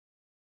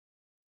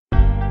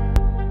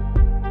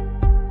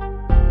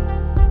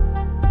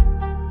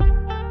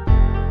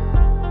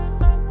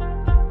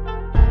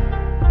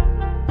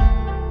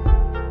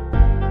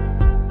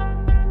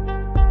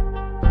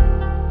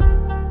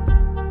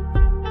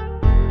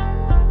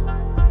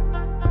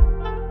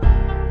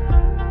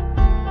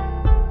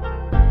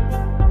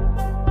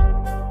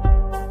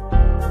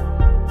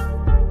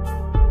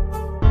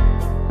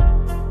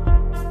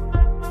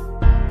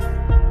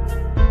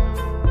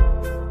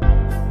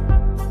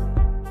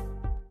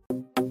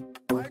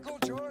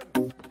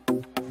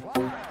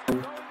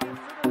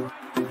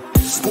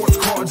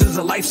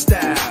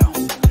lifestyle.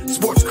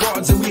 Sports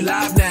cards and we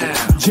live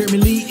now. Jeremy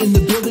Lee in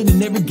the building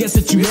and every guest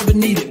that you ever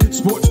needed.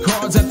 Sports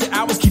cards after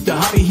hours keep the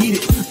hobby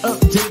heated.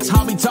 Updates,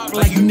 hobby talk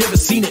like you never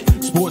seen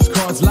it. Sports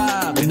cards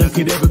live and none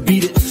could ever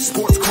beat it.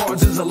 Sports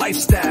cards is a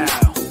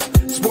lifestyle.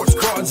 Sports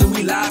cards and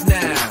we live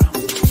now.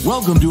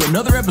 Welcome to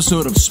another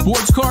episode of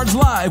Sports Cards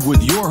Live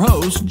with your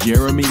host,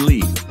 Jeremy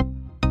Lee.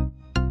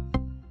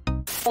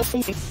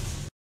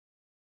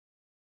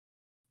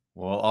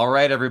 Well, all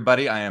right,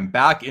 everybody. I am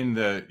back in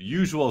the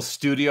usual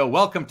studio.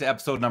 Welcome to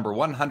episode number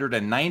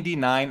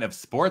 199 of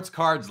Sports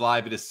Cards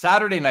Live. It is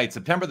Saturday night,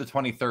 September the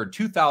 23rd,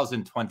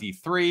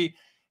 2023,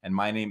 and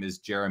my name is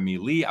Jeremy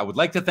Lee. I would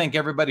like to thank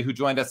everybody who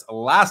joined us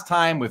last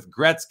time with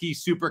Gretzky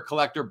Super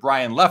Collector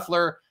Brian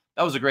Leffler.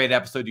 That was a great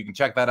episode. You can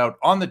check that out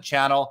on the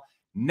channel.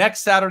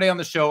 Next Saturday on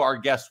the show, our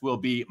guest will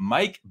be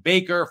Mike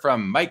Baker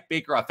from Mike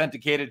Baker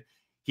Authenticated.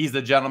 He's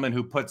the gentleman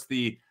who puts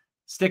the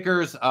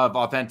stickers of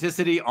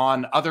authenticity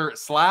on other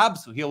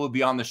slabs. He will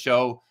be on the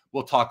show.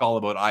 We'll talk all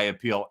about eye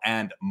appeal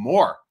and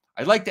more.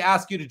 I'd like to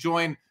ask you to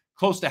join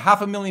close to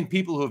 500,000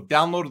 people who have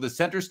downloaded the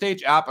Center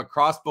Stage app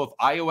across both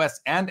iOS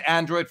and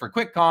Android for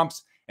quick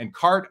comps and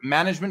card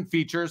management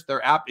features.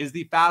 Their app is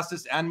the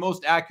fastest and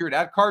most accurate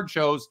at card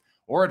shows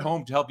or at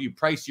home to help you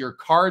price your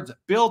cards,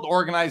 build,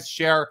 organize,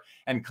 share,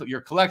 and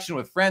your collection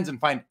with friends, and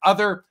find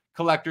other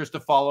collectors to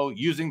follow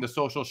using the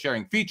social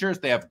sharing features.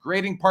 They have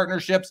grading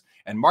partnerships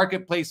and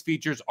marketplace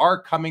features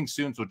are coming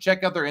soon. So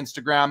check out their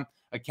Instagram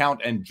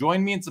account and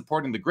join me in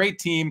supporting the great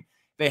team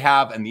they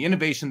have and the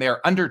innovation they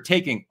are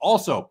undertaking.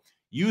 Also,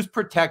 use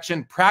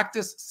protection,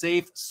 practice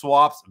safe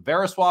swaps.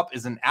 Veriswap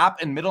is an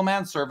app and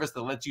middleman service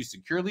that lets you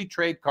securely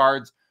trade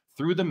cards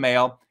through the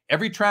mail.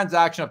 Every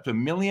transaction up to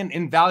 $1 million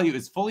in value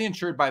is fully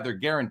insured by their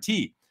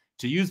guarantee.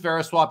 To use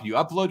Veriswap, you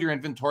upload your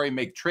inventory,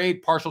 make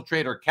trade, partial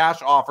trade, or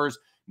cash offers,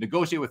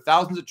 negotiate with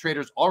thousands of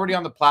traders already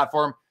on the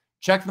platform.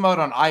 Check them out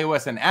on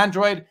iOS and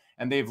Android,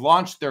 and they've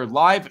launched their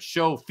live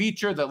show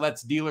feature that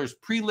lets dealers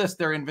pre-list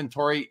their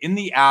inventory in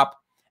the app.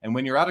 And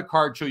when you're at a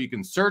card show, you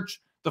can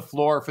search the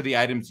floor for the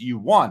items you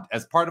want.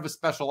 As part of a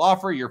special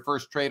offer, your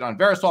first trade on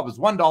Veriswap is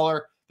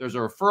 $1. There's a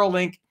referral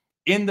link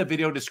in the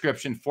video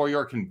description for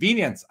your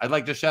convenience. I'd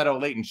like to shout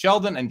out Leighton,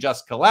 Sheldon, and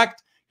Just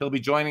Collect. He'll be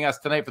joining us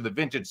tonight for the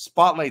Vintage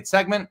Spotlight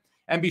segment.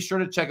 And be sure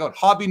to check out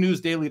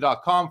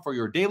hobbynewsdaily.com for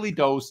your daily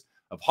dose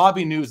of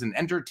hobby news and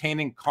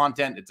entertaining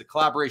content. It's a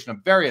collaboration of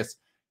various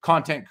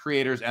content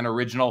creators and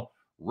original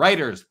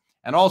writers.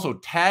 And also,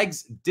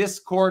 Tag's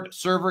Discord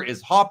server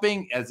is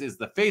hopping, as is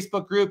the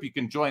Facebook group. You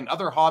can join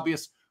other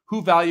hobbyists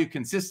who value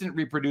consistent,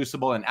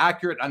 reproducible, and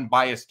accurate,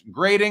 unbiased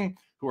grading,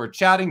 who are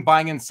chatting,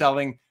 buying, and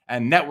selling,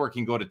 and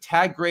networking. Go to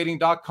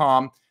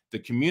taggrading.com, the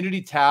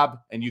community tab,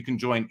 and you can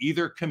join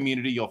either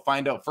community. You'll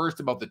find out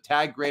first about the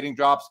tag grading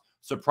drops,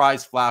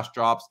 surprise flash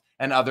drops,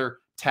 and other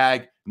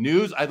tag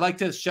news. I'd like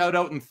to shout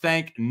out and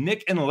thank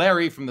Nick and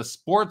Larry from the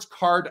Sports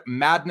Card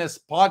Madness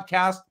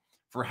podcast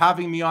for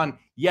having me on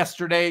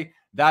yesterday.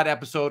 That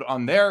episode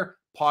on their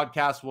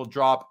podcast will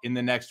drop in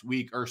the next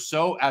week or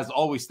so. As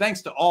always,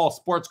 thanks to all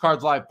Sports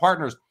Cards Live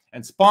partners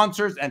and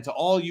sponsors, and to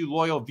all you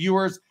loyal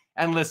viewers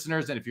and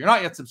listeners. And if you're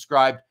not yet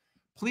subscribed,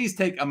 please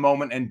take a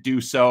moment and do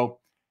so.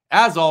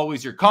 As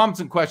always, your comments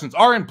and questions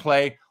are in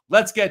play.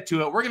 Let's get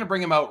to it. We're going to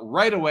bring him out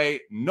right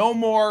away. No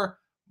more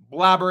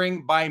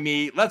blabbering by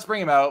me. Let's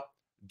bring him out.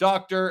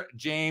 Dr.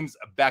 James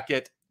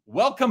Beckett.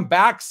 Welcome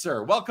back,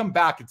 sir. Welcome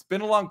back. It's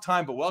been a long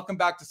time, but welcome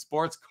back to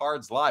Sports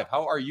Cards Live.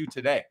 How are you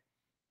today?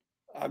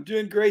 I'm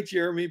doing great,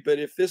 Jeremy, but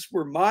if this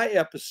were my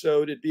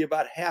episode, it'd be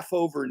about half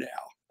over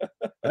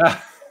now.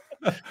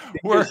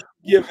 We're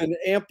giving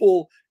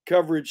ample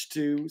coverage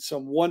to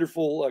some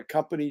wonderful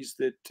companies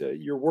that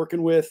you're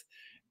working with.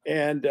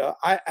 And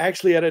I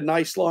actually had a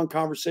nice long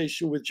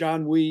conversation with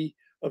John Wee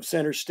of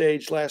Center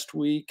Stage last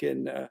week.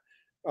 And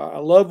I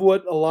love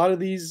what a lot of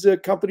these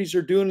companies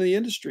are doing in the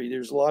industry.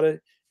 There's a lot of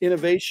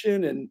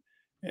innovation,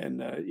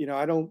 and you know,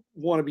 I don't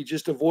want to be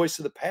just a voice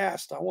of the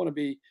past. I want to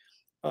be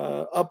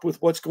up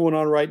with what's going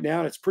on right now.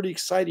 And it's pretty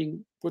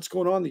exciting what's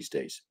going on these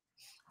days.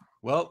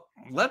 Well,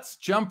 let's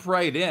jump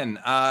right in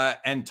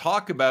and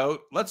talk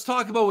about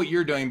what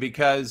you're doing,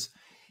 because,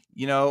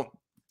 you know,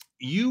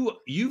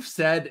 you've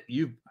said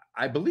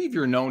I believe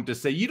you're known to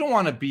say you don't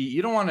want to be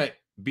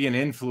an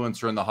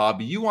influencer in the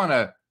hobby. You want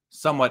to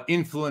somewhat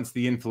influence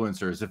the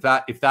influencers,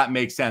 if that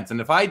makes sense.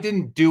 And if I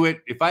didn't do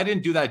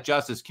that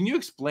justice, can you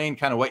explain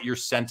kind of what your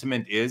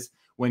sentiment is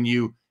when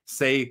you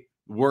say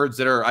words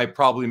that I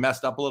probably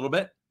messed up a little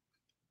bit?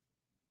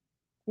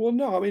 Well,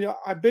 no, I mean,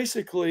 I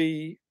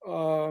basically,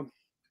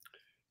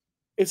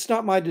 it's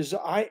not my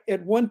desire.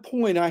 At one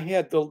point I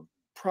had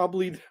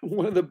probably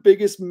one of the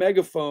biggest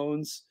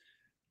megaphones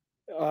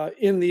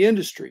in the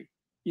industry,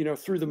 you know,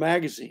 through the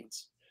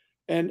magazines.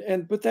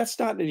 But that's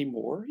not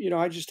anymore. You know,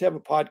 I just have a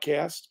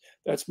podcast.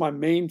 That's my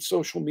main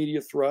social media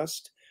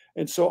thrust.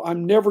 And so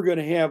I'm never going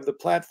to have the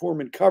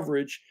platform and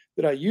coverage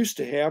that I used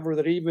to have, or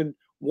that I even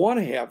want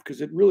to have,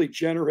 because it really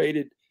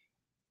generated,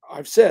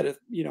 I've said,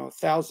 you know,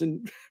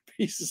 1,000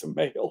 pieces of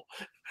mail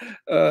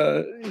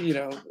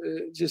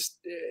just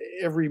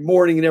every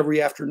morning and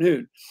every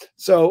afternoon.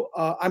 So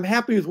I'm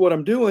happy with what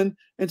I'm doing.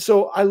 And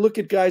so I look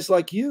at guys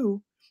like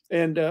you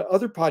and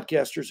other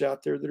podcasters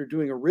out there that are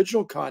doing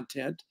original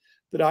content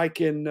that I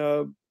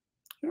can,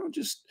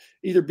 just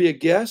either be a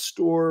guest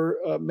or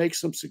make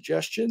some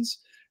suggestions.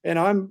 And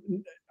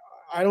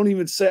I don't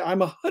even say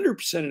I'm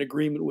 100% in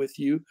agreement with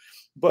you,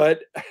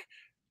 but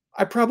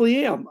I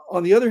probably am.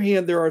 On the other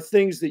hand, there are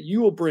things that you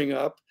will bring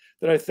up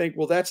that I think,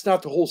 well, that's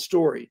not the whole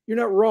story. You're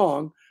not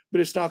wrong, but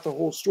it's not the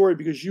whole story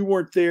because you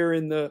weren't there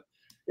in the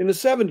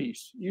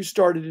 70s. You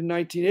started in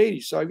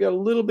 1980. So I've got a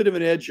little bit of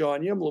an edge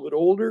on you. I'm a little bit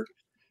older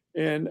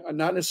and I'm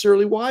not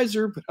necessarily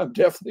wiser, but I'm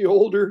definitely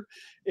older.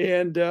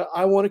 And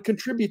I want to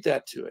contribute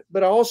that to it.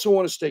 But I also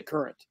want to stay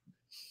current.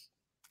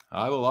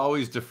 I will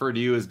always defer to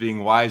you as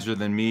being wiser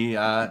than me,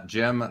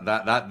 Jim.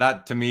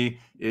 That to me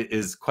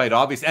is quite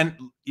obvious. And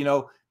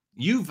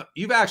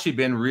you've actually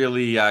been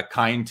really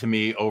kind to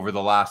me over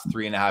the last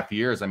 3.5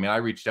 years. I mean, I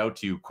reached out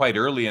to you quite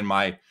early in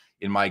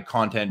my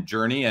content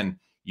journey, and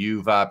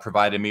you've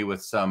provided me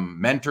with some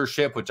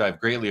mentorship, which I've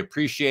greatly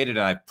appreciated,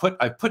 and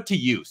I've put to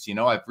use.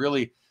 I've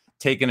really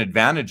taken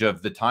advantage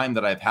of the time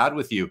that I've had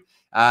with you.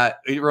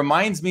 It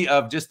reminds me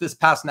of just this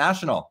past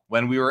national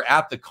when we were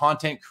at the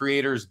Content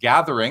Creators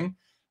Gathering.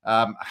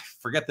 I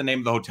forget the name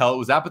of the hotel it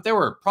was at, but there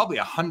were probably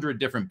 100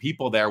 different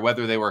people there,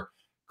 whether they were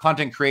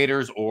content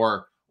creators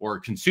or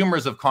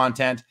consumers of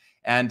content.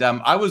 And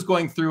I was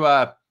going through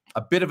a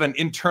bit of an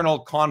internal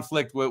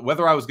conflict with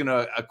whether I was going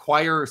to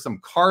acquire some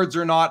cards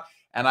or not.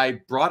 And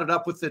I brought it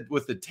up with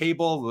the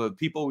table, the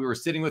people we were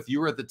sitting with. You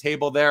were at the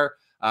table there.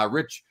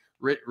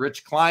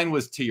 Rich Klein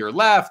was to your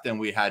left, and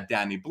we had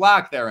Danny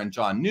Black there and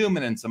John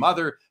Newman and some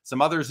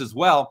others as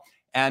well.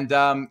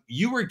 And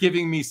you were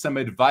giving me some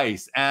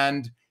advice.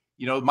 And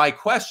my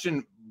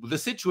question, the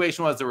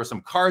situation was there were some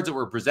cards that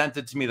were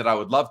presented to me that I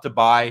would love to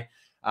buy,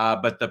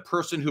 but the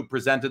person who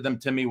presented them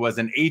to me was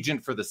an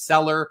agent for the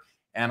seller,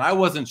 and I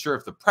wasn't sure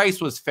if the price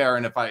was fair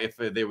and if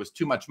there was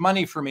too much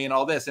money for me and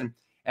all this.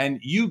 And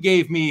you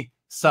gave me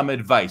some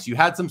advice. You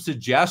had some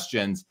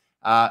suggestions,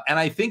 and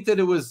I think that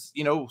it was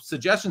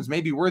suggestions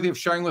maybe worthy of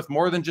sharing with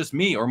more than just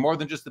me or more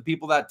than just the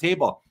people at that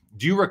table.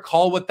 Do you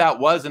recall what that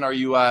was, and are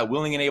you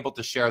willing and able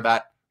to share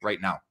that right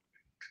now?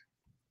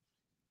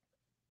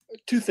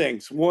 Two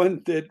things.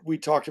 One that we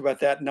talked about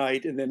that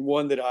night, and then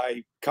one that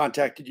I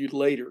contacted you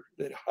later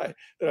that I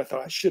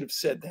thought I should have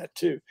said that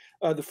too.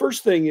 The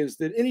first thing is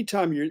that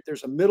anytime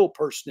there's a middle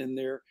person in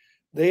there,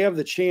 they have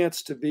the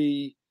chance to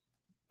be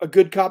a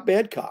good cop,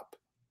 bad cop.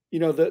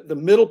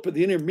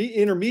 The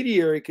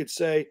intermediary could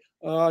say,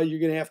 you're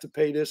going to have to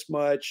pay this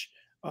much.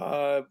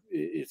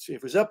 If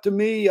it was up to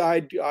me,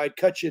 I'd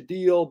cut you a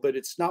deal, but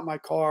it's not my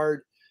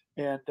card.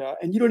 And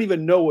you don't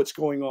even know what's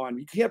going on.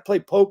 You can't play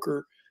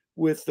poker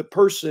with the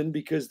person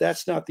because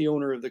that's not the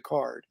owner of the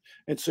card.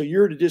 And so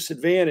you're at a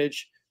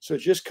disadvantage. So it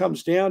just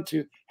comes down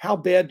to how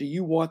bad do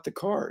you want the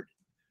card?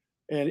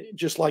 And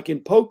just like in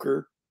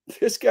poker,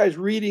 this guy's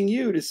reading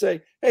you to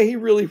say, hey, he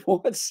really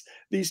wants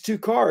these two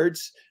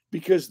cards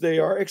because they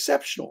are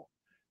exceptional.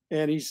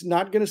 And he's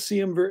not going to see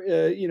them,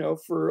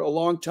 for a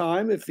long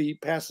time if he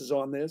passes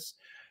on this.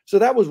 So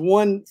that was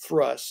one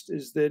thrust,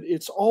 is that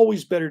it's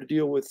always better to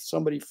deal with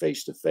somebody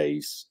face to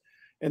face.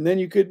 And then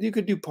you could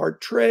do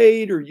part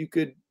trade, or you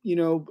could,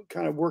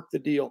 kind of work the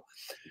deal.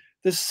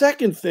 The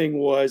second thing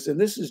was, and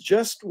this is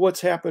just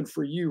what's happened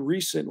for you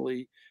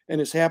recently and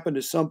has happened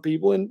to some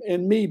people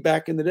and me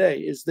back in the day,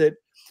 is that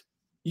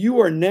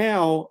you are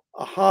now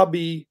a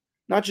hobby,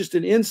 not just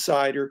an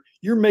insider,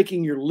 you're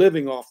making your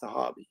living off the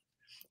hobby.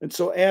 And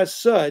so as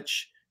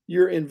such,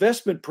 your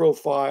investment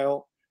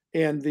profile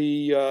and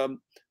the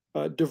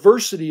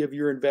diversity of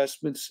your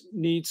investments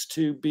needs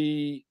to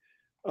be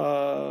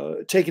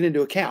taken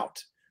into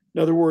account. In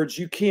other words,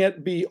 you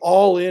can't be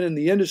all in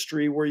the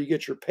industry where you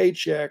get your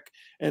paycheck,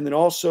 and then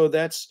also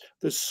that's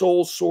the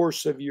sole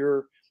source of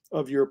your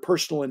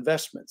personal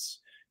investments.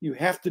 You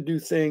have to do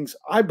things,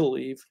 I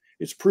believe,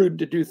 it's prudent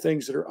to do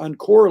things that are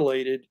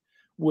uncorrelated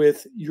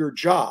with your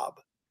job.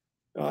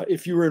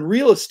 If you were in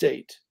real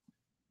estate,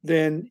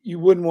 then you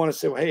wouldn't want to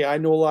say, well, hey, I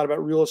know a lot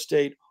about real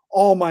estate.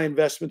 All my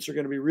investments are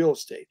going to be real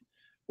estate.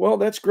 Well,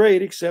 that's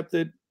great, except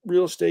that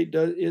real estate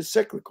is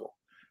cyclical.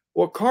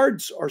 Well,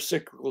 cards are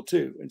cyclical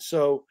too. And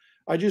so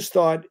I just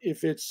thought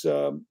if it's 10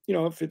 or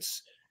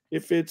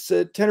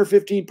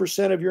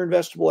 15% of your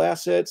investable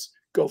assets,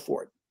 go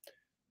for it.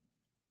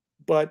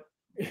 But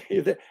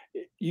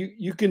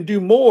you can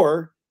do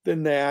more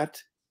than that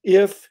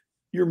if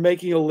you're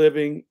making a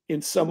living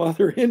in some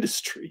other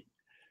industry.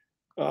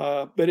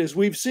 But as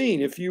we've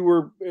seen, if you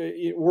were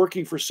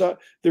working for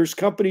there's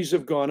companies that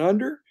have gone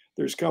under,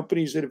 there's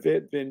companies that have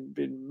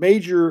been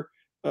major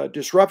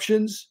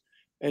disruptions.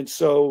 And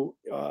so,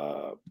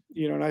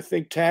 and I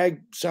think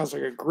TAG sounds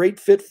like a great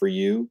fit for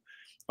you,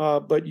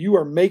 but you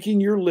are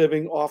making your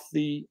living off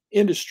the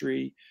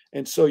industry.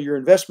 And so your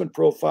investment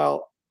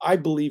profile, I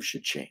believe,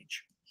 should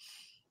change.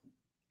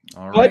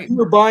 All right. But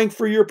you're buying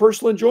for your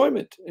personal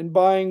enjoyment and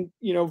buying,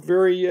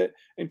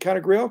 and kind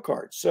of grail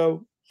cards.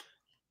 So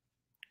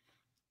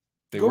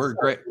They were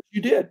great.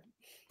 You did.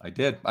 I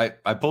did.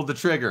 I pulled the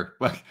trigger.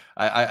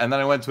 And then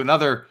I went to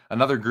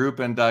another group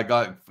and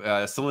got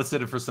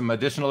solicited for some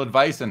additional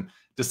advice and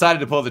decided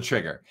to pull the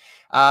trigger.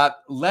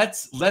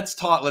 Let's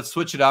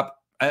switch it up.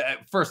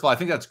 First of all, I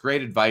think that's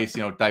great advice.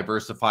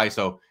 Diversify.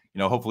 So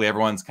hopefully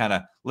everyone's kind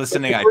of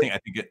listening. I think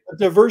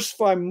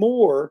diversify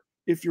more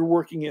if you're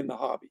working in the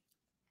hobby.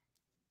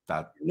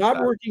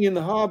 Working in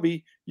the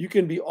hobby, you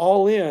can be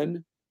all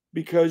in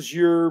because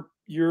you're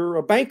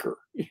a banker.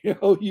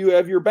 You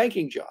have your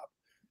banking job.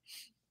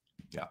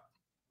 Yeah.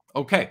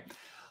 Okay.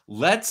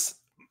 Let's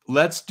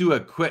do a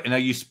quick. Now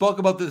you spoke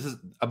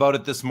about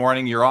it this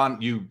morning. You're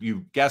on.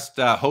 You guest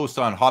host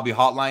on Hobby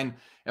Hotline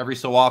every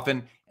so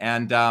often,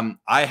 and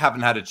I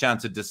haven't had a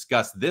chance to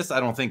discuss this, I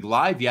don't think,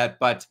 live yet.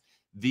 But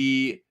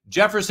the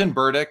Jefferson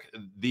Burdick,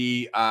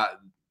 the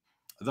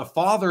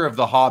father of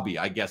the hobby,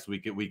 I guess we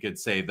could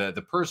say,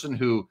 the person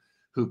who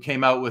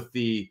came out with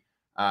the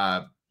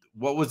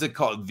what was it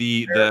called?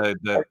 The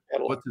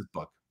what's his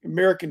book?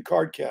 American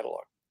Card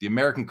Catalog. The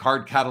American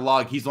Card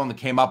Catalog. He's the one that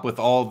came up with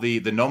all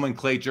the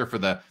nomenclature for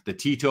the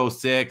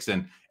T206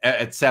 and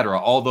etc.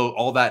 All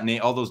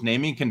those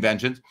naming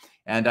conventions.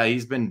 And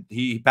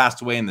he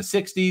passed away in the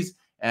 60s.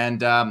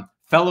 And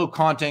fellow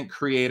content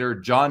creator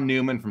John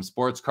Newman from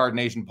Sports Card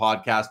Nation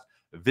podcast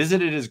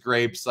visited his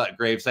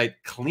gravesite,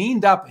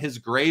 cleaned up his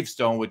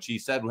gravestone, which he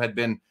said had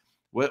been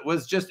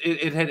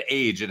it had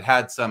aged. It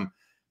had some,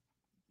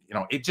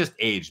 it just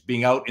aged,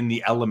 being out in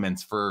the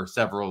elements for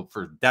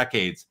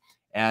decades.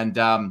 And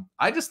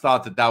I just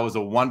thought that was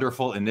a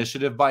wonderful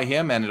initiative by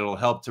him, and it'll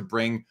help to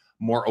bring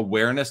more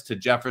awareness to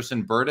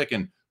Jefferson Burdick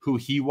and who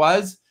he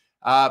was.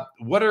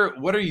 What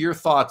are your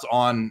thoughts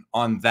on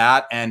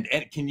that? And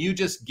can you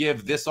just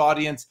give this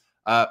audience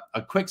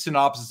a quick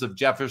synopsis of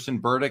Jefferson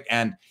Burdick?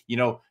 And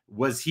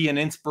was he an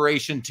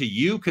inspiration to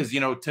you? Because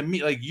to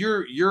me, like,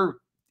 you're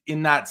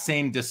in that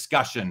same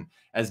discussion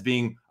as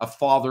being a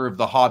father of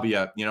the hobby.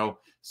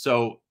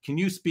 So can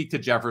you speak to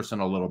Jefferson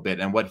a little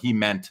bit and what he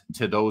meant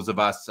to those of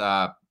us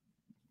or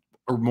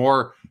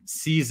more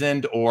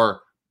seasoned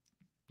or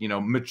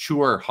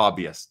mature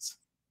hobbyists?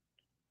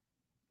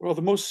 Well,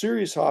 the most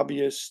serious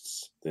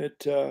hobbyists that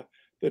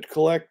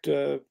collect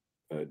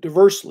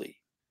diversely,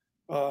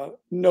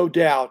 no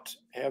doubt,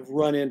 have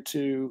run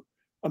into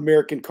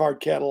American Card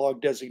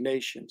Catalog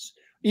designations.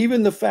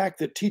 Even the fact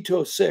that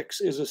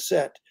T206 is a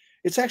set,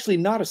 it's actually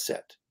not a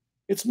set.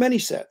 It's many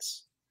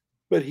sets.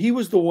 But he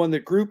was the one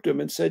that grouped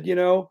them and said,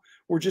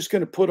 we're just going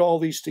to put all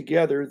these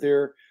together.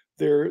 They're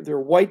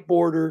white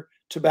border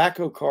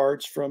tobacco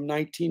cards from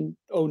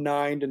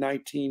 1909 to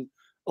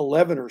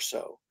 1911 or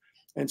so.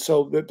 And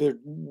so there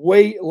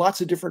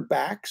lots of different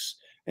backs.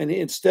 And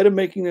instead of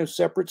making them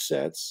separate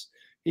sets,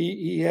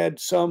 he had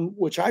some,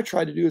 which I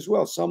try to do as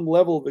well, some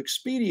level of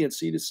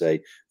expediency to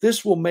say,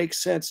 this will make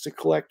sense to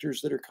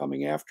collectors that are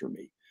coming after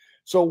me.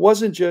 So it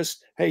wasn't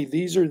just, hey,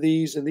 these are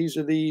these and these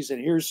are these,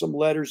 and here's some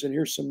letters and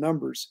here's some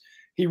numbers.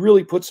 He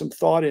really put some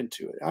thought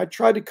into it. I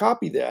tried to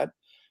copy that,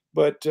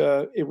 but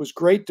it was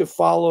great to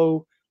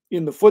follow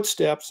in the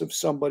footsteps of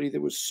somebody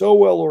that was so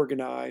well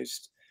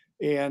organized.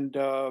 And,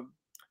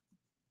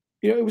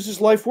 it was his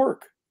life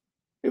work.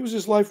 It was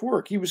his life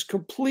work. He was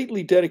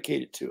completely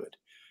dedicated to it.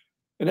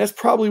 And that's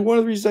probably one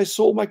of the reasons I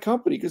sold my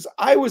company, because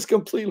I was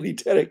completely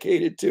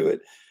dedicated to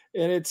it.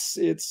 And it's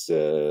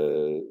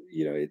very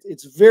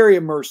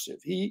immersive.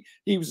 He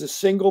was a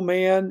single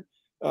man.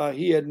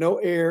 He had no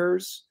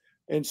heirs.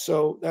 And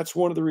so that's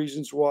one of the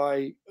reasons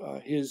why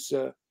his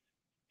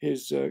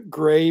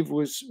grave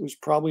was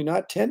probably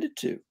not tended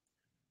to.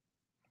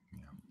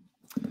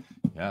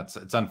 Yeah,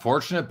 it's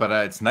unfortunate, but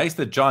it's nice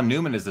that John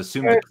Newman has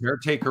assumed the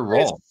caretaker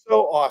role.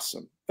 So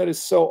awesome. That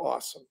is so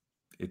awesome.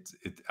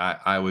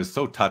 I was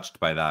so touched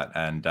by that.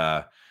 And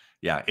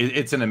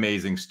it's an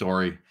amazing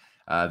story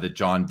that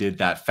John did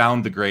that,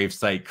 found the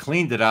gravesite,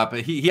 cleaned it up.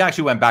 He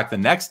actually went back the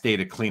next day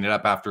to clean it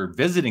up after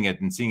visiting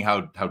it and seeing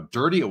how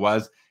dirty it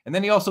was. And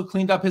then he also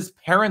cleaned up his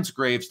parents'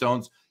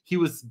 gravestones. He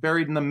was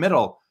buried in the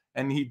middle,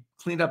 and he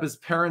cleaned up his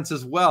parents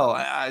as well.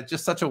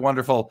 Just such a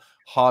wonderful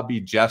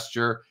hobby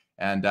gesture.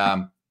 And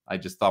I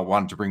just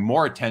wanted to bring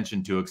more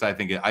attention to it,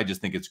 because I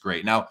just think it's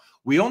great. Now,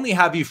 we only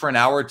have you for an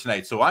hour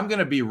tonight, so I'm going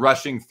to be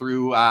rushing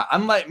through,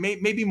 unlike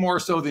maybe more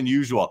so than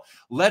usual.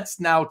 Let's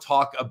now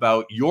talk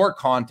about your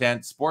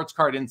content, Sports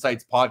Card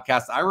Insights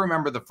podcast. I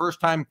remember the first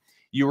time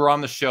you were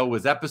on the show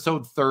was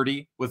episode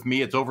 30 with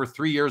me. It's over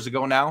 3 years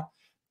ago now.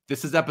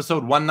 This is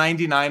episode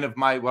 199 of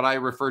what I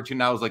refer to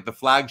now as like the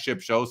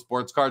flagship show,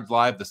 Sports Cards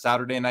Live, the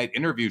Saturday night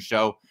interview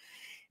show.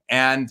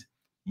 And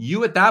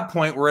you at that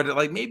point were at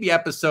like maybe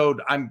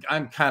episode, I'm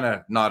kind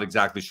of not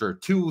exactly sure,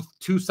 two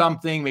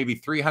something, maybe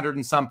 300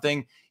 and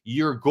something.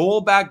 Your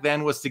goal back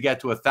then was to get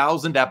to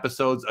 1,000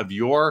 episodes of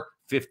your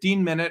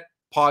 15-minute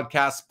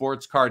podcast,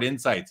 Sports Card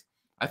Insights.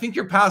 I think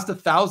you're past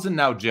 1,000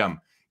 now,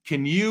 Jim.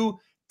 Can you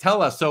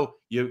tell us? So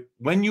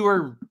when you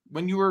were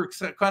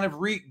kind of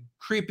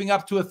creeping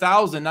up to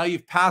 1,000, now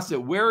you've passed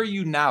it. Where are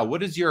you now?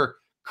 What is your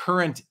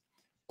current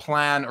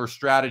plan or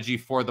strategy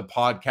for the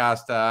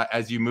podcast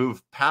as you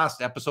move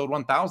past episode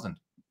 1,000?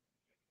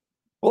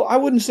 Well, I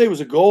wouldn't say it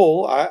was a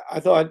goal. I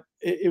thought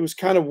it was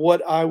kind of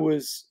what I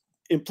was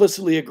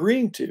implicitly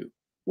agreeing to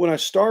when I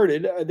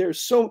started.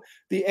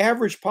 The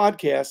average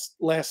podcast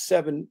lasts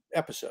 7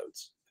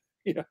 episodes.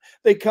 You know,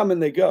 they come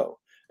and they go.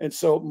 And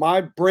so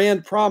my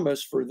brand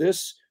promise for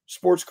this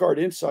Sports Card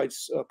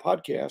Insights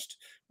podcast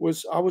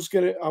was I was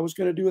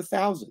gonna do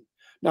 1,000.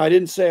 Now I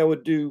didn't say I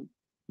would do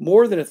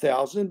more than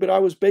 1,000, but I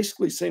was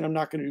basically saying I'm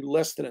not going to do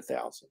less than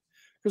 1,000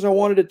 because I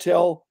wanted to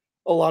tell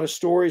a lot of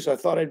stories. I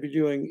thought I'd be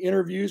doing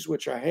interviews,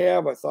 which I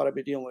have. I thought I'd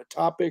be dealing with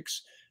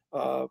topics,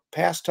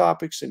 past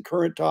topics and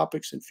current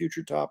topics and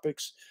future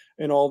topics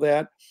and all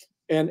that.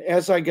 And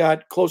as I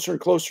got closer and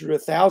closer to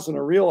 1,000, I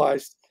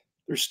realized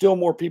there's still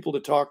more people to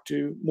talk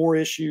to, more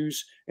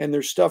issues, and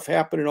there's stuff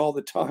happening all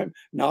the time.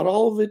 Not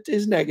all of it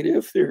is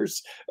negative.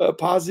 There's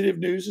positive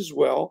news as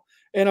well.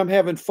 And I'm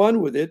having fun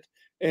with it.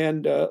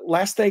 And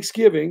last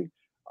Thanksgiving,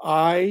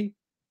 I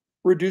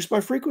reduced my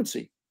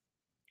frequency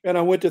and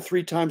I went to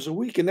 3 times a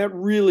week. And that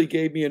really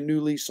gave me a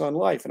new lease on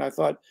life. And I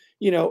thought,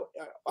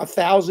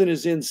 1,000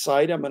 is in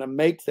sight. I'm going to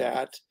make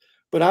that,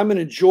 but I'm going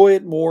to enjoy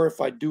it more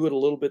if I do it a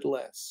little bit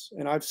less.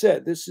 And I've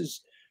said, this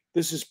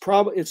is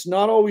probably, it's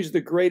not always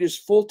the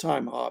greatest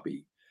full-time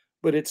hobby,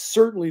 but it's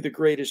certainly the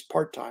greatest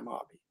part-time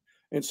hobby.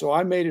 And so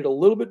I made it a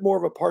little bit more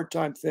of a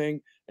part-time thing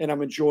and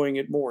I'm enjoying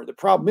it more. The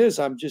problem is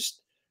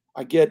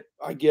I get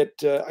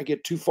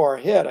too far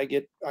ahead.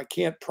 I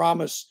can't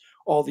promise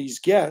all these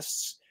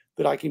guests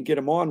that I can get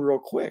them on real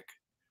quick.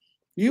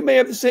 You may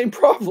have the same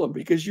problem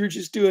because you're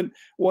just doing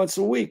once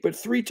a week, but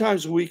 3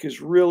 times a week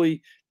is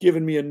really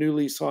giving me a new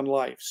lease on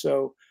life.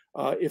 So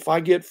if I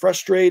get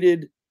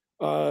frustrated,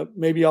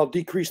 maybe I'll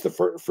decrease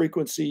the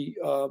frequency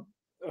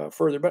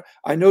further. But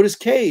I noticed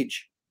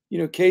Cage,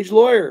 Cage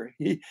Lawyer,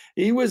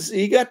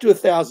 he got to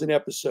 1,000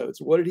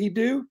 episodes. What did he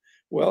do?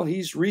 Well,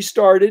 he's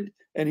restarted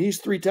and he's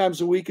 3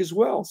 times a week as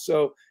well.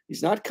 So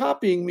he's not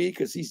copying me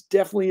because he's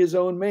definitely his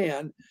own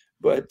man.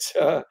 But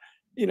it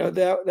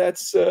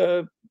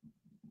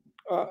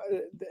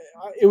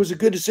was a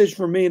good decision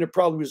for me, and it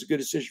probably was a good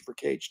decision for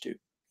Cage too.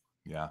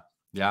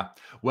 Yeah.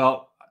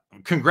 Well,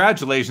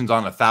 congratulations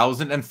on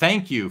 1,000, and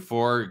thank you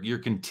for your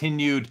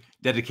continued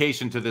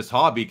dedication to this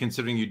hobby,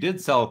 considering you did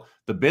sell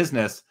the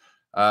business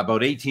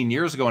about 18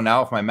 years ago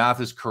now, if my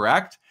math is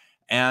correct.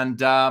 And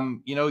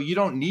you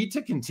don't need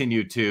to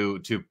continue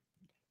to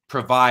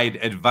provide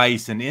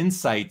advice and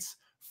insights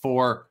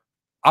for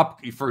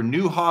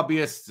new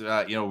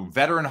hobbyists,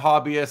 veteran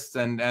hobbyists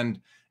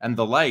and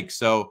the like.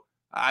 So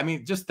I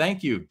mean, just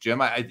thank you,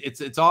 Jim.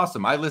 It's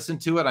awesome. I listen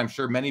to it. I'm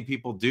sure many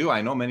people do.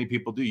 I know many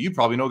people do. You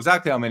probably know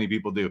exactly how many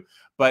people do.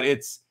 But I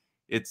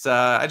just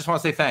want to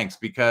say thanks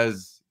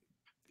because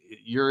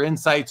your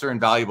insights are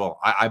invaluable.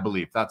 I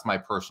believe that's my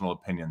personal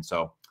opinion.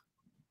 So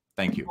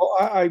thank you.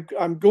 Well,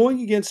 I'm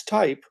going against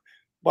type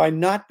by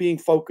not being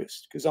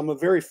focused because I'm a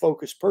very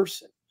focused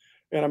person,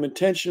 and I'm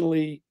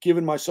intentionally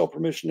giving myself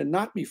permission to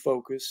not be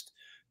focused,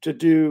 to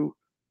do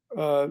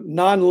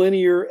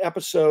non-linear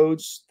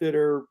episodes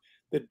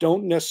that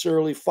don't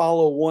necessarily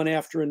follow one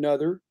after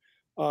another,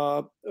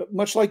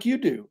 much like you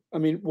do. I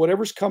mean,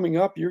 whatever's coming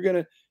up,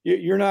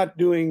 you're not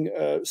doing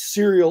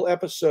serial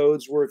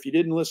episodes where if you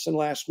didn't listen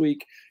last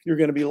week, you're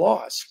going to be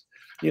lost.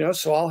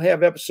 So I'll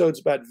have episodes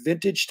about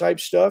vintage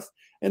type stuff.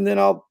 And then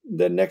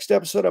the next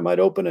episode, I might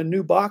open a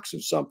new box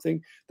of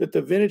something that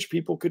the vintage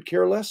people could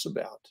care less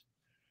about.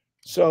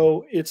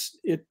 So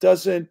it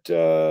doesn't,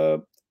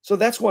 so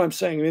that's why I'm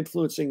saying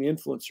influencing the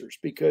influencers,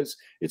 because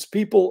it's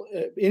people,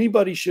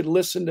 anybody should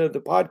listen to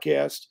the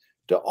podcast,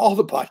 to all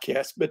the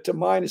podcasts, but to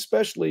mine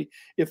especially,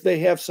 if they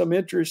have some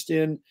interest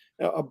in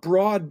a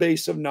broad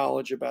base of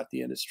knowledge about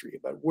the industry,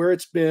 about where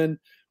it's been,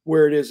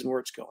 where it is, and where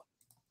it's going.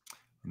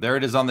 There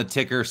it is on the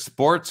ticker,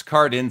 Sports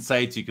Card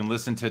Insights. You can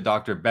listen to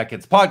Dr.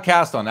 Beckett's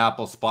podcast on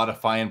Apple,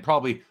 Spotify, and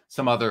probably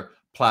some other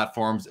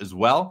platforms as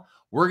well.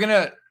 We're going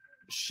to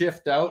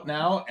shift out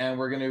now and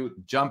we're going to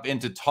jump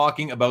into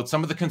talking about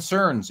some of the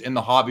concerns in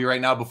the hobby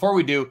right now. Before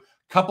we do,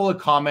 a couple of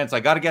comments.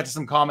 I got to get to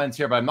some comments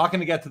here, but I'm not going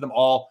to get to them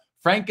all.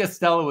 Frank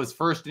Costello was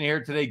first in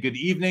here today. Good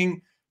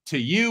evening to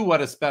you.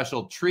 What a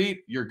special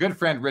treat. Your good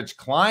friend Rich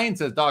Klein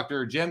says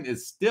Dr. Jim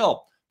is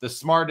still the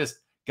smartest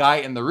guy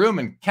in the room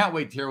and can't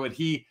wait to hear what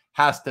he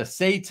has to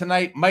say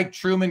tonight. Mike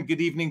Truman,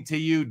 good evening to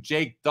you.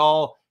 Jake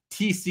Dahl,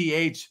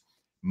 TCH,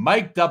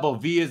 Mike Double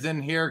V is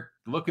in here.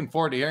 Looking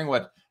forward to hearing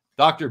what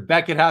Dr.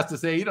 Beckett has to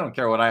say. You don't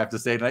care what I have to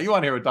say tonight. You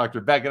want to hear what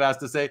Dr. Beckett has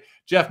to say.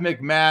 Jeff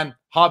McMahon,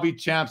 Hobby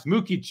Champs,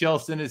 Mookie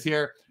Chilson is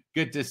here.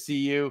 Good to see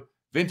you.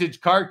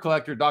 Vintage card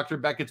collector, Dr.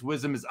 Beckett's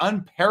wisdom is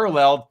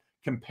unparalleled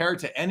compared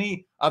to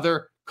any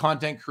other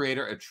content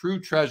creator. A true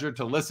treasure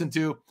to listen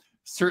to.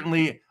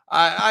 Certainly,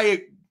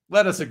 I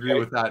let us agree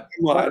with that.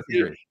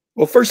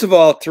 Well, first of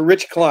all, to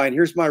Rich Klein,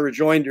 here's my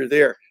rejoinder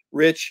there.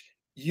 Rich,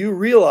 you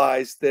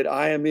realize that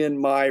I am in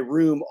my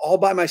room all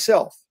by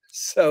myself.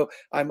 So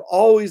I'm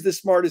always the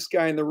smartest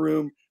guy in the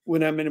room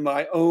when I'm in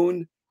my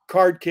own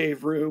card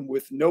cave room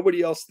with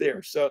nobody else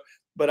there. So,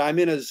 but I'm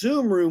in a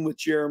Zoom room with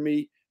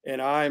Jeremy,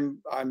 and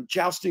I'm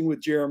jousting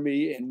with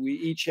Jeremy, and we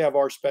each have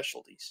our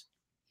specialties.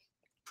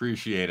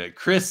 Appreciate it.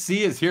 Chris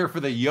C is here for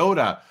the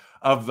Yoda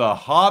of the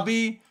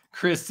hobby.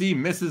 Chris C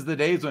misses the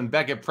days when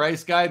Beckett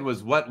Price Guide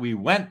was what we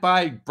went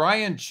by.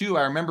 Brian Chu,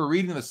 I remember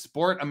reading the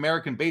Sport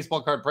American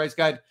Baseball Card Price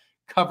Guide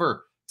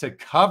cover to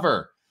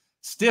cover.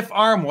 Stiff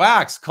Arm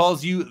Wax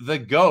calls you the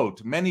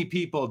GOAT. Many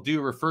people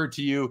do refer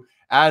to you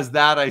as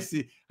that. I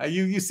see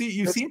you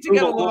seem to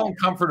get a little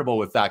uncomfortable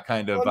with that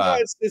kind of. Well,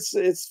 no,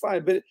 it's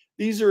fine, but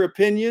these are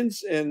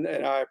opinions, and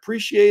I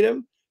appreciate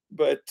them.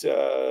 But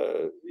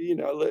you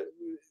know,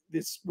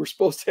 we're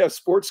supposed to have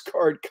sports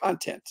card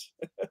content.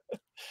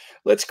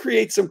 Let's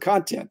create some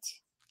content.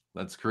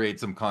 Let's create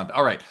some content.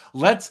 All right,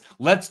 let's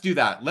do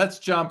that. Let's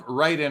jump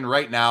right in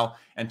right now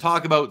and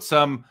talk about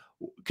some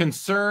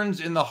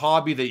concerns in the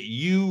hobby that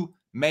you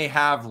may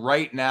have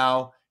right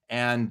now.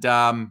 And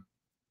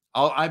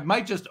I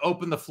might just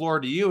open the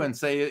floor to you and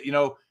say, you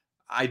know,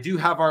 I do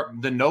have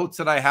the notes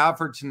that I have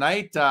for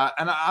tonight,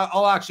 and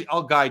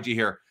I'll guide you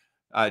here,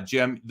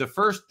 Jim. The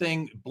first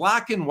thing,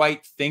 black and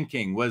white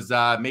thinking, was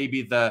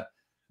maybe the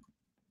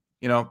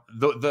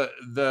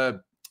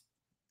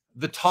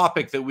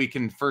topic that we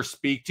can first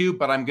speak to.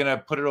 But I'm going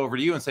to put it over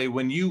to you and say,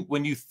 when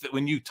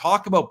you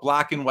talk about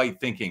black and white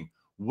thinking,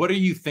 what are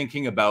you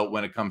thinking about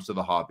when it comes to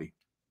the hobby?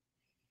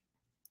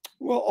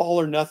 Well,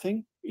 all or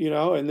nothing, you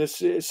know, and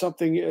this is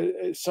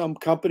something, some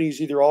companies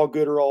either all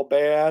good or all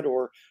bad,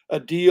 or a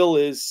deal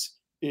is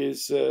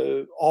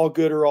all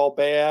good or all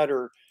bad,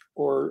 or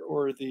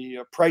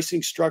the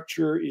pricing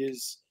structure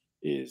is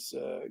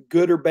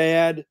good or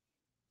bad.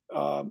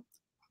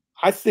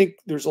 I think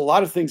there's a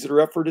lot of things that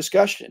are up for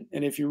discussion.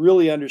 And if you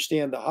really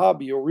understand the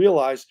hobby, you'll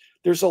realize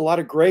there's a lot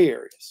of gray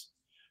areas.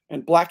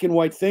 And black and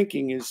white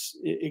thinking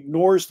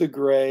ignores the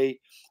gray,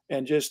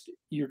 and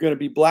you're going to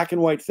be black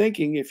and white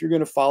thinking if you're going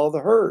to follow the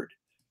herd,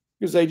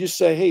 because they just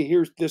say, hey,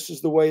 this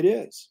is the way it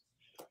is.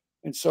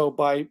 And so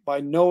by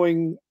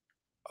knowing,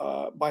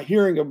 by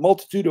hearing a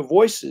multitude of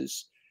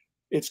voices,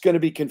 it's going to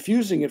be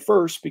confusing at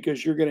first,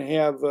 because you're going to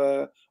have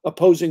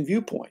opposing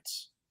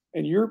viewpoints,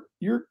 and you're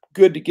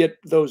good to get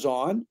those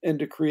on and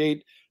to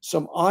create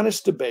some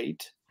honest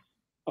debate.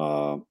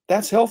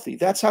 That's healthy.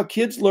 That's how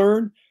kids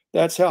learn.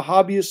 That's how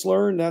hobbyists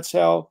learn. That's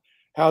how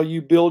you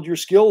build your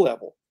skill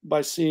level,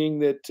 by seeing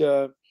that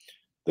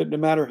no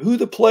matter who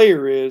the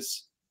player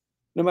is,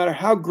 no matter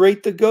how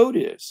great the GOAT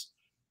is,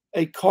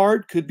 a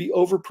card could be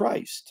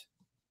overpriced.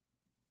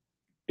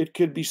 It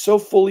could be so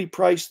fully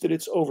priced that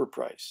it's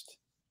overpriced.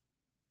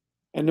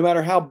 And no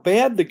matter how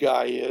bad the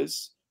guy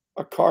is,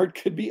 a card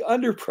could be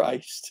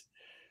underpriced,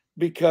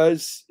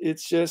 because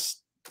it's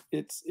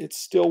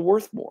still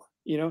worth more.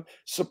 You know,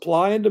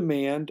 supply and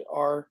demand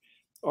are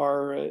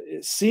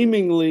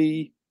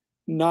seemingly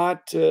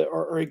not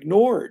are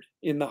ignored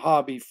in the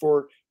hobby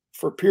for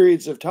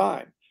periods of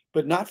time,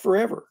 but not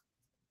forever.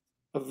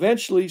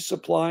 Eventually,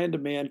 supply and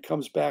demand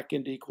comes back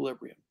into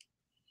equilibrium.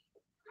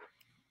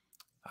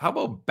 How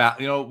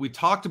about we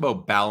talked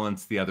about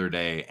balance the other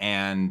day,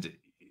 and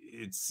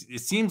it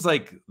seems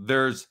like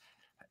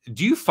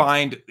do you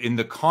find in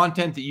the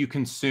content that you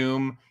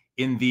consume,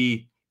 in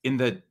the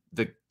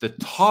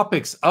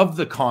topics of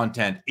the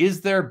content,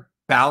 is there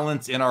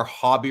balance in our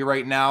hobby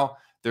right now?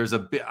 There's a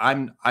bit.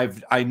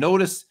 I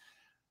noticed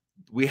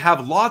we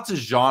have lots of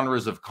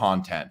genres of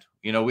content.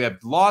 You know, we have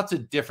lots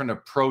of different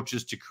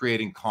approaches to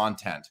creating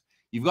content.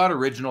 You've got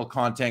original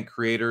content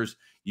creators.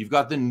 You've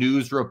got the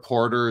news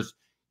reporters.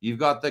 You've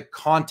got the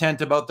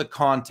content about the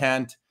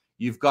content.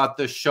 You've got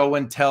the show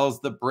and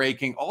tells, the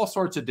breaking, all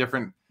sorts of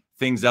different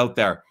things out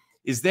there.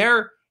 Is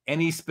there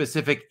any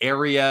specific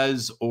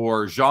areas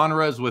or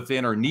genres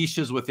within, or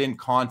niches within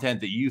content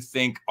that you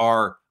think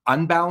are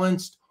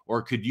unbalanced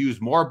or could use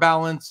more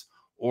balance,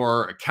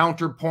 or a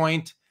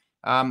counterpoint?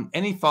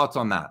 Any thoughts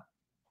on that?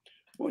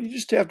 Well, you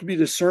just have to be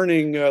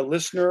discerning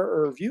listener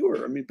or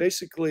viewer. I mean,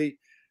 basically,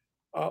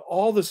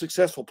 all the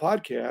successful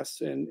podcasts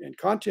and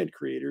content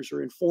creators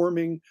are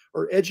informing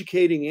or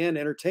educating and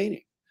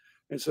entertaining.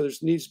 And so there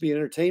needs to be an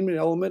entertainment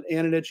element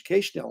and an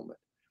education element.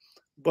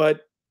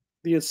 But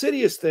the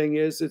insidious thing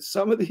is that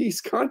some of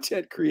these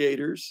content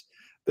creators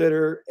that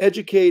are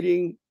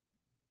educating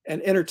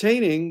and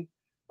entertaining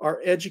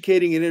are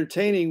educating and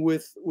entertaining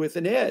with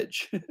an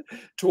edge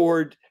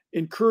toward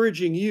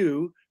encouraging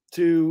you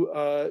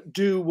to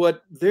do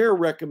what they're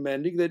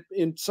recommending, that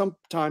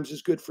sometimes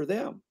is good for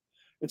them.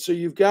 And so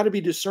you've got to be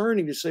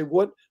discerning to say,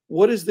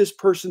 what is this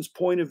person's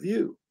point of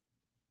view?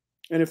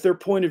 And if their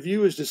point of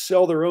view is to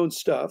sell their own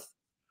stuff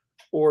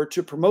or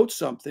to promote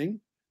something,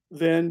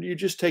 then you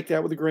just take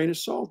that with a grain of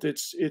salt.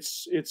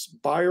 It's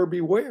buyer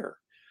beware.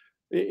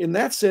 In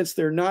that sense,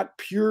 they're not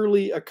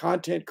purely a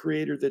content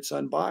creator that's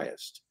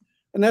unbiased.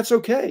 And that's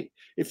okay.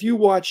 If you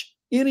watch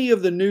any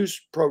of the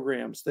news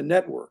programs, the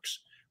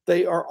networks,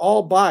 they are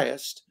all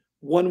biased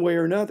one way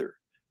or another.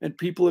 And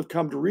people have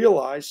come to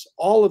realize,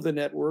 all of the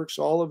networks,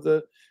 all of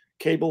the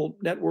cable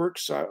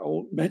networks, I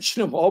won't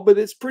mention them all, but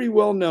it's pretty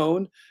well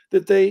known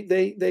that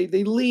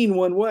they lean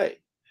one way.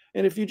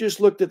 And if you just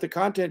looked at the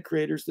content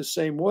creators the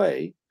same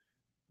way,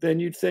 then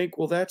you'd think,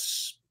 well,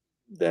 that's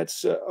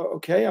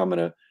okay. I'm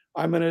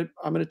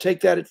gonna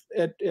take that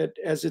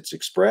as it's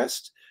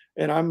expressed,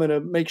 and I'm going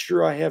to make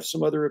sure I have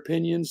some other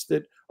opinions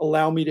that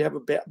allow me to have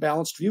a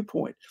balanced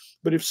viewpoint.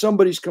 But if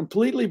somebody's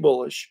completely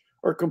bullish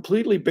or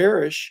completely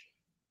bearish,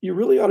 you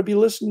really ought to be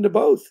listening to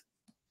both,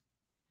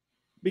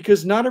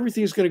 because not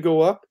everything's going to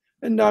go up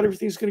and not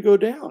everything's going to go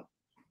down.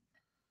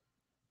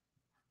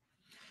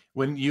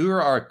 When you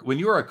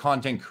are a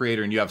content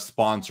creator and you have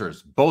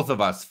sponsors, both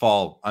of us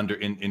fall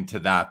into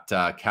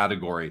that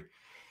category.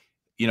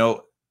 You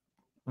know,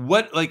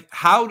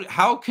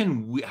 how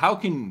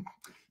can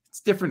it's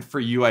different for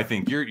you? I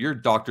think you're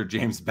Dr.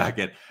 James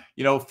Beckett.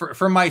 You know,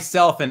 for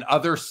myself and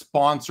other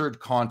sponsored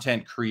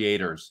content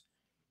creators,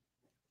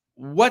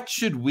 what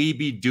should we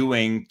be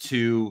doing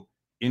to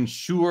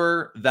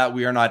ensure that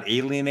we are not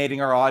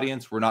alienating our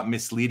audience, we're not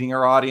misleading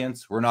our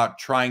audience, we're not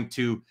trying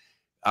to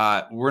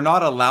we're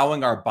not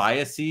allowing our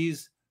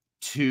biases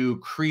to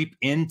creep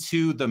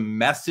into the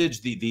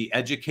message, the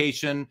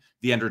education,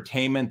 the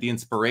entertainment, the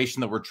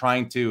inspiration that we're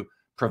trying to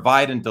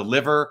provide and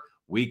deliver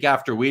week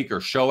after week or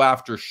show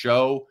after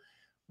show?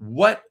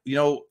 What, you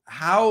know,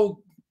 how,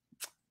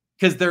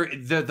 because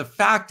the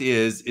fact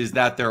is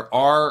that there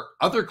are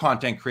other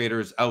content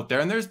creators out there,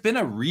 and there's been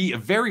a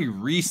very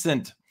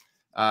recent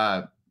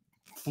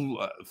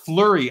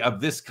flurry of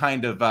this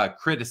kind of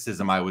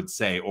criticism, I would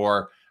say,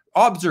 or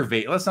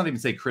let's not even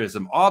say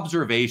criticism,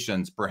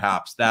 observations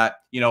perhaps, that,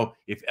 you know,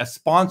 if a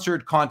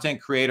sponsored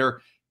content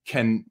creator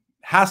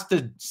has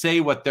to say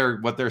what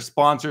their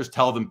sponsors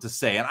tell them to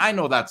say. And I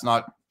know that's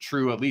not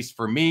true, at least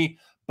for me,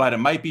 but it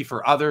might be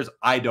for others.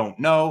 I don't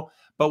know.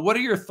 But what are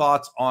your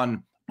thoughts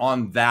on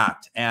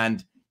that?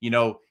 And, you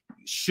know,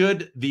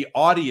 should the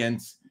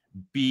audience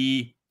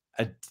be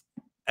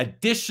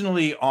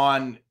additionally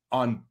on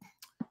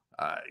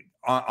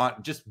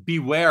just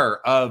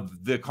beware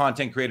of the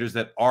content creators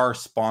that are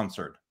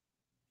sponsored?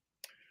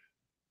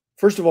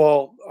 First of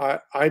all,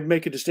 I'd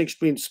make a distinction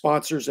between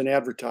sponsors and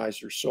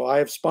advertisers. So I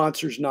have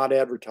sponsors, not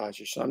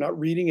advertisers. So I'm not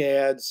reading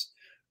ads.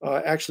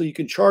 Actually, you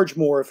can charge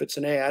more if it's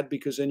an ad,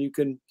 because then you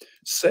can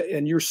say,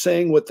 and you're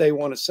saying what they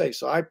want to say.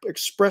 So I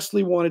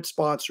expressly wanted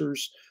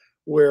sponsors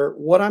where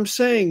what I'm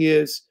saying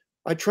is,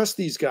 I trust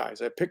these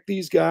guys. I picked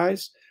these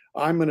guys.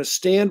 I'm going to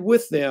stand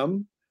with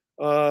them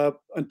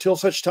until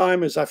such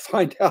time as I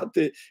find out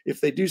that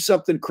if they do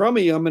something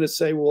crummy, I'm going to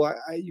say, well,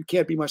 you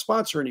can't be my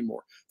sponsor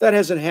anymore. That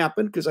hasn't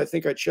happened because I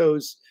think I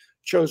chose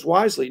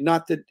wisely.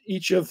 Not that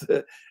each of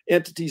the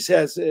entities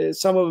has,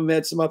 some of them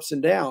had some ups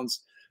and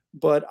downs,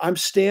 but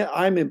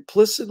I'm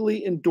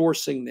implicitly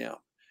endorsing them.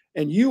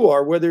 And you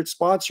are, whether it's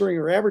sponsoring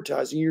or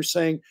advertising, you're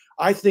saying,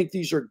 I think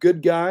these are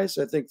good guys.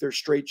 I think they're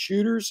straight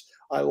shooters.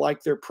 I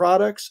like their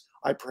products.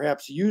 I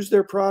perhaps use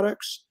their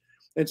products.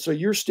 And so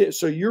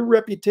your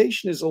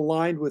reputation is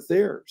aligned with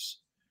theirs.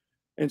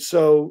 And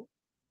so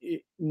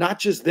not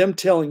just them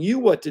telling you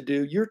what to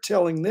do, you're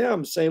telling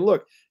them, saying,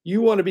 look,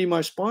 you want to be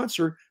my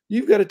sponsor,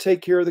 you've got to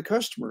take care of the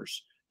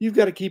customers. You've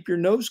got to keep your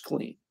nose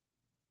clean.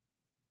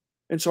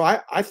 And so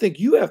I think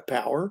you have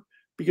power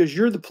because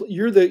you're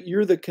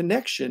the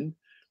connection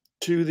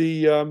to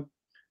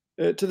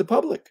the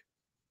public.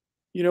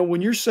 You know,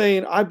 when you're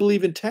saying, I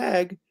believe in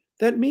TAG,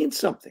 that means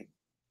something.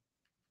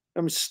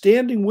 I'm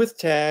standing with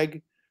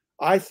TAG.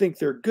 I think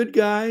they're good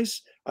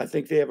guys. I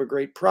think they have a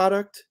great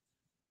product.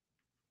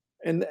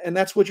 And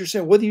that's what you're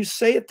saying. Whether you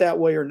say it that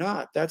way or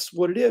not, that's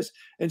what it is.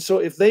 And so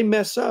if they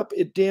mess up,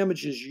 it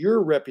damages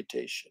your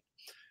reputation.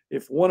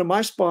 If one of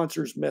my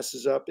sponsors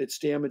messes up, it's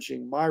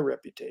damaging my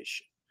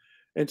reputation.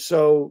 And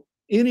so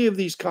any of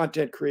these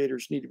content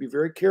creators need to be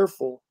very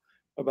careful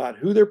about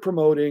who they're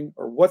promoting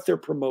or what they're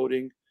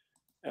promoting,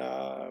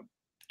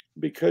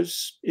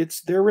 because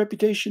it's their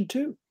reputation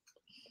too.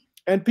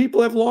 And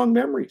people have long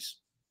memories.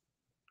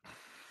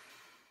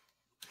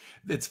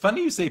 It's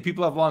funny you say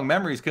people have long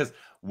memories, because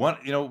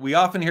we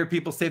often hear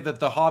people say that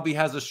the hobby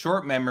has a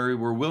short memory.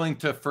 We're willing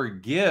to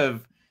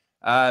forgive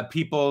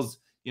people's,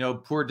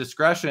 poor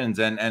discretions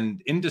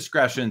and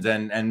indiscretions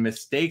and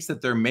mistakes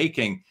that they're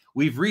making.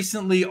 We've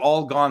recently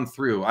all gone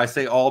through, I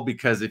say all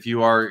because if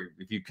you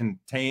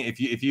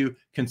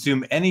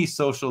consume any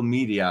social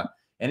media,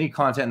 any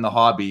content in the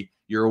hobby,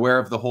 you're aware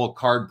of the whole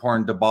card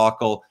porn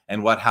debacle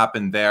and what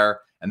happened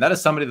there. And that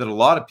is somebody that a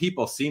lot of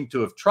people seem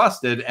to have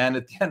trusted. And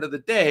at the end of the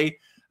day,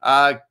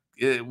 no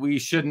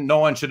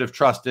one should have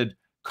trusted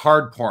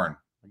card porn.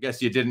 I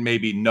guess you didn't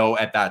maybe know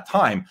at that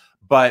time,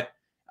 but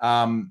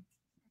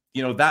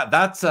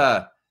that's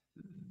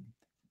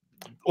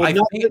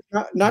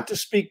not to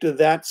speak to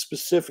that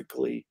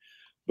specifically,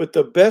 but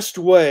the best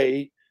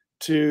way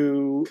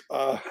to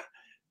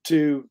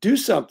do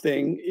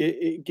something,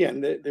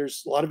 again,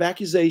 there's a lot of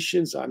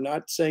accusations. I'm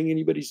not saying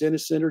anybody's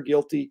innocent or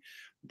guilty,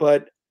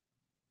 but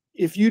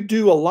if you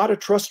do a lot of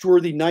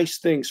trustworthy, nice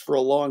things for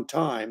a long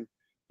time,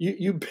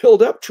 you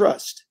build up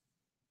trust.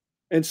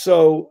 And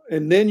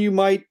then you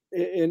might,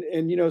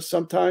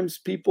 sometimes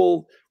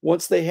people,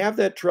 once they have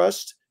that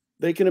trust,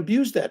 they can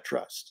abuse that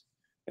trust.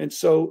 And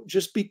so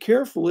just be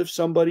careful if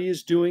somebody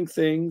is doing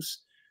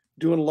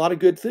a lot of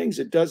good things.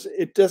 It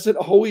doesn't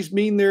always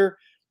mean they're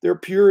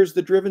pure as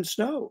the driven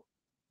snow.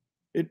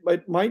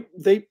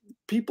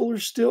 People are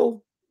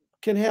still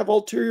can have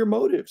ulterior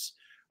motives.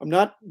 I'm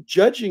not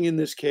judging in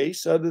this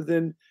case, other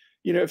than,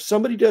 you know, if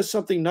somebody does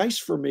something nice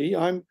for me,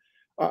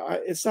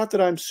 it's not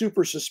that I'm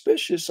super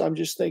suspicious. I'm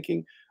just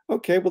thinking,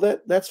 okay, well,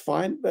 that's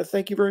fine.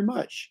 Thank you very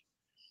much.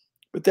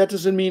 But that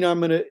doesn't mean I'm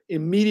going to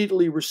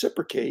immediately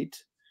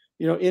reciprocate,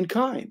 you know, in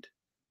kind,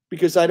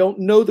 because I don't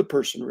know the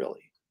person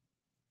really.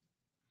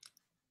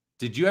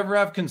 Did you ever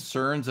have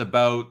concerns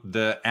about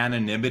the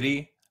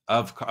anonymity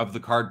of the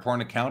card porn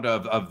account,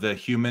 of the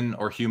human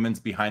or humans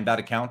behind that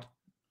account?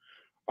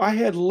 I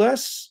had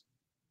less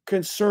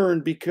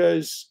concern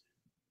because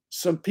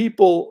some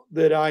people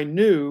that I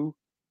knew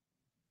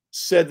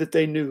said that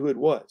they knew who it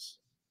was.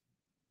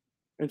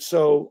 And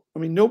so, I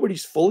mean, nobody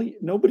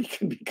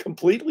can be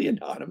completely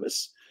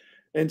anonymous.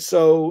 And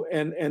so,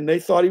 and they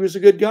thought he was a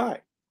good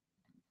guy.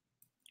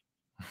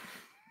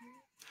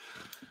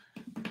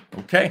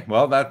 Okay.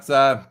 Well, that's,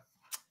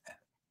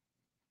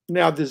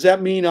 now, does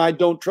that mean I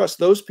don't trust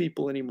those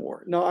people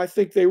anymore? No, I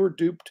think they were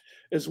duped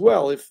as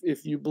well.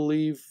 If you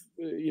believe,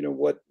 you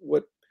know,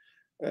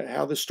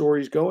 how the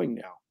story's going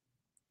now.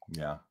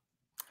 Yeah.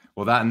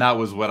 Well, that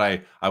was what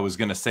I was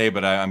going to say,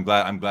 but I'm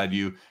glad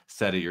you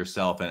said it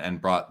yourself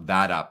and brought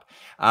that up.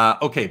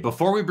 Okay,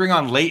 before we bring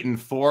on Leighton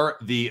for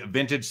the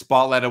vintage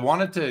spotlight, I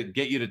wanted to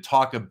get you to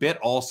talk a bit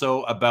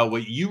also about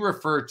what you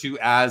refer to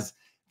as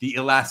the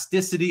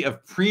elasticity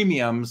of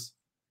premiums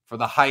for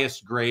the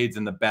highest grades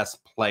and the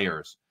best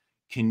players.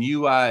 Can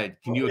you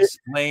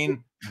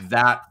explain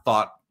that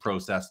thought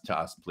process to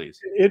us, please?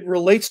 It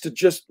relates to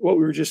just what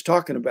we were just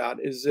talking about.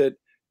 Is that,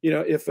 you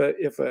know, if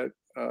a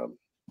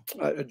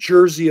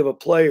jersey of a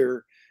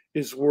player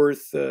is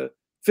worth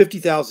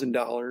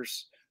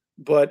 $50,000,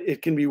 but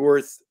it can be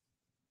worth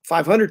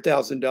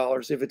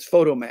 $500,000 if it's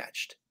photo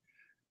matched.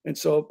 And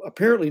so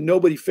apparently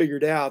nobody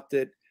figured out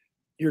that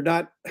you're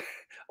not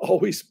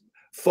always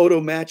photo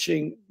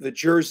matching the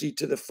jersey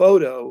to the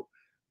photo.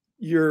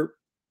 You're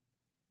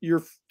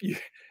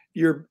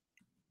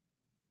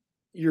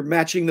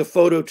matching the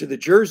photo to the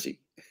jersey.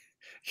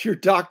 You're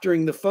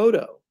doctoring the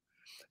photo.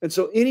 And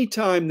so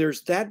anytime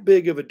there's that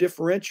big of a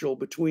differential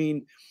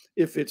between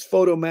if it's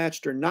photo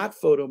matched or not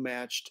photo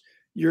matched,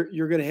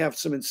 you're going to have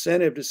some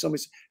incentive to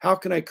somebody say, how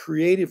can I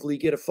creatively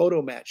get a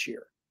photo match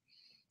here?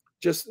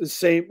 Just the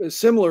same,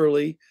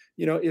 similarly,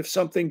 you know, if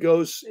something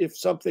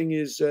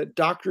is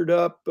doctored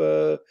up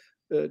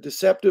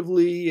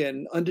deceptively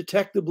and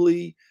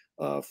undetectably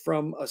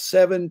from a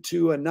 7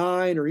 to a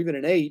 9 or even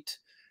an 8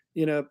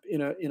 in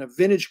a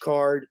vintage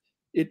card,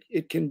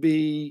 it can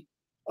be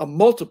a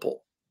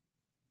multiple.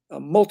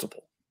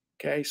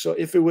 Okay, so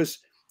if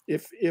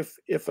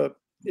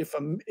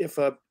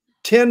a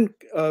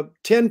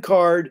 10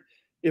 card,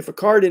 if a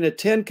card in a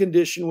 10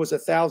 condition was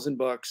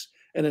 $1,000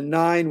 and a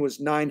 9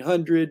 was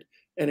 900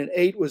 and an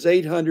 8 was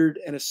 800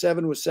 and a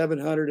 7 was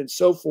 700 and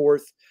so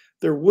forth,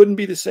 there wouldn't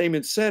be the same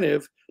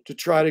incentive to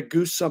try to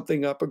goose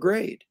something up a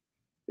grade.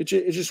 It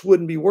just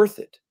wouldn't be worth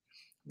it.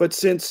 But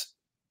since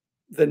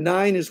the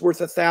 9 is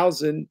worth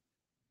 1,000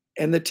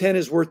 and the 10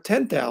 is worth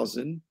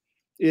 10,000,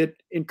 it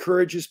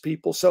encourages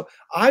people. So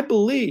I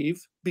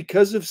believe,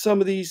 because of some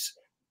of these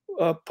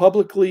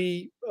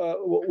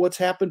what's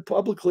happened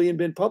publicly and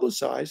been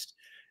publicized,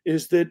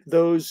 is that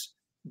those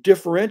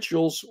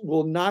differentials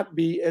will not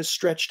be as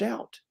stretched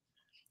out.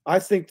 I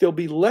think there'll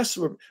be less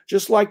of them,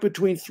 just like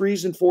between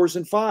 3s and 4s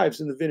and 5s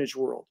in the vintage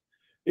world.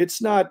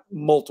 It's not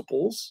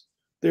multiples.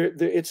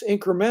 It's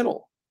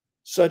incremental,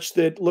 such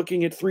that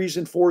looking at 3s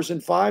and 4s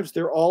and 5s,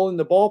 they're all in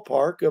the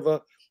ballpark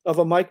of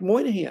a Mike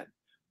Moynihan,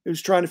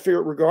 who's trying to figure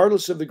out,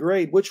 regardless of the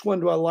grade, which one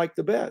do I like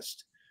the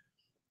best?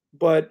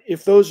 But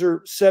if those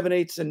are 7,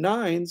 8s, and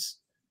 9s,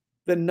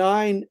 the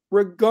 9,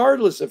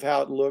 regardless of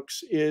how it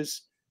looks,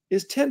 is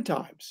 10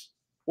 times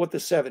what the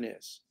 7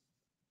 is.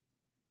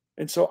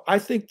 And so I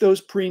think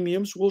those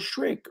premiums will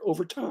shrink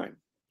over time.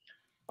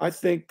 I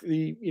think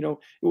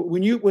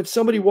when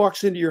somebody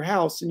walks into your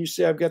house and you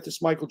say, I've got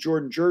this Michael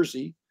Jordan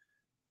jersey,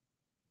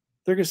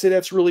 they're going to say,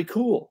 that's really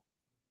cool.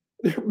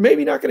 They're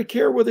maybe not going to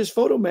care whether it's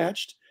photo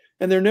matched,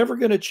 and they're never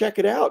going to check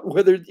it out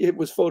whether it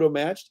was photo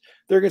matched.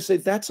 They're going to say,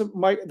 that's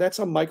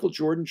a Michael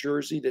Jordan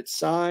jersey that's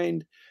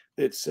signed,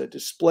 that's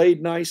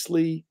displayed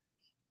nicely.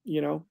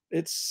 You know,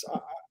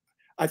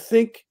 I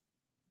think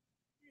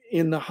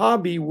in the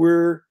hobby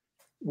we're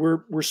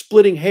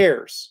splitting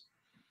hairs.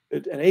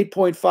 An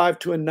 8.5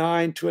 to a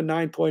 9 to a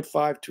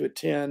 9.5 to a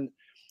 10,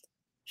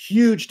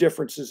 huge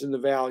differences in the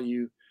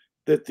value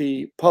that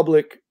the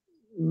public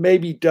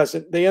maybe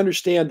doesn't. They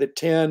understand that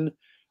 10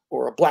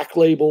 or a black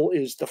label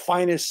is the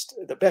finest,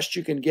 the best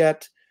you can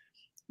get.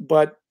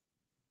 But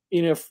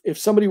you know, if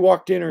somebody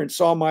walked in here and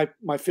saw my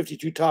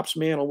 52 Topps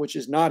mantle, which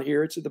is not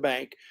here, it's at the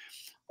bank,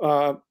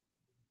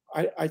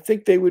 I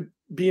think they would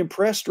be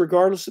impressed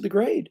regardless of the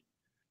grade,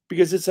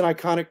 because it's an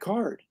iconic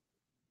card.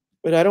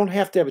 But I don't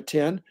have to have a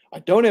 10. I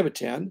don't have a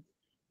 10.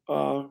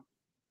 I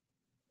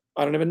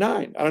don't have a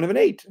 9. I don't have an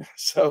 8.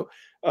 So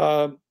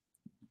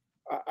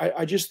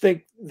I just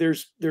think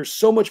there's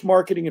so much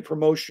marketing and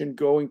promotion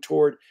going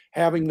toward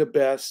having the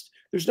best.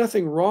 There's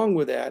nothing wrong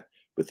with that,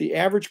 but the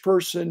average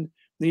person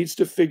needs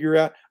to figure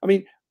out. I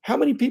mean, how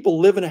many people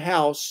live in a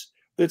house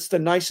that's the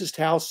nicest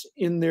house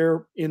in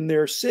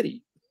their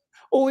city?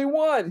 Only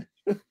one.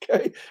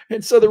 Okay.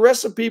 And so the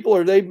rest of people,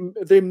 are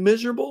they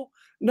miserable?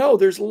 No,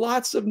 there's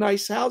lots of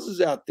nice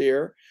houses out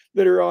there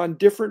that are on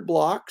different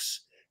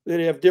blocks that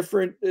have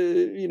different,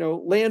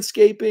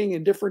 landscaping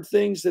and different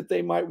things that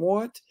they might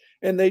want.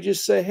 And they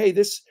just say, hey,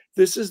 this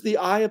is the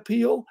eye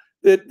appeal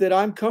that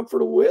I'm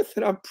comfortable with,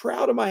 and I'm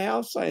proud of my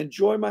house. I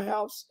enjoy my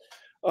house,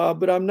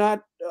 but I'm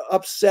not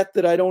upset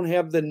that I don't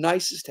have the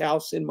nicest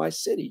house in my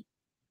city.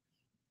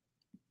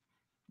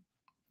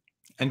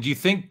 And do you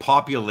think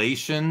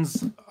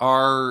populations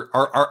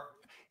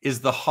is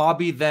the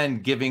hobby then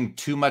giving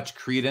too much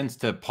credence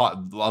to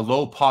a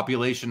low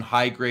population,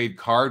 high grade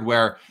card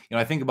where,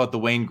 I think about the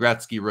Wayne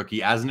Gretzky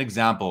rookie as an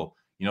example,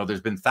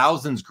 there's been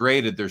thousands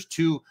graded. There's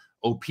 2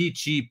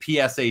 O-Pee-Chee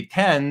PSA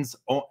 10s,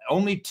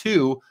 only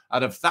 2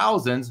 out of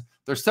thousands.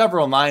 There's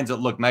several 9s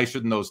that look nicer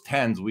than those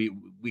 10s.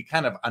 We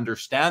kind of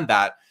understand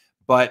that,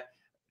 but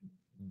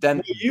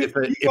then if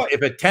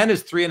a 10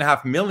 is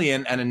 3.5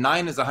 million and a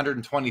 9 is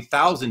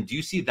 120,000, do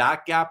you see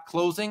that gap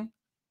closing?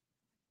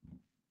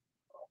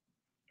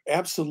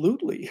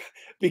 Absolutely.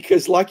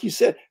 Because like you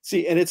said,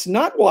 see, and it's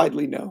not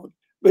widely known,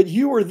 but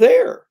you were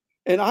there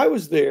and I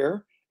was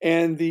there,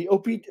 and the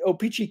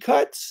O-Pee-Chee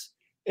cuts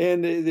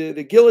and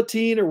the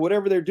guillotine or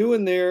whatever they're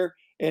doing there,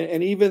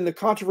 and even the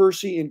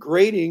controversy in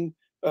grading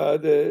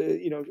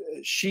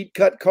sheet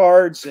cut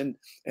cards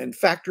and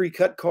factory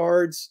cut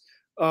cards.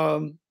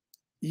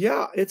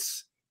 Yeah,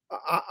 it's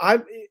I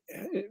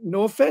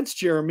no offense,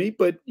 Jeremy,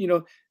 but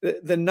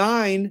the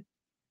 9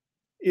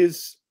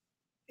 is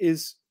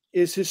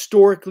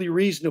historically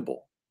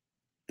reasonable.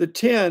 The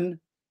 10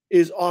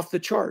 is off the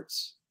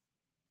charts,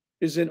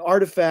 is an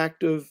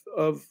artifact of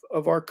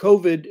our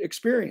COVID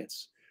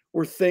experience,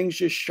 where things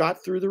just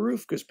shot through the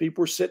roof because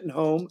people were sitting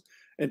home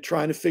and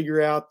trying to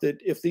figure out that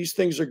if these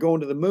things are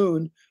going to the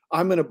moon,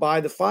 I'm going to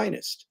buy the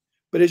finest.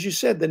 But as you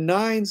said, the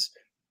 9s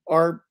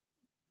are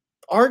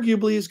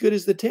arguably as good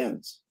as the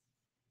 10s.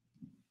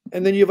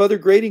 And then you have other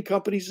grading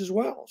companies as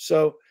well.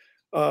 So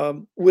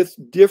with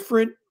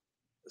different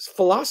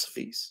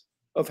philosophies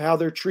of how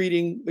they're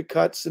treating the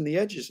cuts and the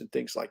edges and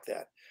things like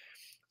that.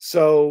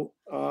 So,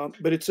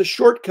 but it's a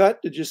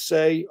shortcut to just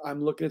say,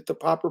 I'm looking at the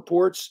pop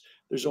reports.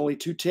 There's only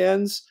 2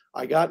 10s.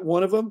 I got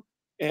one of them,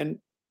 and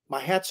my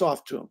hat's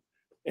off to them.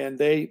 And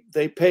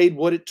they paid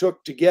what it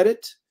took to get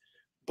it.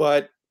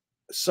 But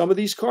some of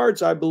these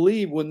cards, I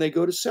believe, when they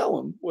go to sell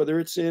them, whether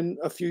it's in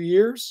a few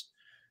years,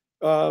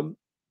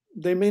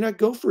 they may not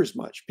go for as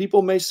much.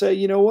 People may say,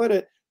 you know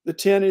what, the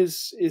 10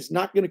 is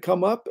not going to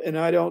come up, and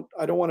I don't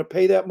want to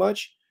pay that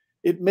much.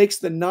 It makes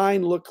the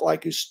 9 look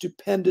like a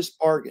stupendous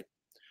bargain.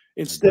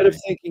 Instead of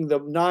thinking the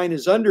 9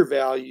 is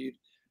undervalued,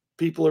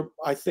 people are,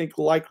 I think,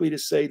 likely to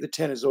say the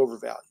 10 is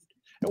overvalued.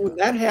 And when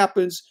that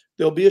happens,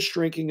 there'll be a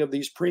shrinking of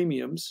these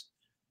premiums,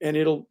 and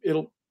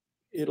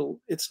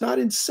it's not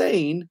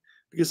insane,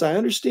 because I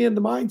understand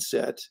the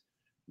mindset,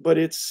 but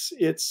it's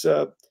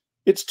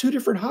 2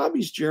 different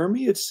hobbies,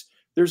 Jeremy.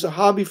 There's a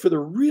hobby for the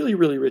really,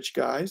 really rich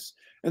guys,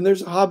 and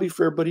there's a hobby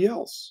for everybody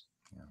else.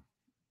 Yeah.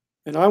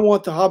 And I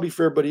want the hobby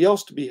for everybody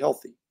else to be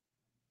healthy.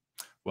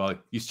 Well,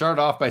 you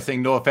started off by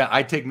saying no offense.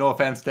 I take no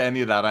offense to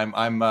any of that.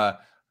 I'm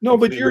no,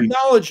 but you're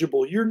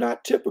knowledgeable. You're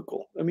not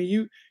typical. I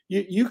mean,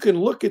 you can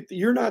look at,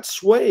 you're not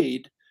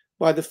swayed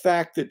by the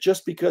fact that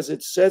just because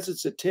it says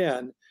it's a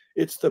 10,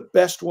 it's the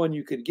best one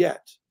you could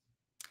get.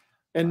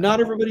 And not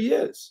everybody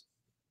is.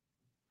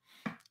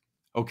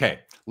 Okay,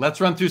 let's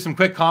run through some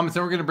quick comments,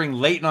 and we're going to bring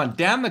Leighton on.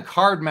 Dan the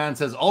Card Man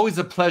says, always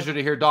a pleasure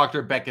to hear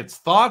Dr. Beckett's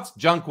thoughts.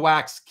 Junk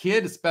Wax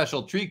Kid, a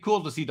special treat.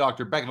 Cool to see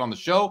Dr. Beckett on the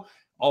show.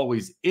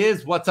 Always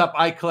is. What's up?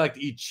 I collect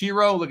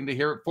Ichiro. Looking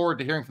to forward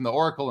to hearing from the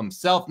Oracle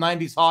himself.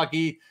 90s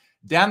hockey.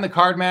 Dan the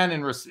Card Man,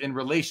 in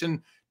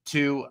relation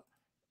to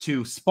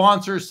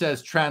sponsors,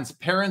 says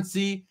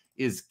transparency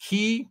is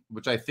key,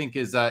 which I think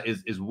is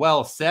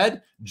well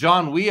said.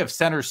 John Wee of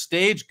Center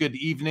Stage, good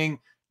evening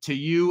to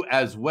you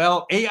as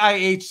well.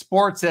 AIH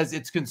Sports says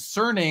it's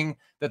concerning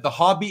that the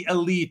hobby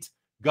elite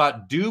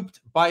got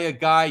duped by a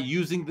guy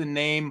using the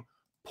name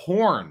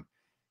porn.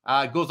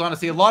 Goes on to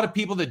say a lot of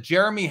people that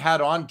Jeremy had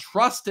on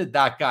trusted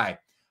that guy.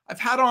 I've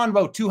had on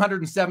about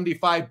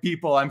 275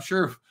 people. I'm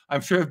sure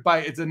by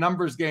it's a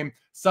numbers game,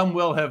 some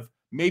will have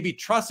maybe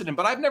trusted him,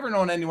 but I've never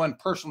known anyone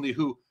personally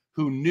who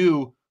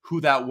knew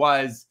who that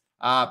was.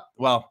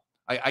 Well,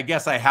 I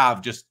guess I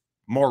have, just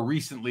more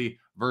recently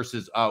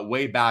versus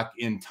way back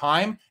in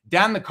time.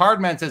 Dan the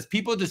Card Man says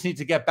people just need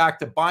to get back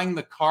to buying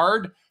the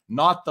card,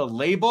 not the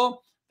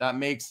label. That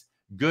makes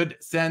good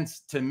sense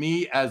to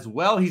me as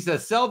well. He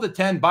says, sell the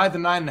 10, buy the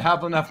 9, and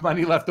have enough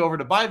money left over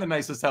to buy the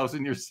nicest house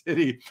in your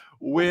city.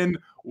 Win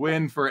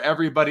for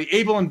everybody.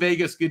 Abel in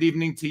Vegas, good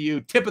evening to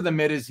you. Tip of the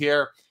mid is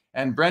here.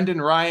 And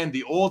Brendan Ryan,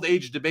 the old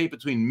age debate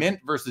between mint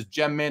versus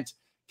gem mint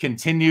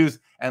continues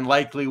and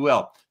likely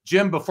will.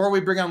 Jim, before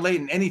we bring on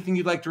Leighton, anything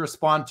you'd like to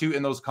respond to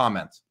in those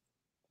comments?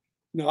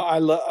 No, I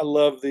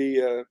love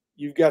the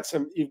you've got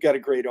a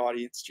great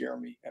audience,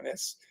 Jeremy,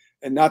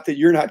 and not that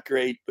you're not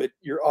great, but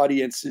your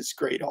audience is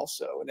great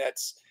also, and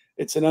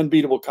it's an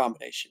unbeatable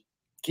combination.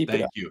 Keep it up.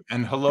 Thank you.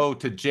 And hello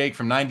to Jake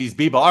from 90s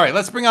B-Ball. All right,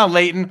 let's bring on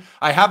Leighton.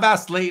 I have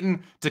asked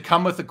Leighton to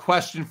come with a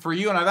question for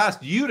you, and I've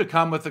asked you to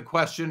come with a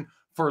question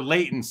for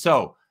Leighton.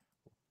 So,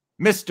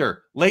 Mr.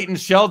 Leighton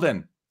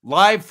Sheldon,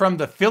 live from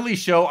the Philly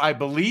show, I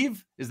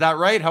believe. Is that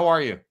right? How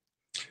are you?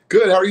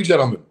 Good. How are you,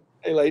 gentlemen?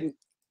 Hey, Leighton.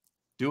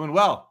 Doing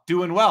well.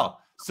 Doing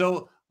well.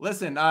 So,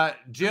 listen,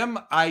 Jim,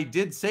 I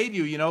did say to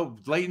you, you know,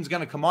 Leighton's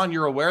going to come on.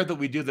 You're aware that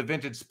we do the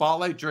Vintage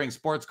Spotlight during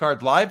Sports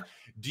Cards Live.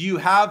 Do you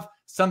have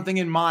something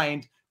in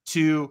mind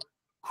to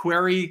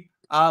query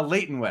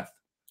Leighton with?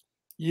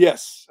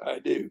 Yes, I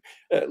do.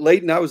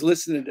 Leighton, I was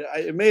listening to,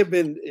 it may have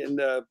been in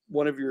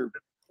one of your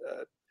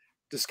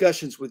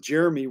discussions with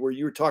Jeremy where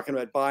you were talking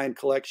about buying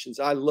collections.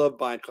 I love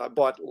buying. I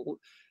bought,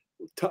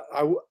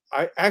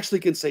 I actually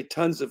can say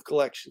tons of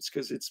collections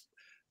because it's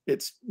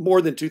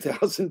more than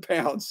 2,000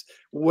 pounds,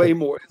 way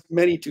more,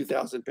 many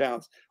 2,000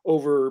 pounds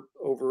over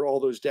all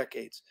those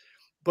decades.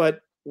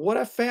 But what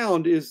I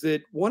found is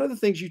that one of the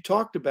things you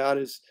talked about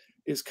is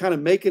kind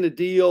of making a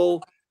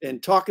deal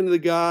and talking to the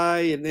guy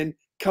and then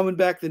coming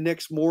back the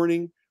next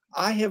morning.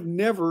 I have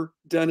never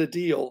done a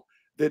deal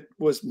that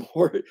was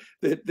more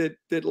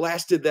that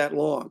lasted that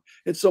long.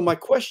 And so my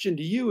question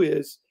to you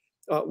is,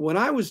 when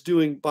I was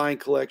buying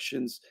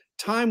collections,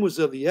 time was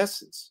of the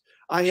essence.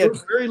 I had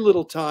very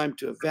little time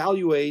to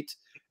evaluate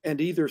and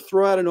either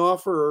throw out an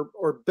offer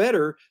or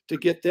better to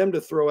get them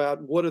to throw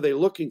out what are they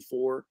looking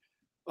for.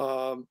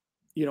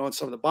 You know, on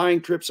some of the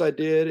buying trips I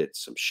did at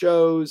some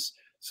shows,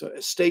 so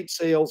estate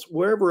sales,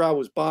 wherever I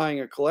was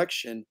buying a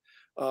collection,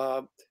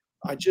 I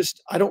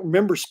don't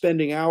remember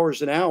spending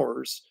hours and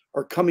hours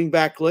or coming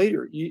back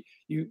later. You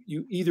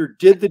either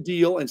did the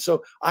deal, and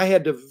so I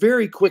had to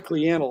very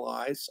quickly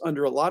analyze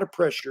under a lot of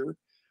pressure.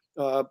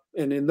 And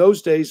in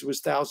those days, it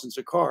was thousands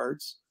of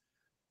cards.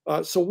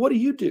 So what do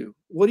you do?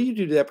 What do you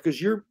do to that? Because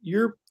you're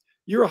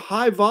a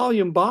high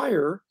volume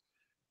buyer,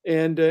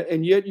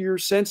 and yet you're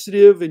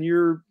sensitive and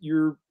you're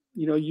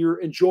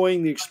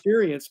enjoying the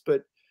experience,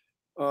 but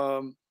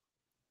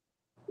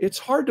it's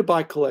hard to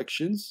buy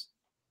collections.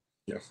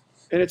 Yes.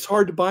 And it's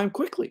hard to buy them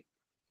quickly.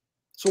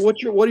 So what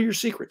are your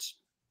secrets?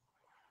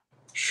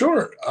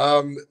 Sure.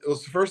 Well,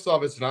 first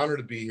off, it's an honor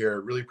to be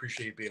here. Really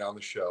appreciate being on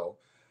the show.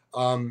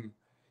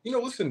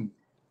 Listen,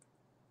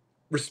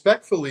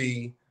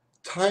 respectfully,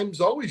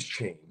 times always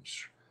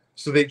change.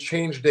 So they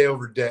change day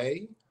over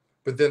day,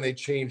 but then they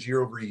change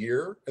year over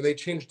year, and they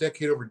change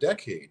decade over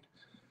decade.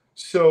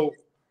 So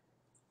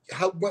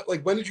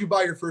when did you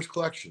buy your first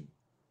collection?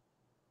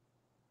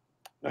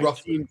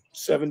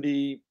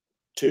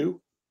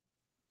 1972.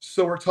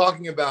 So we're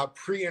talking about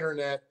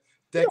pre-internet,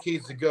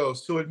 decades ago.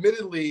 So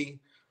admittedly,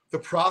 the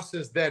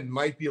process then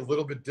might be a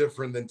little bit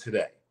different than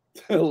today.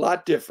 A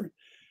lot different.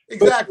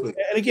 Exactly.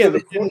 And again,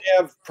 they didn't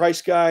have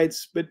price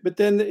guides, but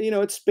then,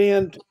 it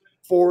spanned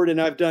forward, and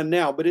I've done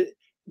now. But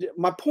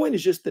my point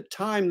is just the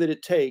time that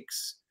it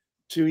takes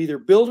to either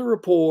build a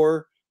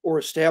rapport or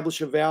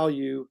establish a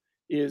value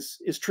is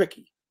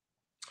tricky.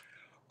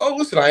 Oh,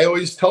 listen, I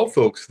always tell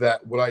folks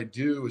that what I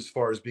do as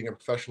far as being a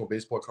professional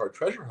baseball card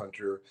treasure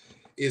hunter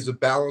is a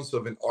balance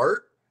of an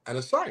art and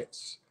a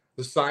science.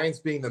 The science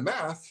being the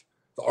math,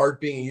 the art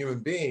being a human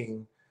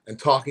being, and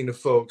talking to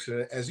folks.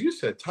 And as you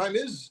said, time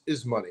is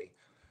money.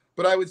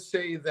 But I would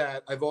say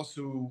that I've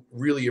also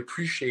really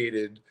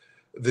appreciated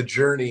the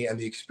journey and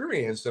the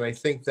experience. And I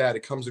think that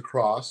it comes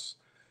across,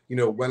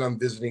 when I'm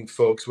visiting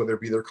folks, whether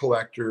it be their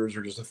collectors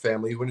or just a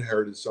family who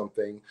inherited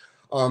something.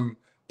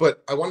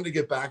 But I wanted to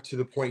get back to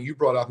the point you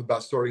brought up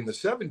about starting in the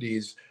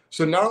 70s.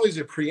 So not only is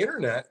it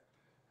pre-internet,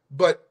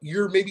 but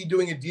you're maybe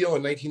doing a deal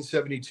in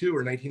 1972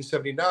 or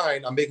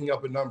 1979, I'm making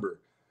up a number,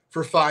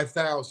 for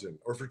 5,000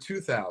 or for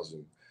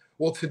 2,000.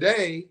 Well,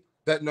 today,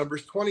 that number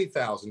is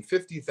 20,000,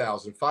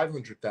 50,000,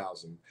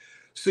 500,000.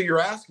 So you're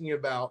asking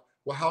about,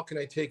 well, how can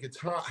I take the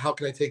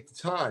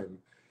time?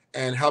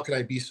 And how can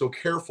I be so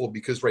careful?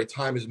 Because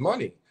time is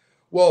money.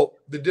 Well,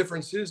 the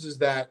difference is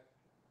that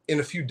in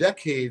a few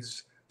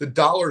decades, the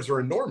dollars are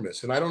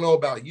enormous. And I don't know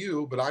about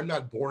you, but I'm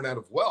not born out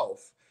of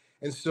wealth.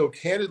 And so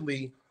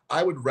candidly,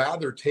 I would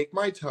rather take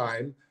my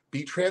time,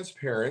 be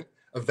transparent,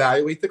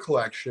 evaluate the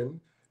collection,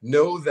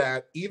 know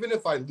that even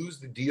if I lose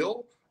the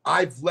deal,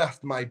 I've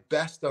left my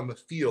best on the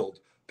field.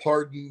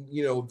 Pardon,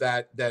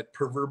 that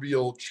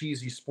proverbial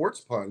cheesy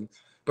sports pun.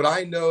 But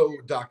I know,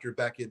 Dr.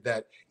 Beckett,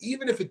 that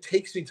even if it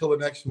takes me till the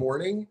next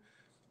morning,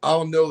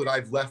 I'll know that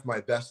I've left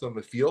my best on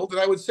the field. And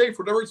I would say,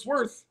 for whatever it's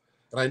worth,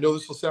 and I know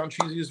this will sound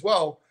cheesy as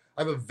well,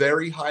 I have a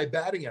very high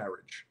batting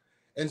average.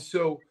 And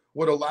so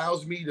what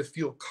allows me to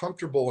feel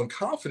comfortable and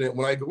confident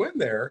when I go in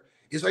there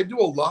is I do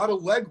a lot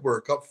of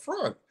legwork up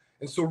front.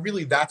 And so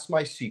really that's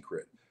my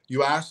secret.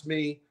 You asked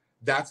me,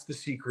 that's the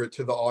secret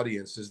to the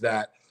audience, is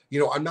that,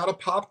 I'm not a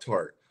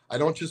Pop-Tart. I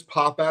don't just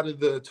pop out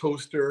of the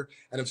toaster,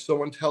 and if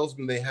someone tells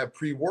me they have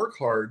pre-war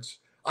cards,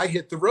 I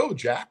hit the road,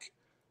 Jack.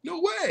 No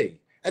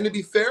way. And to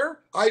be fair,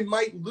 I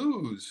might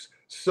lose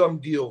some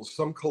deals,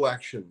 some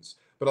collections,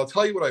 but I'll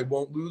tell you what I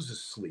won't lose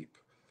is sleep,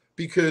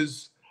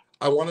 because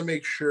I want to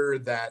make sure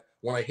that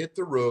when I hit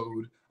the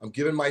road, I'm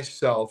giving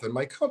myself and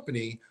my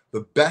company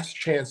the best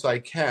chance I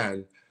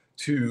can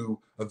to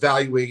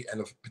evaluate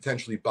and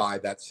potentially buy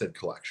that said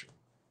collection.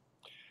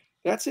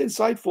 That's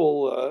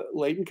insightful,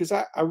 Leighton, because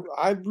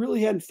I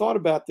really hadn't thought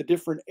about the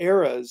different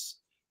eras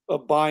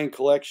of buying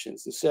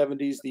collections: the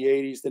 70s, the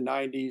 80s, the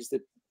 90s,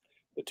 the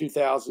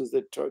 2000s,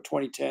 the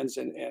 2010s,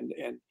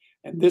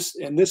 and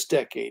this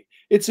decade.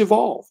 It's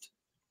evolved,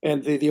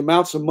 and the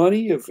amounts of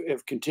money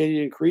have continued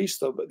to increase.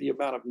 The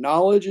amount of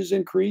knowledge has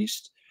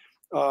increased.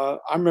 I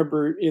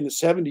remember in the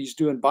 70s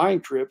doing buying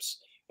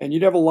trips, and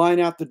you'd have a line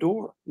out the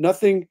door.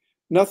 Nothing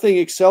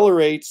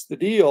accelerates the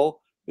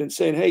deal than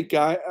saying, "Hey,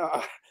 guy,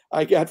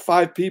 I got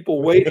 5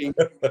 people waiting.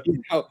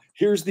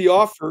 Here's the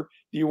offer.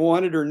 Do you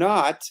want it or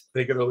not?"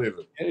 Take it or leave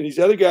it. And these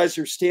other guys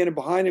are standing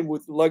behind him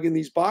with lugging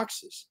these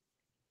boxes.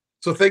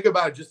 So think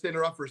about it, just to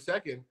interrupt for a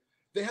second.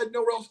 They had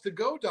nowhere else to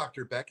go,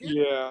 Dr. Beckett.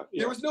 Yeah.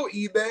 There was no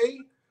eBay.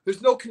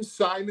 There's no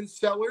consignment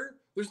seller.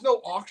 There's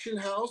no auction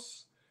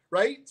house,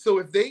 right? So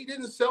if they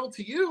didn't sell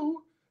to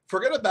you,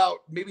 forget about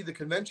maybe the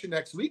convention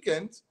next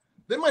weekend.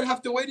 They might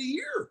have to wait a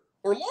year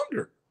or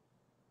longer.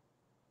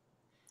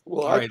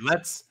 Well, all right,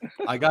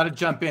 I got to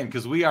jump in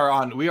because we are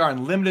on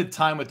limited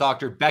time with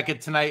Dr.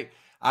 Beckett tonight.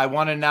 I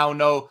want to now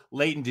know,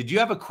 Leighton, did you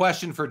have a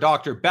question for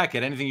Dr.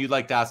 Beckett? Anything you'd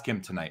like to ask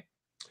him tonight?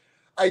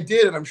 I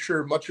did, and I'm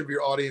sure much of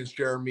your audience,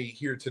 Jeremy,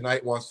 here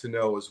tonight wants to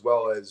know, as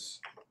well as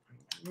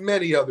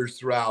many others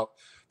throughout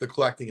the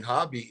collecting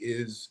hobby,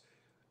 is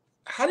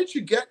how did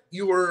you get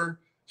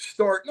your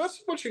start, not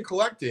so much in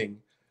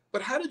collecting,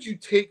 but how did you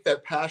take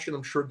that passion,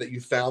 I'm sure, that you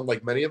found,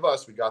 like many of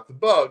us, we got the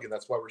bug, and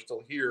that's why we're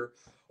still here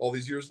all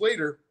these years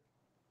later.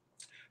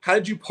 How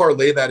did you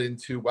parlay that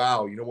into,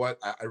 wow, you know what,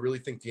 I really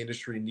think the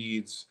industry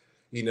needs,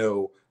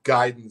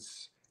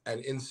 guidance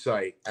and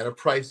insight and a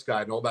price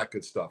guide and all that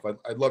good stuff?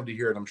 I'd love to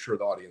hear it. I'm sure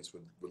the audience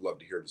would love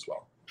to hear it as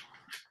well.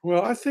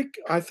 Well, I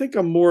think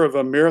I'm more of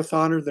a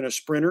marathoner than a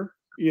sprinter,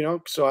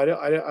 so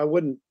I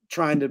wasn't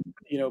trying to,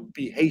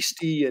 be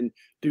hasty and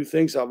do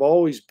things. I've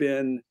always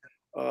been,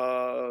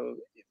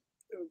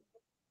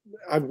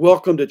 I've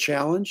welcomed a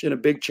challenge, and a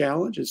big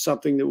challenge is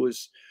something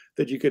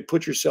that you could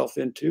put yourself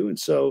into. And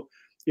so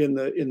in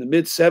the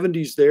mid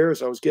 70s there,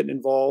 as I was getting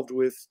involved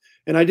with,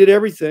 and I did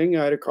everything.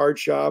 I had a card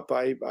shop.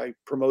 I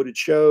promoted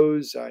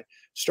shows. I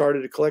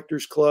started a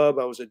collectors club.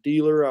 I was a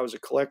dealer. I was a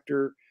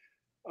collector.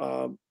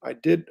 I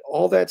did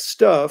all that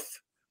stuff.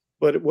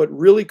 But what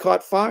really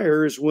caught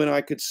fire is when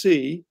I could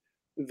see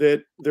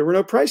that there were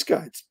no price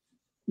guides.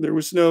 There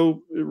was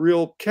no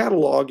real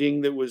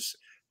cataloging that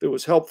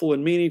was helpful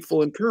and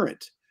meaningful and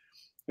current.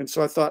 And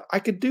so I thought I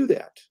could do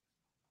that.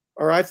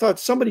 Or I thought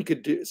somebody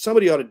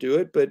ought to do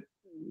it, but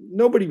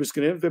nobody was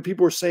going to. But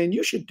people were saying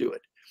you should do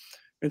it.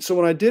 And so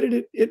when I did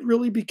it, it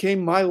really became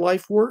my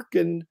life work.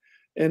 And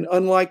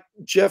unlike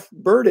Jeff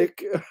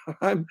Burdick,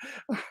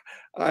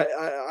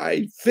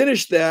 I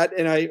finished that,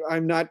 and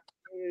I'm not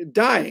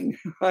dying.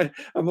 I'm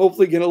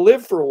hopefully going to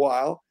live for a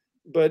while.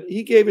 But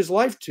he gave his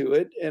life to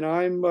it, and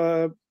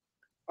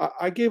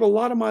I gave a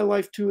lot of my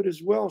life to it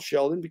as well,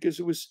 Sheldon, because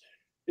it was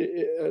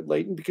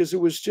Leighton, because it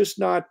was just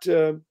not.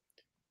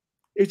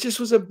 It just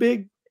was a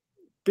big,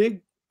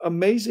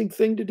 amazing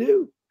thing to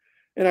do.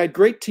 And I had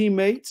great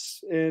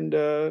teammates, and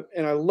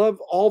I love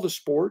all the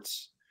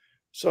sports.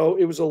 So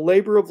it was a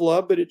labor of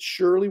love, but it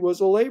surely was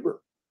a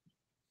labor.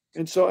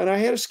 And I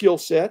had a skill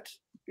set,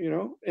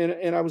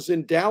 and I was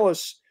in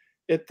Dallas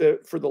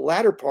for the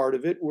latter part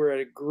of it. We're at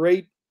a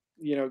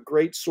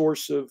great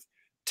source of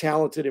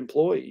talented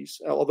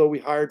employees, although we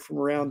hired from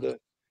around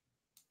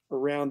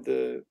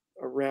the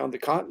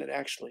continent,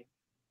 actually.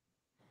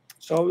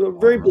 So we're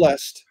very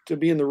blessed to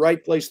be in the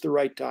right place at the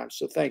right time.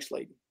 So thanks,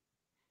 Leighton.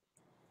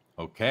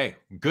 Okay,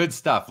 good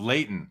stuff,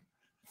 Leighton.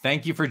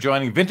 Thank you for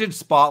joining Vintage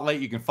Spotlight.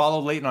 You can follow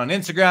Leighton on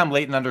Instagram,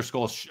 Leighton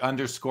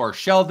 _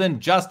 Sheldon,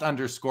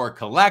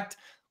 _collect.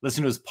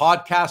 Listen to his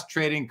podcast,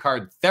 Trading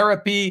Card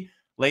Therapy.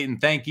 Leighton,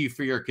 thank you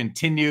for your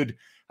continued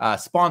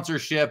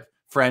sponsorship,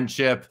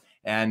 friendship,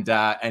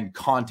 and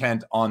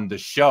content on the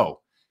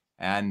show.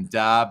 And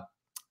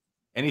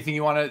anything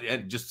you want to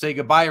just say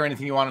goodbye, or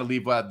anything you want to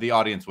leave the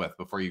audience with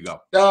before you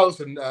go? No,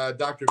 listen,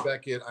 Dr.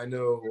 Beckett, I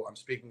know I'm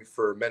speaking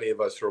for many of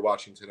us who are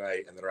watching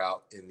tonight and that are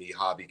out in the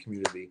hobby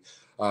community.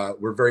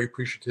 We're very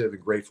appreciative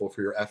and grateful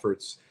for your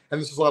efforts. And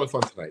this was a lot of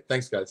fun tonight.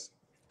 Thanks, guys.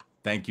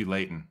 Thank you,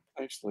 Leighton.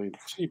 Thanks, Leighton.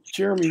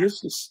 Jeremy,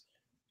 this is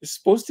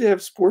supposed to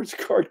have sports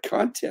card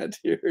content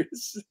here.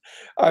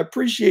 I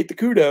appreciate the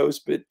kudos,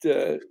 but,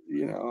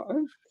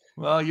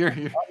 well, you're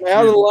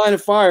out of the line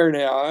of fire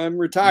now. I'm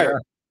retired. Yeah.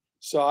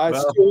 So I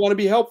still want to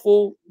be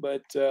helpful,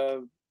 but I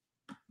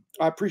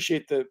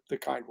appreciate the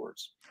kind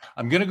words.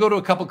 I'm going to go to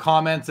a couple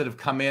comments that have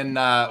come in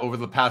over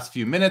the past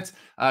few minutes.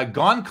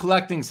 Gone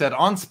Collecting said,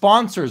 on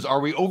sponsors,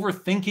 are we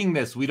overthinking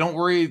this? We don't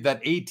worry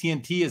that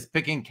AT&T is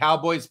picking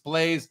Cowboys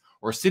plays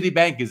or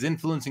Citibank is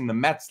influencing the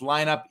Mets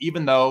lineup,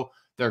 even though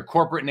their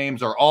corporate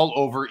names are all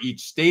over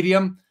each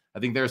stadium. I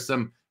think there's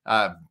some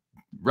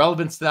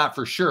relevance to that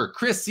for sure.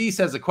 Chris C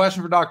says, a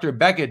question for Dr.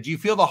 Beckett. Do you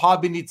feel the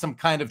hobby needs some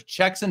kind of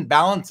checks and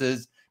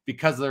balances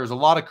because there's a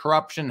lot of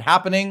corruption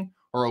happening,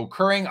 are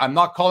occurring. I'm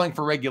not calling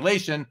for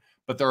regulation,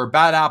 but there are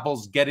bad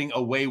apples getting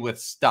away with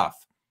stuff.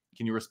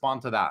 Can you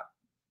respond to that?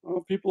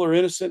 Well, people are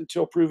innocent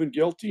until proven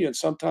guilty, and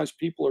sometimes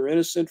people are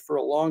innocent for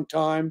a long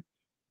time,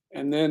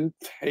 and then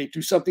hey,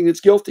 do something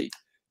that's guilty.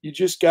 You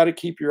just got to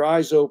keep your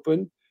eyes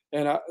open.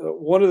 And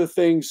one of the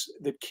things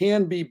that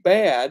can be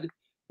bad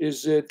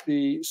is that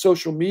the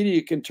social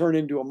media can turn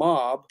into a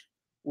mob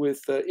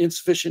with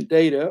insufficient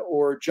data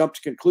or jump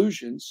to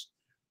conclusions.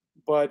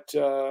 But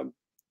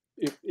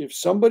if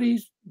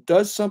somebody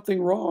does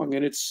something wrong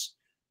and it's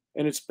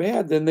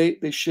bad, then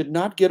they should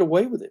not get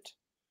away with it.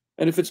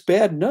 And if it's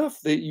bad enough,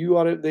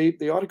 that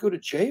they ought to go to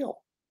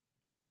jail.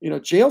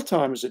 Jail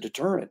time is a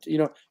deterrent.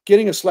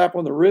 Getting a slap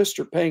on the wrist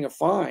or paying a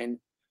fine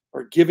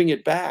or giving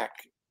it back.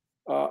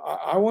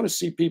 I want to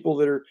see people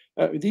that are.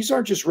 These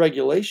aren't just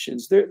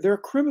regulations; they're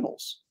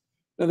criminals.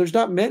 Now, there's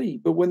not many,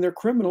 but when they're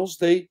criminals,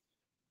 they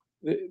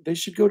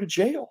should go to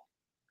jail,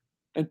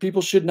 and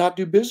people should not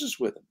do business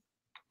with them.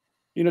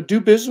 Do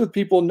business with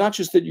people not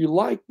just that you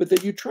like, but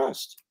that you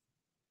trust.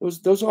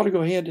 Those ought to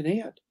go hand in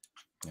hand.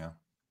 Yeah.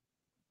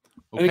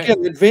 Okay. And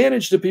again, the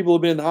advantage to people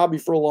who've been in the hobby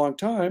for a long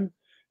time,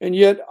 and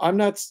yet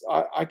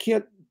I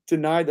can't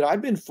deny that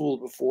I've been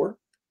fooled before.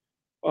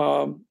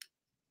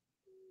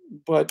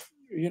 But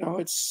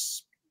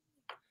it's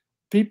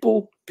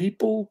people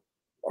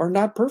are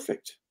not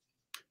perfect.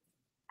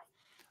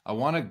 I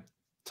want to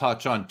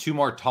touch on two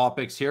more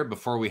topics here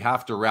before we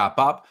have to wrap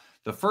up.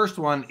 The first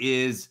one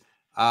is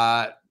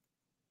Panini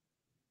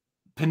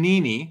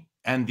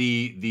and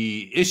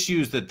the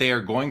issues that they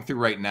are going through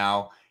right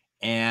now,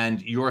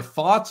 and your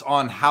thoughts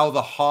on how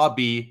the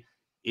hobby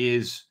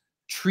is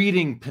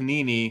treating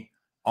Panini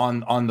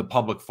on the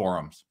public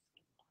forums.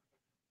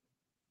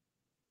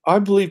 I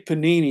believe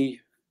Panini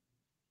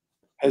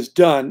has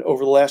done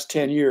over the last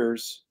 10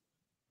 years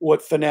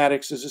what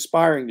Fanatics is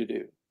aspiring to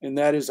do. And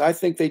that is, I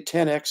think they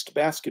 10x'd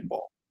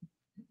basketball.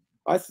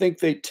 I think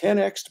they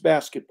 10x'd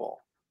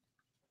basketball.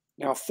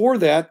 Now, for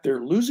that,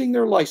 they're losing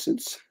their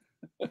license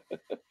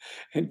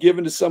and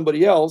given to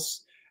somebody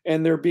else,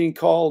 and they're being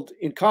called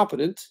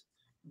incompetent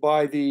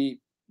by the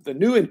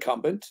new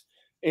incumbent,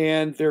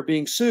 and they're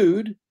being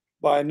sued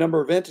by a number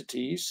of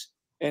entities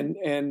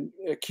and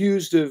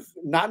accused of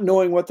not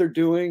knowing what they're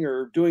doing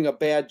or doing a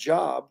bad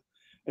job.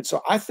 And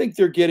so I think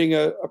they're getting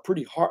a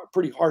pretty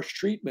harsh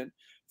treatment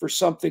for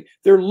something.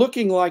 They're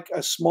looking like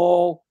a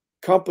small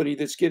company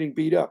that's getting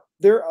beat up.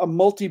 They're a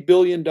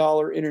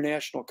multi-billion-dollar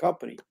international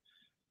company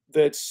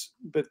that's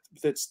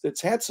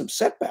had some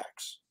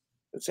setbacks.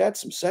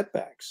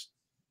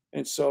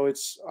 And so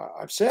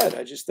I've said,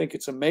 I just think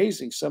it's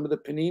amazing. Some of the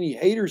Panini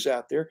haters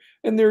out there,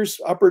 and there's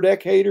Upper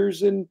Deck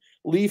haters and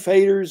Leaf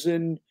haters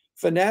and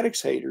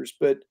Fanatics haters.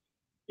 But,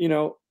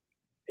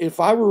 if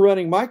I were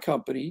running my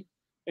company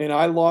and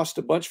I lost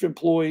a bunch of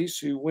employees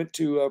who went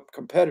to a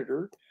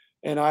competitor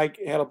and I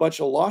had a bunch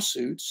of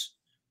lawsuits,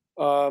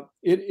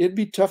 it'd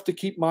be tough to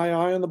keep my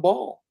eye on the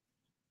ball.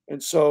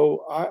 And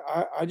so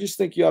I just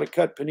think you ought to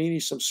cut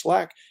Panini some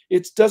slack.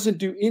 It doesn't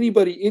do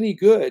anybody any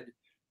good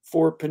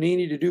for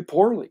Panini to do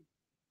poorly,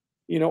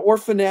 or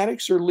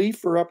Fanatics or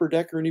Leaf or Upper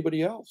Deck or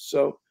anybody else.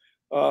 So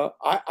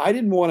I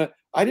didn't want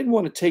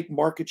to take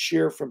market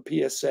share from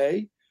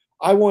PSA.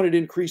 I wanted to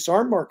increase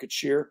our market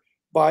share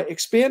by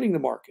expanding the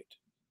market.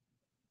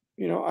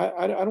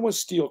 I don't want to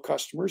steal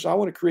customers. I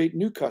want to create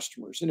new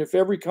customers. And if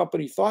every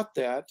company thought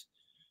that,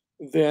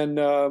 then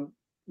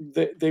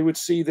they would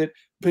see that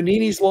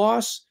Panini's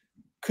loss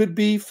could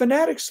be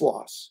Fanatics'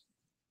 loss,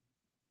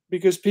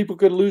 because people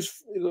could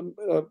lose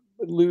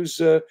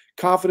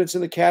confidence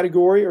in the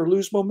category or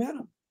lose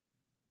momentum.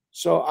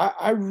 So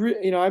I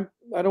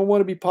don't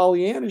want to be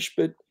Pollyannish,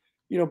 but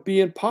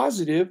being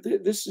positive,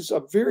 this is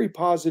a very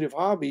positive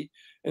hobby,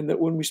 and that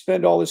when we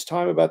spend all this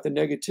time about the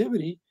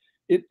negativity,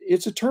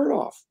 it's a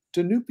turnoff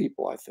to new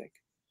people. I think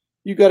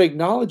you got to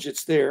acknowledge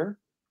it's there,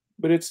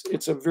 but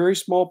it's a very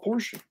small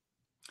portion.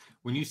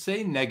 When you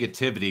say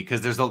negativity,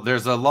 because there's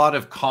a lot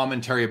of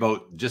commentary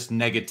about just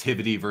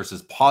negativity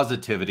versus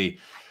positivity,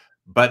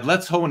 but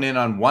let's hone in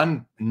on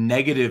one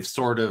negative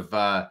sort of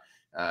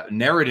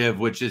narrative,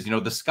 which is,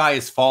 the sky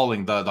is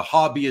falling, the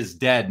hobby is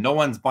dead, no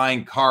one's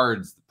buying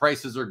cards, the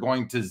prices are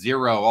going to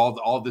zero,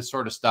 all this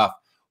sort of stuff.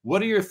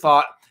 What are your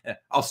thoughts?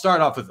 I'll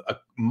start off with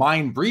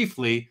mine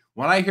briefly.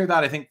 When I hear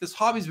that, I think this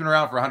hobby's been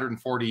around for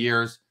 140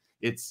 years.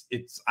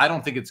 I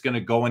don't think it's going to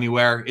go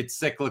anywhere. It's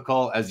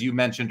cyclical, as you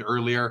mentioned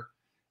earlier.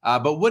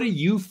 But what do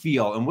you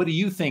feel, and what do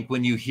you think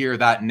when you hear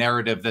that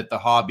narrative that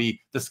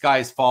the sky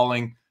is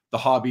falling, the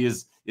hobby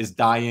is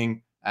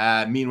dying?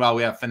 Meanwhile,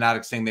 we have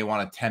Fanatics saying they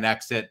want to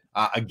 10x it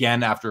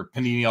again after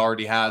Panini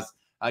already has.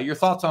 Your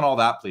thoughts on all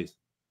that, please?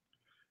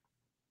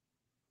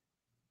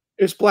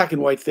 It's black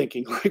and white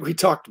thinking, like we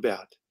talked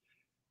about.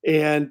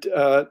 And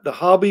the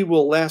hobby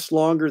will last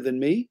longer than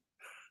me.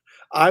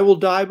 I will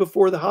die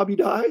before the hobby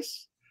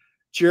dies.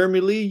 Jeremy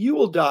Lee, you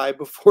will die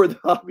before the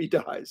hobby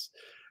dies.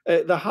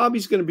 The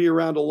hobby's going to be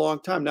around a long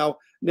time. Now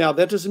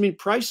that doesn't mean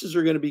prices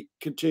are going to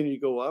continue to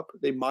go up.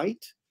 They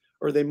might,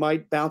 or they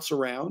might bounce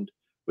around.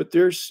 But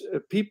there's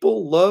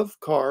people love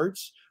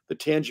cards. the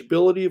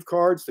tangibility of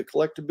cards, the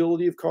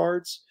collectability of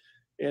cards.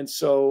 And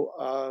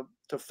so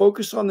to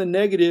focus on the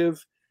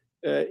negative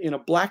in a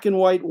black and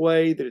white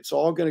way, that it's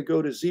all going to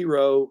go to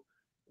zero,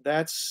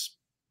 that's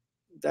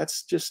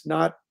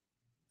not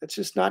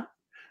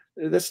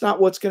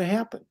what's going to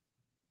happen.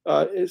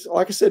 It's,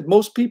 like I said,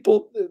 most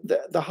people,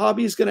 the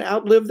hobby is going to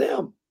outlive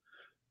them.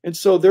 And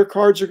so their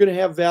cards are going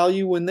to have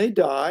value when they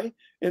die,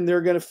 and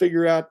they're going to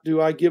figure out,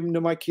 do I give them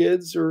to my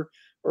kids or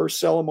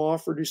sell them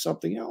off or do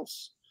something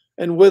else?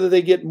 And whether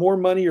they get more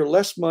money or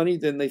less money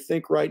than they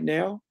think right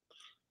now,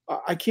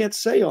 I can't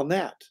say on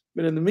that.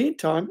 But in the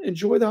meantime,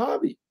 enjoy the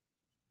hobby.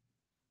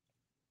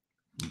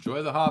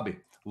 Enjoy the hobby.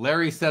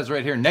 Larry says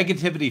right here,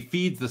 negativity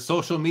feeds the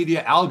social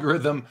media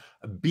algorithm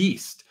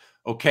beast.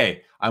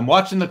 Okay, I'm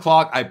watching the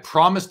clock. I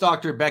promised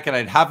Dr. Beckett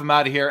I'd have him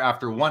out of here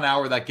after 1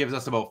 hour. That gives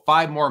us about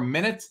 5 more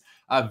minutes.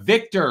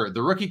 Victor,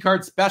 the rookie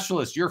card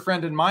specialist, your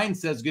friend and mine,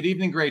 says, good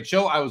evening, great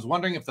show. I was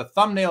wondering if the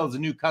thumbnail is a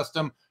new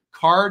custom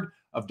card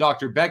of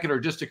Dr. Beckett or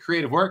just a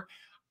creative work.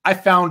 I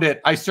found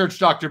it. I searched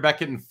Dr.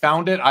 Beckett and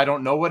found it. I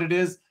don't know what it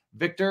is,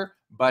 Victor,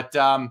 but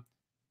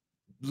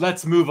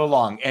let's move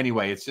along.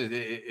 Anyway,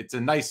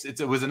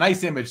 it was a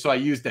nice image, so I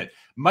used it.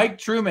 Mike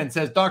Truman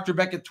says, Dr.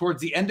 Beckett,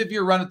 towards the end of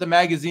your run at the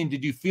magazine,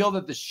 did you feel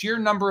that the sheer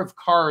number of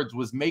cards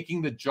was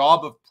making the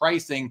job of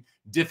pricing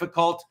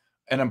difficult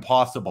and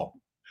impossible?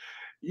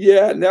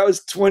 Yeah, and that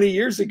was 20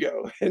 years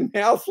ago. And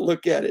now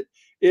look at it.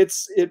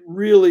 It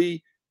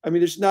really, I mean,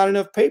 there's not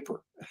enough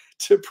paper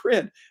to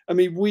print. I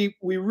mean, we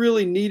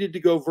really needed to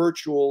go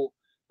virtual.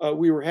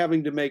 We were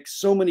having to make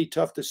so many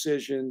tough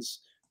decisions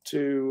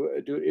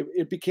to do it.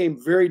 It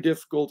became very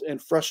difficult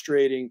and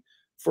frustrating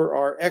for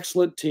our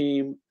excellent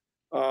team.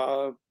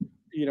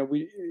 You know,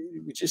 we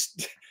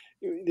just,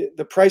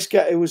 the price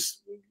guy,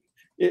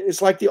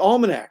 it's like the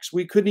almanacs.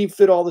 We couldn't even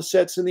fit all the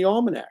sets in the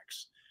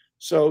almanacs.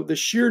 So the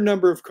sheer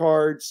number of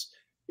cards,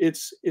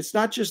 it's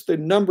not just the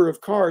number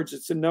of cards,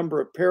 it's the number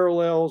of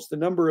parallels, the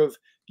number of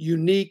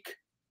unique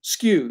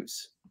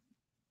SKUs,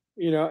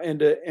 you know, and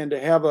to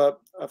have a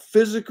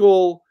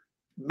physical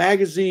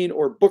magazine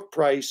or book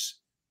price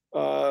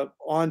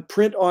on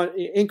print, on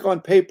ink on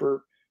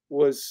paper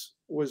was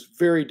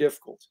very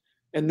difficult.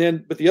 And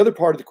then, but the other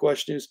part of the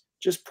question is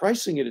just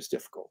pricing it is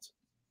difficult.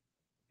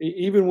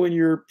 Even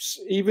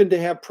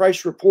to have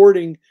price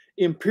reporting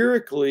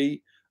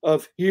empirically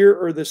of here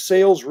are the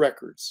sales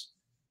records,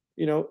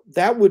 you know,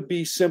 that would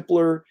be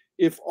simpler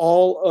if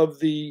all of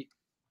the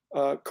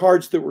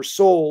cards that were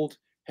sold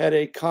had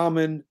a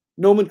common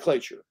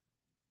nomenclature,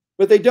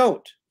 but they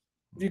don't.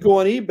 If you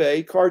go on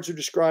eBay, cards are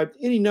described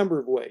any number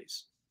of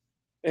ways,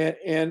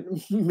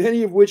 and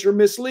many of which are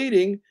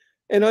misleading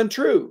and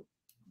untrue,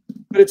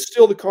 but it's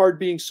still the card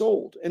being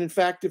sold. And in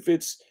fact, if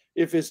it's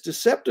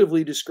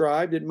deceptively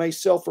described, it may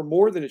sell for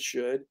more than it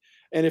should.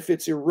 And if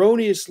it's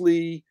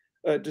erroneously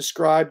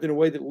described in a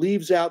way that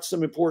leaves out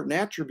some important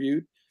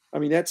attribute, I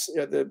mean, that's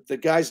the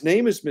guy's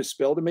name is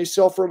misspelled, it may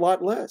sell for a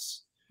lot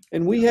less.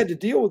 And we had to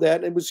deal with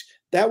that. And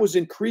that was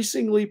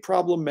increasingly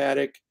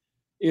problematic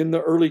in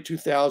the early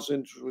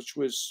 2000s, which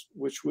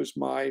was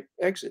my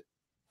exit.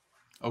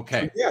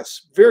 Okay. So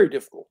yes, very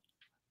difficult.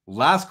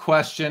 Last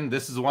question.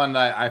 This is one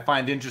that I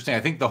find interesting. I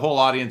think the whole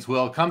audience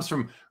will. It comes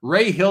from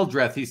Ray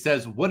Hildreth. He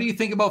says, what do you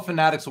think about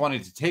Fanatics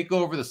wanting to take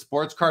over the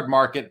sports card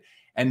market?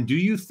 And do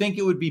you think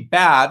it would be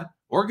bad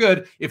or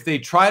good if they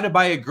try to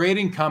buy a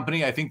grading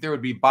company? I think there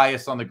would be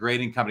bias on the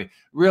grading company.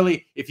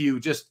 Really, if you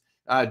just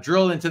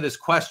drill into this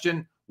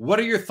question, what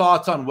are your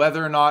thoughts on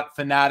whether or not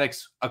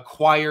Fanatics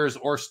acquires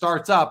or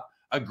starts up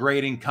a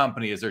grading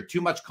company? Is there too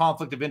much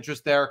conflict of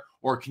interest there,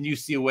 or can you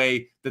see a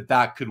way that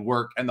that could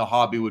work and the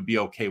hobby would be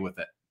okay with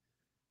it?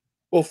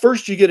 Well,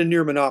 first you get a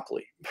near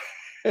monopoly.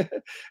 And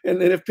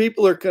then if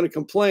people are going to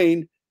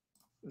complain,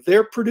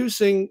 they're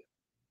producing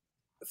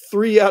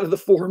 3 out of the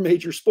 4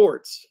 major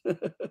sports.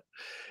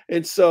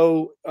 And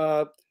so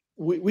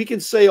we can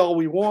say all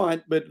we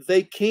want, but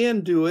they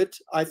can do it.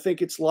 I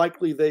think it's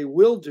likely they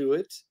will do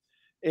it.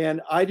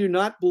 And I do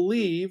not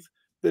believe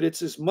that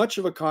it's as much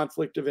of a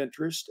conflict of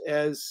interest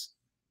as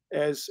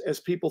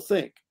people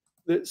think.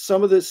 That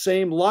some of the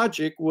same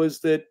logic was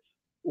that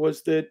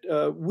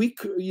we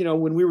could, you know,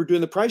 when we were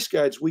doing the price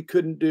guides, we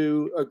couldn't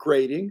do a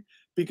grading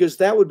because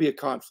that would be a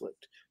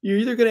conflict. You're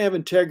either going to have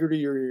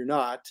integrity or you're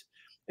not.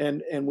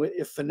 And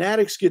if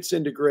Fanatics gets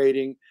into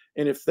grading,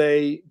 and if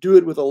they do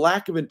it with a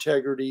lack of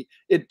integrity,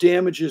 it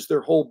damages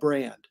their whole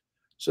brand.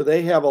 So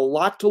they have a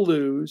lot to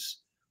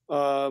lose.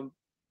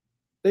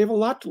 They have a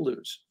lot to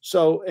lose.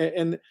 So,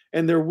 and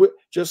they're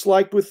just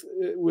like with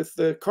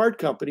the card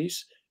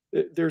companies,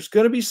 there's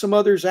going to be some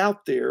others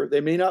out there.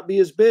 They may not be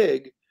as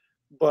big,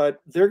 but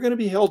they're going to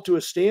be held to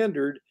a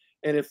standard.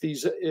 And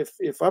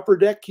if Upper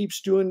Deck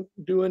keeps doing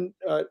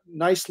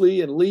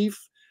nicely, and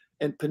Leaf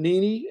and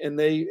Panini, and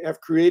they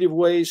have creative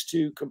ways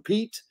to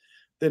compete,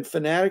 then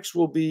Fanatics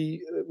will be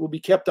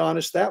kept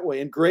honest that way.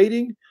 And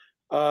grading,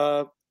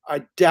 I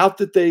doubt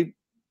that they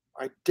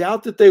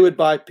would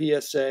buy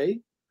PSA.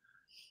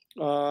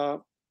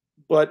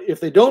 But if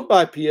they don't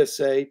buy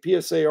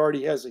PSA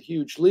already has a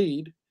huge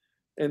lead,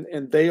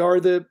 and they are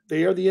the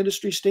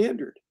industry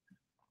standard.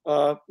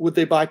 Would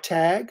they buy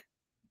Tag?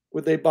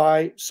 Would they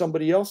buy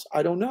somebody else?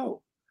 I don't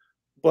know.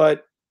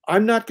 But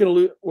I'm not going to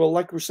lose. Well,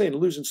 like we're saying,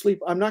 losing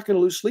sleep. I'm not going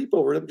to lose sleep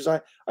over it because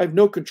I have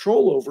no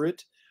control over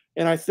it,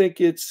 and I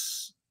think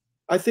it's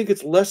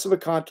less of a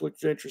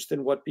conflict of interest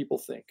than what people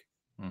think.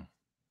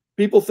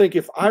 People think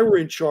if I were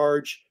in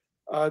charge,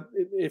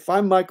 if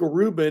I'm Michael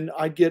Rubin,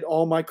 I'd get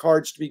all my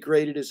cards to be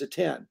graded as a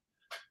 10.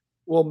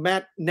 Well,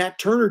 Nat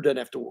Turner doesn't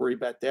have to worry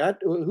about that.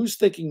 Who's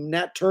thinking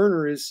Nat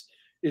Turner is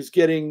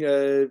getting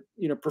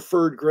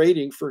preferred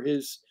grading for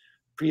his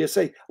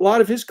PSA? A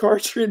lot of his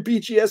cards are in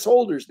BGS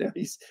holders now.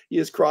 He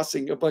is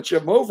crossing a bunch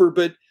of them over,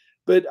 but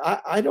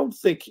I don't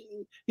think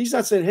he's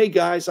not saying, "Hey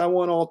guys, I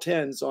want all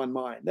 10s on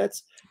mine."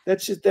 That's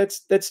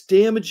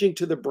damaging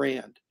to the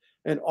brand.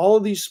 And all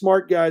of these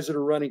smart guys that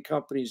are running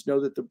companies know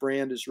that the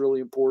brand is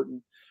really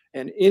important.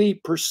 And any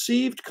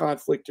perceived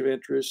conflict of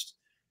interest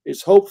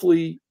is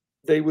hopefully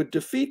they would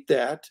defeat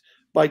that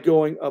by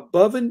going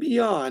above and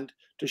beyond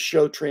to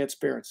show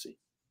transparency.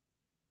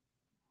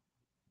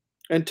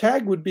 And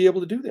Tag would be able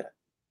to do that.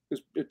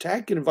 Because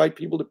Tag can invite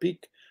people to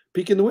peek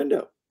in the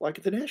window, like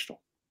at the National.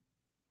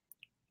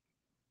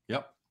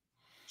 Yep.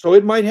 So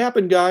it might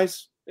happen,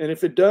 guys. And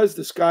if it does,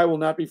 the sky will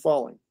not be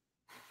falling.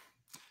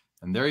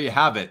 And there you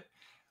have it.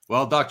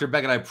 Well, Dr.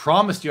 Beckett, I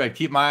promised you I'd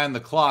keep my eye on the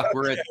clock.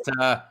 Okay.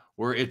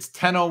 It's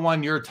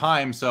 10:01 your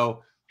time,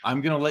 so I'm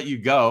going to let you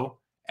go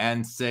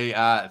and say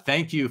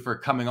thank you for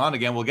coming on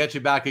again. We'll get you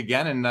back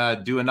again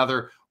and do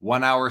another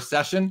 1-hour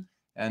session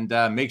and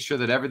make sure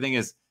that everything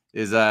is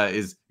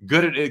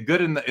good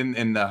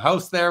in the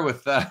house there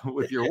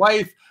with your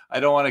wife. I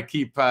don't want to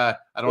keep. I'm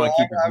going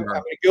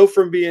to go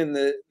from being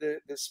the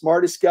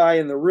smartest guy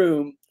in the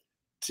room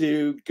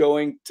to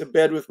going to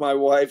bed with my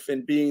wife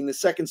and being the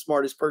second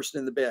smartest person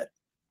in the bed.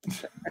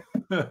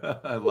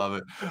 I love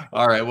it.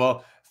 All right.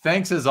 Well,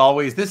 thanks as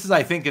always. This is,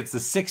 I think it's the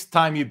 6th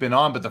time you've been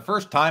on, but the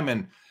first time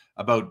in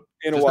about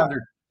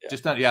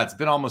it's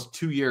been almost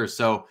 2 years.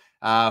 So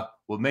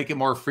we'll make it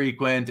more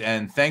frequent.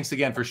 And thanks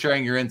again for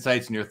sharing your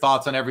insights and your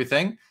thoughts on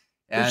everything.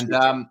 And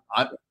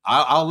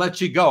I'll let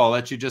you go. I'll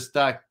let you just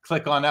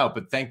click on out.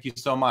 But thank you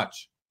so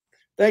much.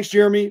 Thanks,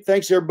 Jeremy.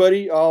 Thanks,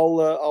 everybody.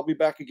 I'll be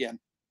back again.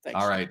 Thanks.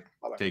 All right.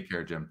 Bye-bye. Take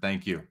care, Jim.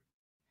 Thank you.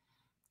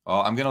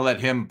 Well, I'm going to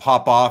let him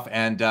pop off,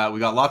 and we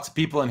got lots of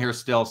people in here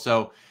still.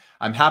 So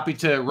I'm happy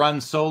to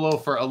run solo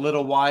for a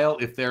little while.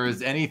 If there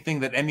is anything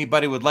that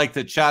anybody would like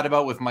to chat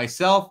about with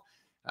myself,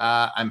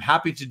 I'm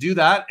happy to do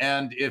that.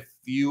 And if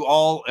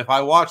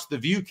I watch the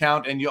view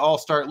count and you all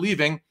start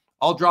leaving,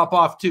 I'll drop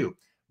off too.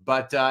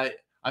 But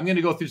I'm going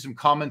to go through some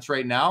comments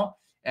right now.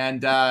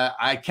 And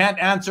I can't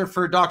answer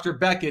for Dr.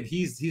 Beckett.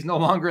 He's no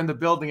longer in the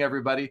building,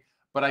 everybody.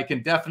 But I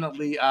can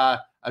definitely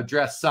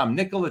address some.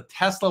 Nikola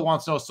Tesla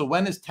wants to know, so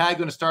when is Tag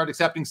going to start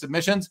accepting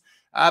submissions?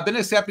 I've been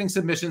accepting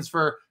submissions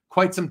for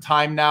quite some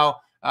time now.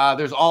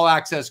 There's all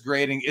access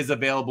grading is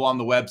available on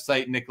the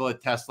website, Nikola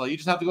Tesla. You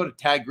just have to go to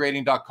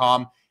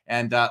taggrading.com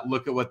and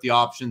look at what the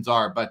options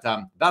are. But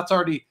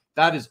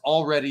that is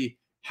already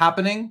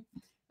happening.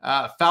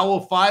 Foul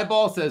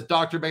Fireball says,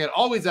 Dr. Beckett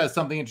always has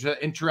something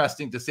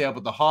interesting to say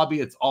about the hobby.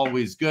 It's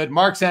always good.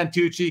 Mark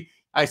Santucci,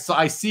 I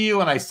see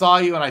you, and I saw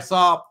you, and I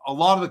saw a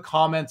lot of the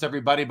comments,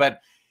 everybody, but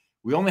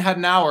we only had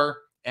an hour,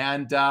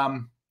 and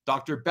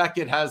Dr.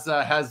 Beckett has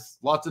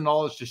lots of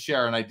knowledge to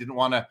share, and I didn't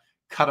want to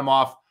cut him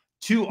off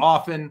too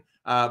often,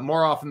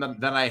 more often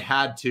than I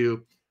had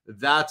to.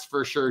 That's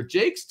for sure.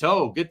 Jake's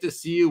Toe, good to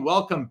see you.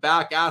 Welcome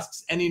back.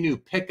 Asks any new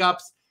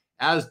pickups,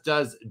 as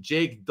does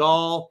Jake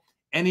Dahl.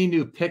 Any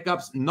new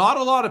pickups? Not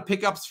a lot of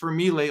pickups for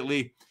me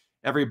lately,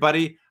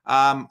 everybody.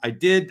 I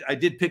did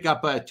pick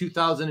up a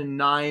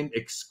 2009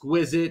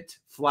 exquisite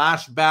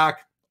flashback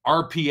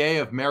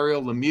RPA of Mario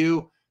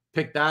Lemieux.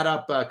 Picked that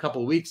up a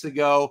couple weeks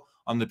ago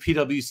on the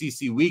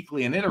PWCC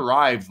Weekly, and it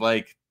arrived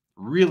like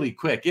really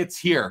quick. It's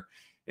here.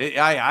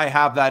 I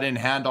have that in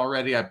hand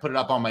already. I put it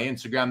up on my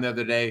Instagram the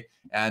other day,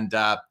 and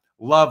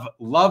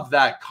love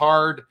that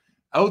card.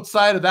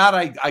 Outside of that,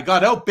 I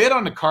got outbid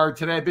on the card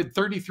today. I bid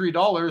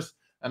 $33,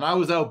 and I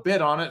was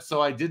outbid on it,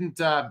 so I didn't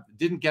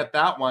get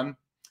that one.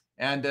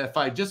 And if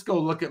I just go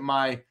look at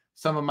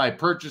some of my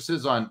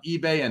purchases on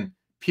eBay and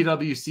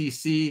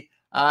PWCC,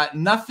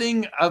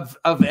 nothing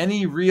of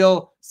any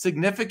real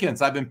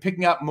significance. I've been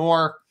picking up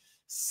more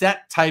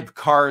set type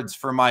cards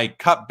for my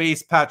Cup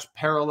base patch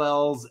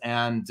parallels,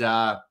 and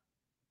I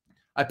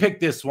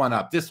picked this one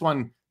up. This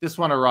one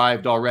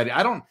arrived already.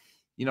 I don't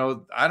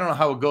know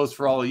how it goes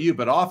for all of you,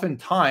 but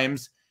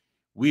oftentimes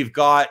we've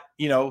got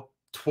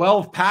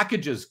 12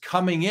 packages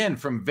coming in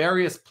from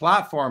various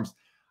platforms.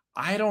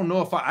 I don't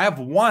know if I have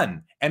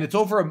one, and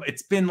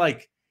it's been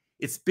like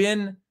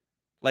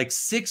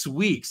 6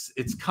 weeks.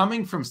 It's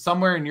coming from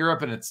somewhere in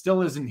Europe, and it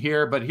still isn't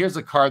here. But here's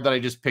a card that I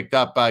just picked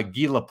up,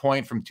 Guy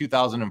Lapointe from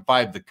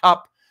 2005, the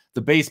Cup,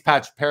 the base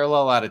patch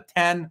parallel out of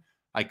 10.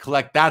 I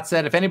collect that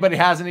set. If anybody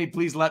has any,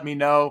 please let me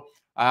know.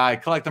 I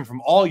collect them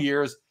from all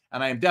years,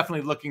 and I am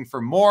definitely looking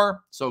for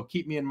more. So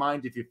keep me in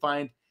mind if you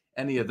find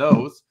any of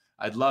those.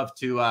 I'd love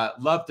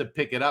to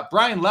pick it up.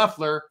 Brian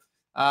Leffler,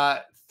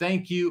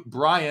 Thank you,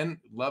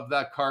 Brian. Love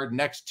that card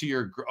next to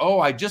your. Oh,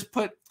 I just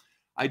put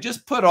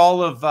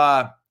all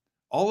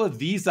of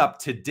these up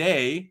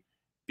today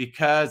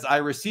because I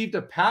received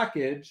a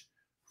package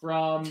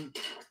from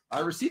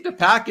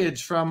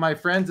my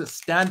friends at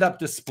Stand Up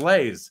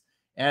Displays,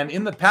 and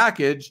in the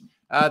package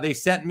they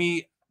sent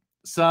me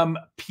some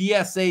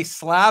PSA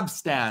slab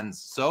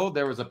stands. So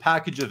there was a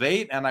package of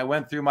 8, and I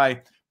went through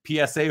my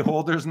PSA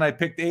holders and I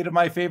picked 8 of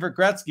my favorite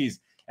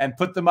Gretzky's and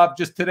put them up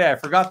just today. I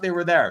forgot they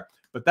were there,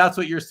 but that's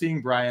what you're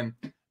seeing, Brian.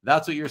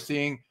 That's what you're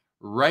seeing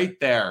right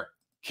there.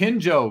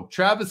 Kinjo,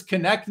 Travis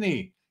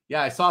Konechny.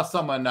 Yeah, I saw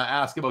someone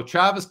ask about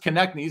Travis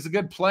Konechny. He's a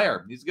good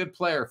player. He's a good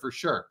player for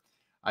sure.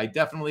 I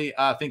definitely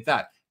think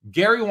that.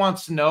 Gary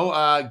wants to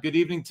know, good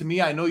evening to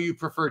me. I know you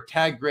prefer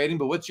tag grading,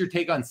 but what's your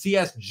take on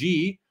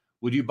CSG?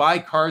 Would you buy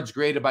cards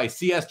graded by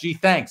CSG?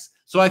 Thanks.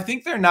 So I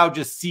think they're now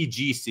just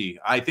CGC.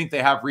 I think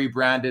they have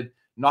rebranded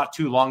not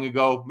too long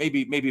ago,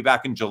 maybe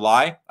back in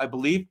July, I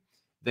believe.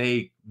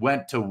 They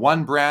went to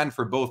one brand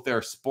for both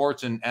their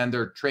sports and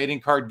their trading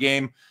card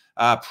game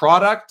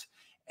product.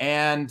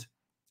 And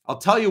I'll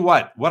tell you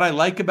what I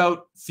like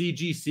about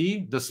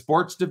CGC, the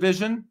sports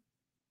division,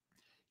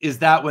 is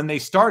that when they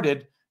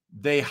started,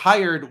 they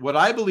hired what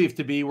I believe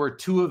to be were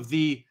 2 of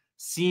the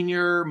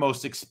senior,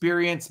 most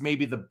experienced,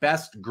 maybe the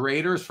best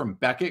graders from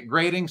Beckett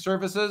grading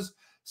services.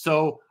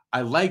 So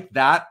I like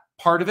that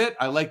part of it.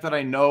 I like that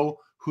I know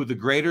who the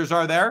graders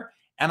are there.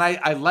 And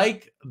I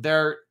like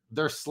their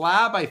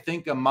slab, I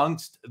think,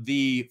 amongst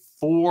the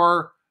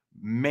 4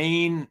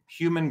 main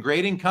human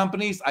grading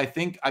companies. I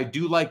think I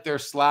do like their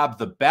slab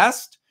the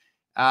best.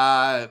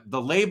 The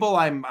label,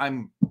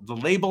 the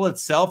label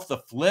itself, the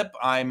flip,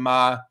 I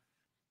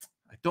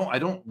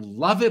don't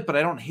love it, but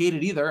I don't hate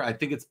it either. I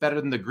think it's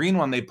better than the green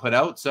one they put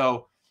out.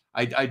 So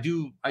I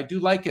do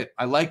like it.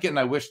 I like it, and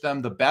I wish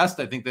them the best.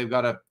 I think they've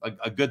got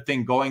a good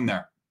thing going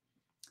there.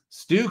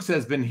 Stukes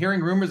has been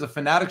hearing rumors of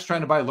fanatics trying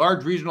to buy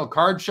large regional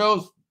card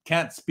shows.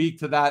 Can't speak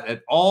to that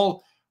at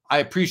all. I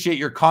appreciate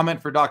your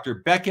comment for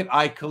Dr. Beckett.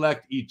 I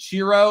collect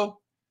Ichiro.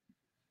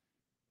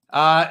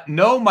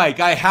 No, Mike,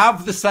 I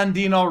have the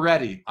Sundin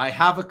already. I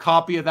have a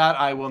copy of that.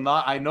 I will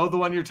not. I know the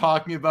one you're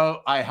talking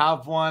about. I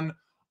have one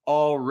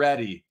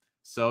already.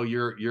 So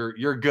you're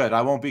good.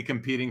 I won't be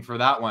competing for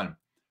that one.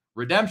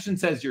 Redemption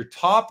says your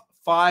top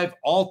 5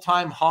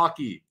 all-time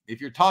hockey. If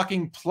you're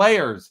talking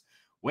players,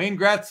 Wayne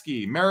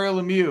Gretzky,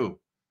 Mario Lemieux,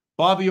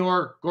 Bobby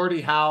Orr, Gordie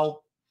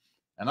Howe,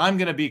 and I'm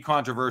going to be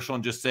controversial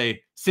and just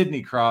say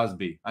Sidney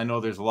Crosby. I know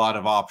there's a lot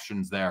of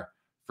options there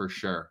for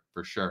sure,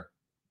 for sure.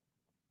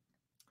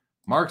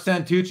 Mark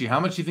Santucci, how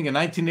much do you think a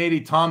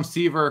 1980 Tom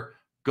Seaver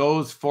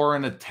goes for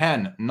in a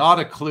 10? Not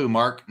a clue,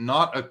 Mark.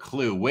 Not a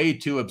clue. Way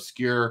too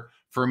obscure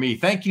for me.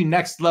 Thank you,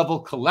 Next Level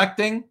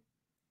Collecting.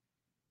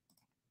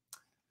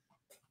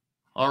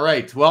 All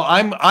right. Well,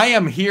 I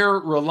am here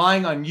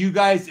relying on you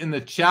guys in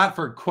the chat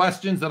for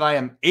questions that I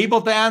am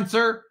able to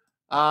answer.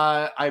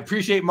 I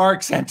appreciate,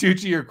 Mark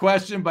Santucci, your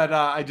question, but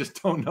I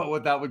just don't know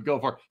what that would go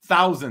for.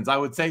 Thousands. I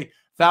would say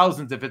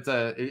thousands if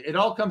it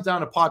all comes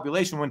down to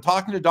population. When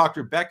talking to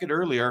Dr. Beckett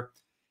earlier,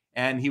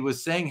 and he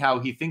was saying how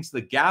he thinks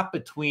the gap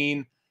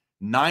between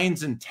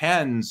 9s and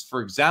 10s,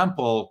 for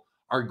example,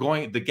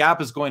 the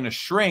gap is going to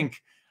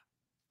shrink.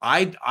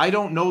 I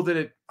don't know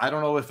I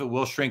don't know if it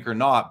will shrink or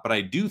not, but I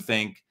do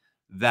think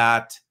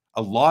that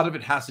a lot of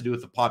it has to do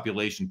with the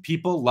population.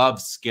 People love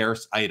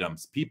scarce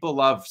items. People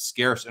love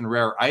scarce and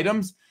rare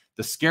items.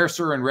 The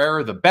scarcer and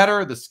rarer, the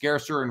better. The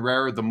scarcer and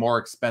rarer, the more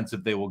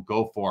expensive they will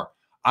go for,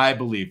 I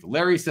believe.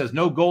 Larry says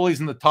no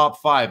goalies in the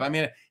top 5. I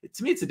mean,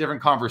 to me, it's a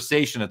different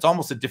conversation. It's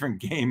almost a different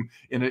game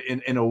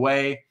in a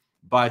way.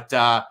 But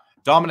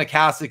Dominic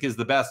Hasek is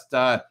the best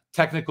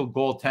technical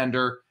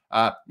goaltender.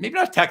 Maybe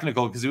not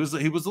technical, because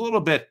he was a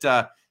little bit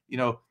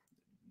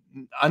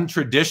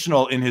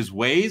untraditional in his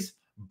ways.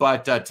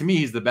 But to me,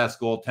 he's the best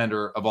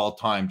goaltender of all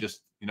time,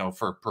 just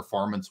for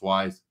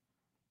performance-wise.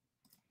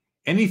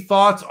 Any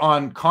thoughts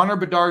on Connor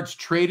Bedard's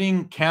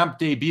trading camp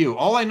debut?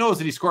 All I know is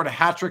that he scored a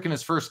hat trick in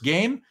his first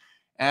game.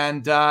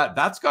 And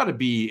that's got to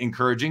be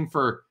encouraging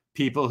for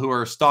people who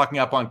are stocking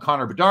up on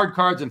Connor Bedard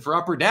cards, and for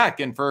Upper Deck,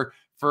 and for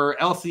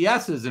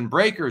LCSs and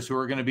breakers who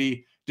are going to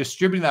be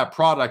distributing that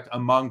product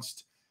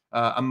amongst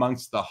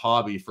the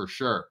hobby for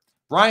sure.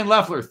 Brian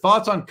Leffler,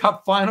 thoughts on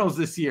Cup finals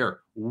this year?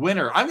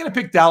 Winner. I'm going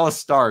to pick Dallas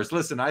Stars.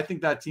 Listen, I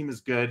think that team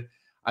is good.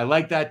 I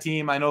like that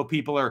team. I know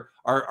people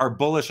are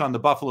bullish on the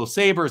Buffalo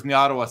Sabres and the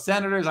Ottawa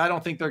Senators. I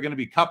don't think they're going to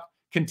be Cup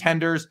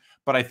contenders,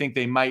 but I think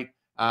they might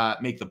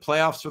make the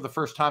playoffs for the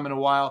first time in a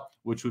while,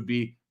 which would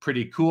be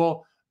pretty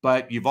cool.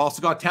 But you've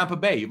also got Tampa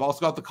Bay. You've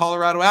also got the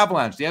Colorado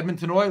Avalanche, the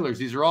Edmonton Oilers.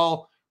 These are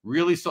all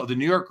really solid. The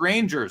New York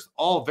Rangers,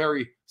 all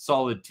very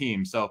solid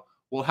teams. So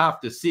we'll have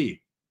to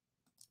see.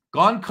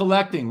 Gone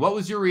Collecting, what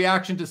was your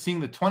reaction to seeing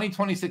the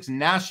 2026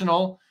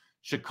 National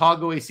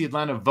Chicago AC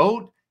Atlanta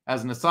vote?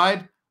 As an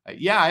aside,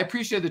 yeah, I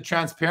appreciate the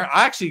transparent.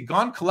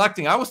 Gone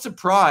Collecting, I was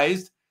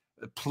surprised,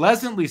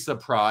 pleasantly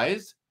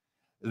surprised,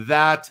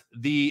 that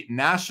the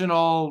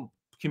national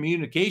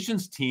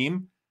communications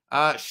team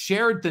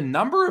shared the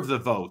number of the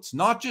votes,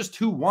 not just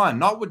who won,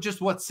 not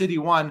just what city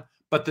won,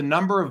 but the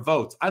number of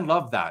votes. I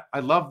love that.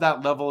 I love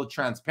that level of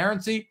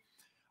transparency.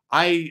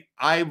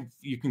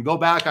 You can go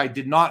back. I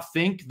did not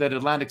think that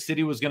Atlantic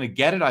City was going to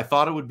get it. I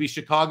thought it would be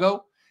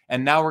Chicago.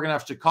 And now we're going to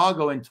have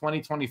Chicago in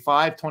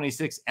 2025,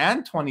 26,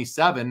 and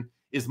 27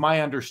 is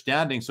my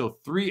understanding. So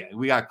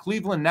we got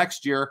Cleveland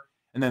next year,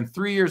 and then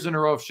 3 years in a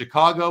row of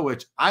Chicago,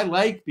 which I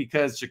like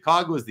because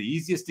Chicago is the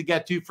easiest to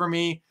get to for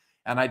me.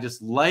 And I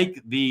just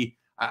like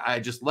I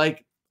just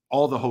like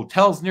all the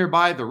hotels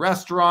nearby, the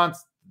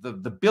restaurants.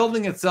 The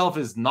building itself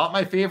is not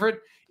my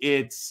favorite.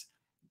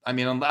 I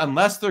mean,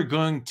 unless they're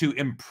going to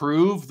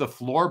improve the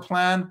floor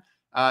plan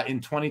in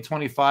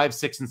 2025,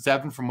 6 and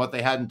 7 from what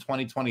they had in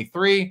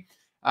 2023.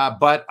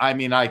 But I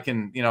mean,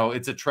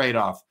 it's a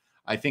trade-off.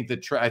 I think the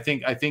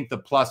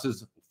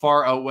pluses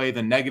far outweigh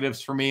the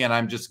negatives for me. And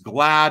I'm just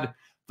glad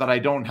that I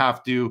don't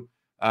have to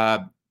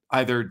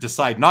either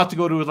decide not to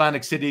go to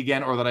Atlantic City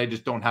again, or that I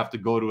just don't have to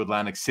go to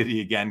Atlantic City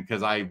again,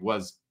 because I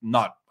was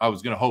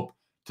going to hope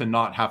to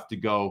not have to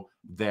go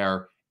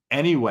there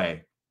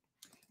anyway.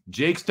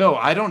 Jake Stowe,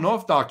 I don't know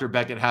if Dr.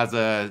 Beckett has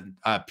a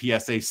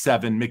PSA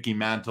 7 Mickey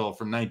Mantle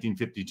from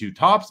 1952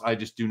 Topps. I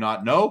just do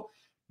not know.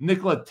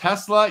 Nikola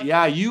Tesla,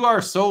 yeah, you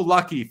are so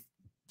lucky.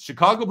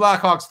 Chicago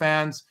Blackhawks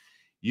fans,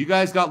 you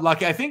guys got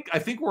lucky. I think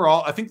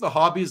the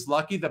hobby is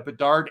lucky that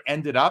Bedard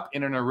ended up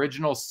in an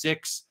original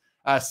 6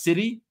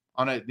 city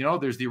on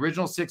there's the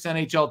original 6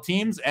 NHL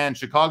teams, and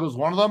Chicago's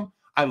one of them.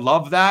 I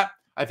love that.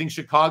 I think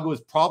Chicago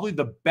is probably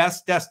the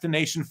best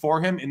destination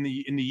for him in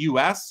the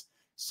US.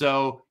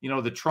 So,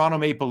 the Toronto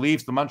Maple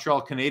Leafs, the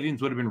Montreal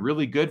Canadiens would have been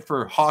really good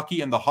for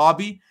hockey and the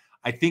hobby.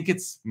 I think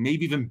it's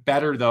maybe even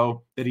better,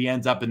 though, that he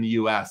ends up in the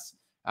US.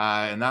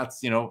 And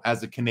that's,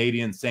 as a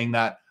Canadian saying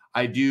that,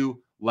 I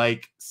do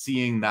like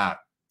seeing that.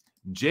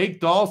 Jake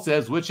Dahl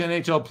says, which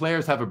NHL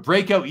players have a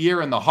breakout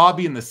year in the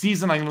hobby in the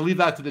season? I'm going to leave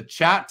that to the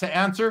chat to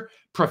answer.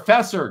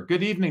 Professor,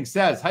 good evening,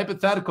 says,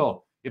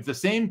 hypothetical, if the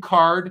same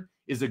card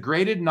is a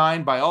graded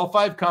 9 by all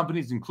 5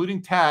 companies,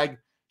 including Tag,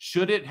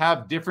 should it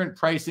have different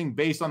pricing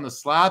based on the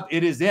slab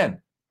it is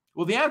in?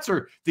 Well, the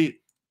answer,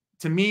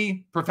 to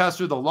me,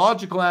 Professor, the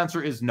logical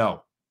answer is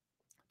no.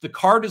 The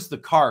card is the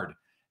card.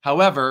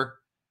 However,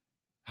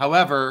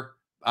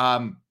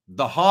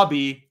 the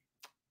hobby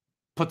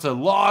puts a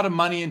lot of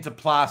money into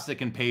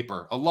plastic and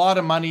paper, a lot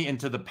of money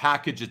into the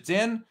package it's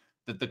in,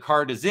 that the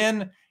card is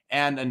in.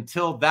 And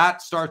until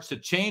that starts to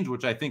change,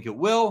 which I think it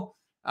will,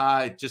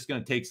 it's just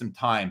going to take some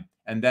time.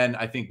 And then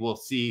I think we'll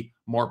see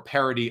more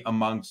parity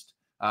amongst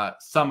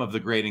some of the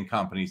grading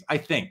companies. I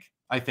think.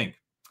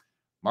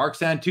 Mark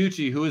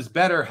Santucci, who is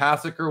better,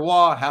 Hasek or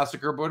Waugh,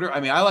 Hasek or Butter? I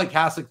mean, I like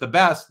Hasek the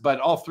best, but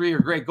all 3 are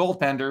great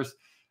goaltenders.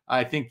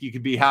 I think you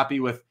could be happy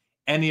with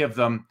any of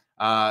them,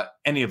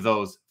 any of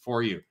those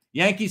for you.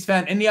 Yankees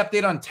fan, any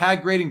update on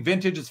Tag grading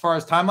vintage as far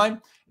as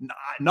timeline?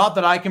 Not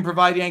that I can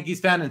provide,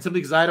 Yankees fan, and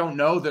simply because I don't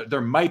know. That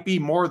there might be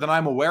more than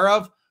I'm aware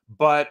of,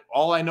 but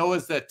all I know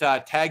is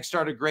that Tag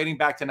started grading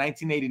back to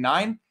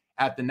 1989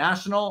 at the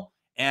National,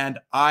 and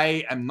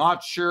I am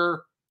not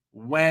sure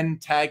when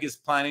Tag is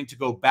planning to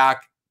go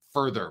back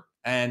further.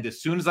 And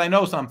as soon as I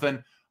know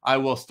something, I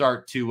will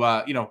start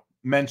to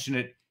mention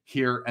it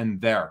here and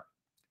there.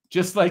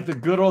 Just like the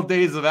good old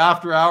days of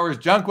After Hours,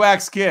 Junk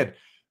Wax Kid.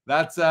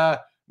 That's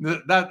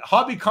that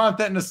hobby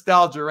content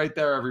nostalgia right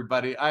there,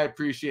 everybody. I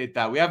appreciate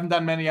that. We haven't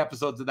done many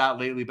episodes of that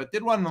lately, but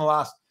did one in the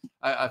last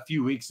a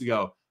few weeks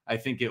ago, I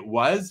think it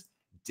was.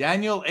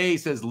 Daniel A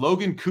says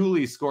Logan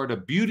Cooley scored a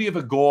beauty of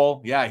a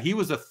goal. Yeah, he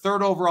was a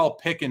 3rd overall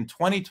pick in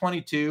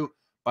 2022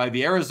 by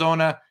the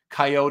Arizona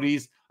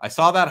Coyotes. I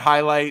saw that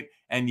highlight,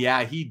 and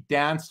yeah, he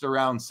danced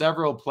around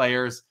several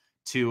players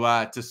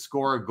to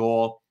score a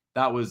goal.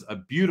 That was a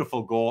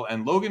beautiful goal.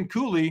 And Logan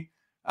Cooley,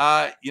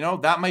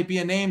 that might be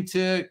a name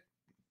to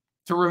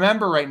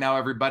remember right now,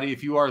 everybody.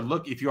 If you are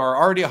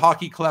already a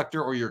hockey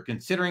collector, or you're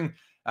considering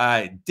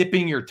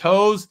dipping your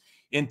toes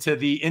into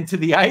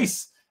the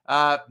ice,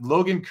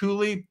 Logan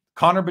Cooley,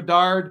 Connor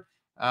Bedard,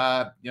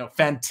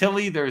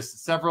 Fantilli.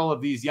 There's several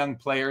of these young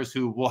players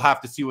who will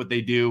have to see what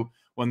they do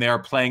when they are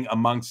playing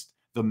amongst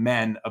the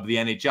men of the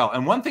NHL.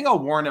 And one thing I'll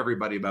warn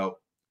everybody about,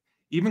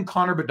 even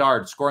Connor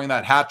Bedard scoring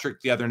that hat trick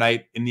the other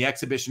night in the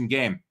exhibition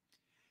game.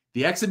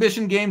 The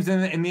exhibition games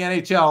in the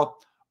NHL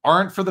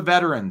aren't for the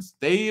veterans.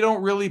 They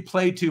don't really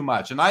play too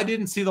much. And I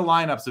didn't see the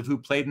lineups of who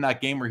played in that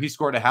game where he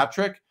scored a hat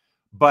trick,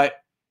 but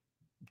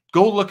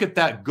go look at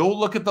that. Go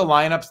look at the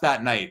lineups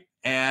that night.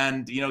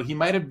 And, he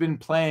might have been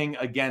playing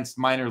against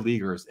minor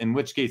leaguers, in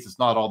which case it's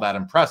not all that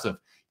impressive.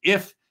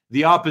 If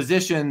the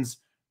opposition's,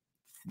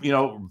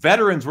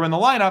 veterans were in the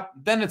lineup,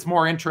 then it's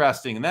more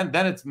interesting. And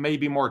then it's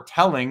maybe more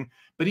telling,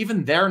 but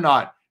even they're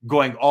not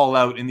going all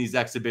out in these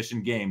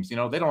exhibition games. They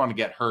don't want to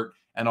get hurt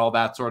and all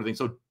that sort of thing.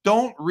 So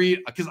don't read,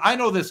 because I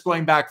know this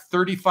going back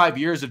 35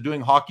 years of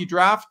doing hockey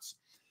drafts.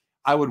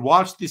 I would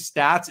watch the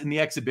stats in the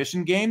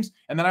exhibition games,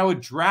 and then I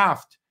would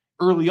draft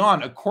early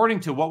on according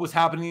to what was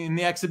happening in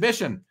the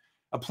exhibition.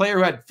 A player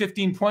who had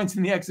 15 points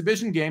in the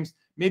exhibition games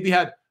maybe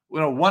had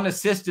 1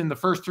 assist in the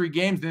first 3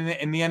 games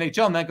in the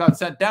NHL, and that got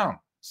sent down.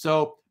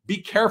 So be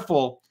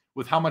careful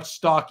with how much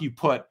stock you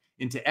put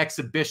into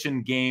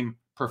exhibition game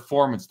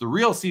performance. The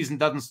real season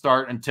doesn't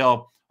start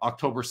until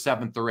October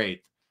 7th or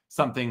 8th,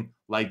 something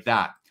like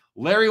that.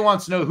 Larry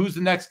wants to know who's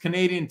the next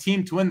Canadian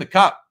team to win the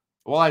Cup.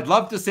 Well, I'd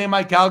love to say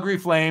my Calgary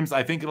Flames.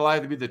 I think it'll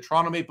either be the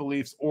Toronto Maple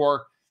Leafs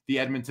or the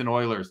Edmonton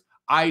Oilers.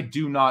 I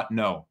do not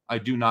know. I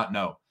do not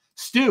know.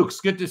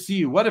 Stukes, good to see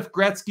you. What if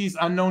Gretzky's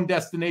unknown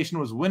destination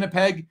was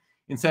Winnipeg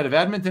instead of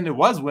Edmonton? It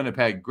was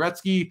Winnipeg.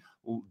 Gretzky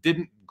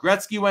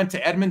went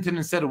to Edmonton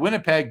instead of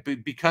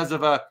Winnipeg because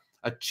of a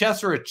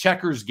chess or a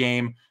checkers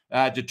game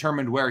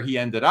determined where he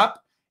ended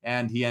up,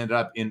 and he ended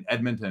up in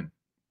Edmonton.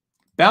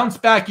 Bounce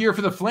back year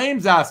for the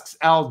Flames, asks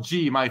Al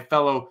G, my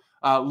fellow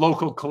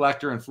local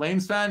collector and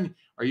Flames fan.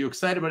 Are you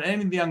excited about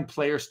any of the young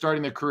players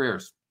starting their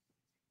careers?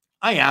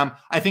 I am.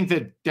 I think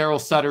that Daryl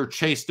Sutter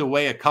chased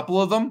away a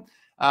couple of them.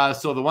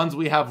 So the ones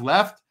we have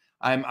left,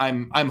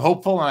 I'm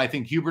hopeful, and I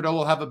think Huberdeau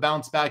will have a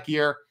bounce back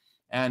year.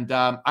 And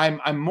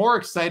I'm more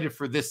excited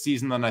for this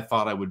season than I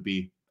thought I would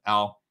be,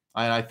 Al.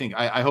 And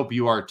I hope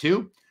you are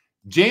too.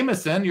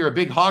 Jameson, you're a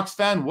big Hawks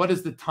fan. What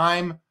is the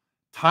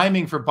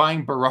timing for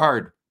buying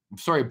Bedard?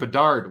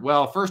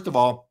 Well, first of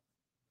all,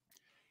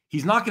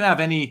 he's not going to have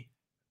any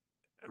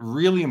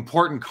really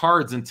important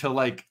cards until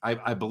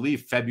I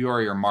believe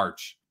February or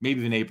March,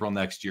 maybe even April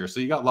next year. So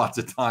you got lots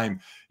of time.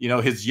 You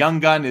know, his young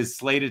gun is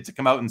slated to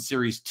come out in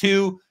Series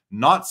 2,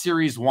 not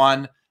Series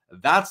 1.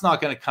 That's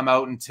not going to come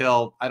out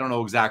until I don't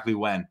know exactly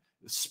when,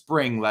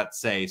 spring, let's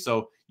say.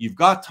 So you've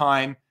got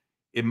time.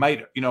 It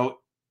might,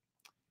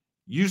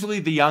 usually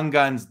the young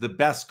guns, the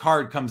best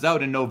card comes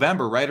out in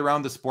November, right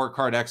around the Sport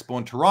Card Expo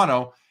in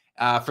Toronto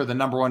for the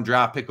 #1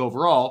 draft pick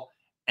overall.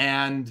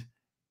 And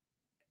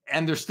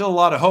there's still a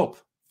lot of hope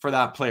for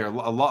that player. A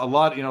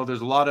lot,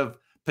 there's a lot of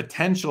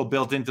potential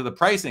built into the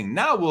pricing.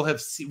 Now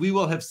we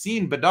will have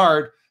seen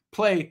Bedard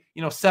play,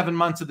 7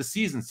 months of the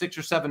season, 6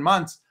 or 7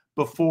 months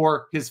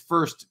before his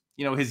first,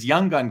 his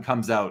young gun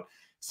comes out.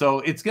 So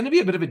it's going to be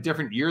a bit of a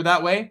different year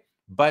that way.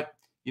 But,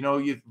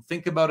 you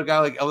think about a guy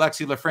like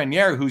Alexis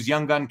Lafreniere, whose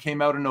young gun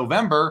came out in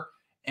November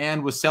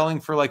and was selling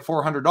for like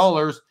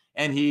 $400,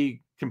 and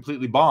he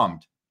completely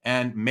bombed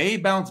and may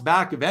bounce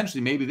back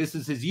eventually. Maybe this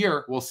is his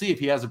year. We'll see if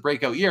he has a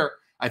breakout year.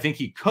 I think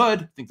he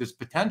could. I think there's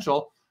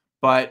potential,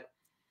 but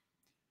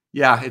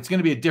yeah, it's going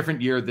to be a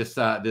different year this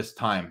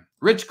time.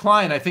 Rich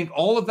Klein, I think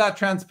all of that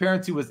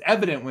transparency was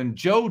evident when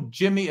Joe,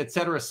 Jimmy,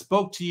 etc.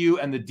 spoke to you,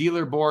 and the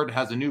dealer board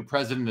has a new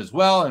president as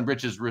well. And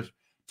Rich is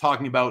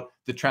talking about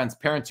the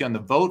transparency on the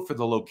vote for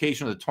the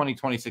location of the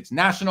 2026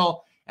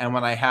 National. And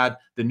when I had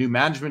the new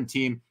management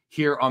team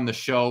here on the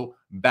show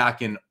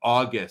back in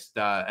August.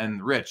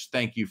 And Rich,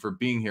 thank you for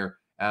being here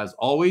as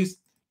always.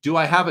 Do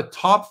I have a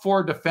top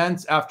 4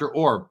 defense after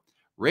Orb?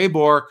 Ray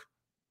Bourque,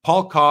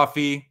 Paul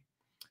Coffey.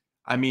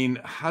 I mean,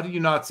 how do you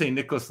not say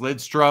Nicholas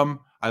Lidstrom?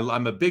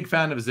 I'm a big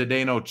fan of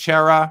Zdeno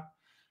Chara.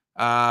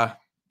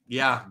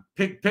 Yeah,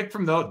 pick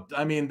from those.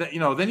 I mean, then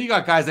you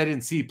got guys I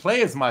didn't see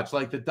play as much,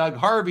 like the Doug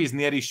Harveys and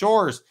the Eddie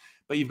Shores.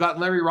 But you've got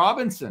Larry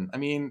Robinson. I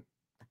mean,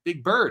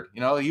 Big Bird.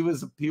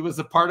 He was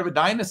a part of a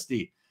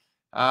dynasty.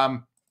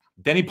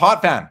 Denny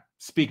Potvin.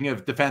 Speaking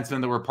of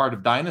defensemen that were part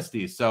of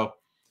dynasties. So,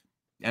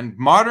 and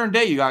modern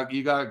day, you got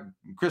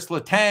Chris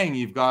Letang.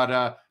 You've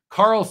got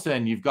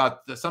Carlson. You've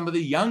got some of the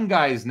young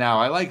guys now.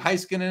 I like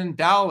Heiskanen in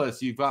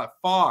Dallas. You've got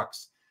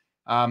Fox,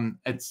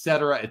 et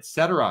cetera, et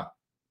cetera.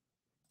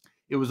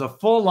 It was a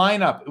full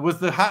lineup. It was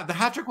the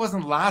hat trick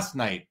wasn't last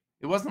night.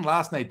 It wasn't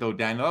last night though,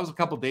 Daniel. That was a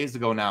couple days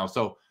ago now.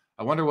 So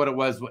I wonder what it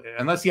was.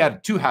 Unless he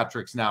had 2 hat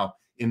tricks now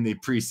in the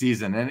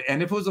preseason,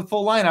 and if it was a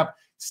full lineup,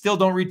 still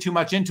don't read too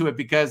much into it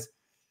because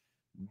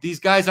these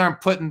guys aren't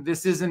putting.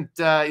 This isn't.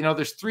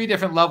 There's 3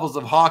 different levels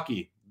of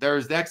hockey.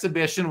 There's the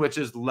exhibition, which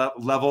is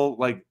level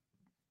like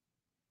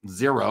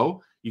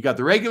 0. You got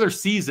the regular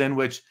season,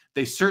 which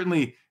they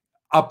certainly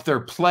up their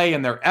play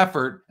and their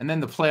effort, and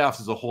then the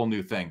playoffs is a whole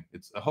new thing.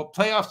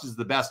 Playoffs is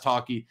the best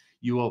hockey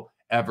you will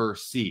ever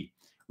see.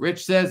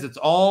 Rich says it's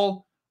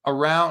all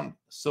around,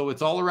 so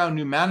it's all around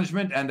new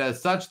management, and as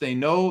such, they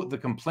know the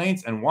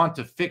complaints and want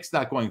to fix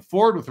that going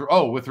forward.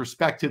 With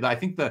respect to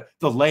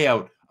the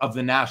layout of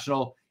the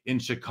National in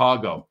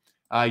Chicago.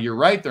 You're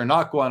right, they're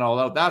not going all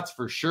out, that's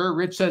for sure.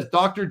 Rich says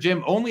Dr.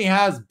 Jim only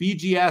has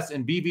BGS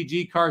and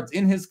BVG cards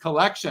in his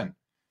collection.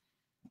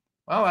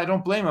 Well, I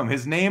don't blame him.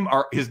 His name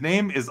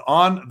is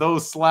on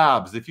those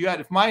slabs.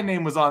 If my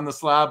name was on the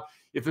slab,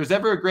 if there's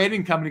ever a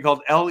grading company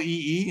called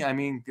LEE, I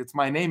mean,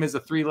 my name is a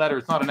 3-letter.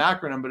 It's not an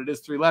acronym, but it is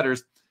 3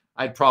 letters.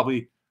 I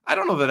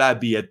don't know that that'd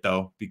be it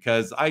though,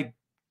 because I've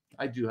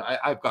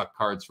got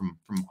cards from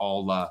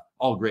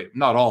all great,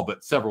 not all,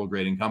 but several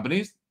grading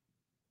companies.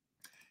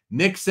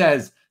 Nick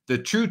says the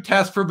true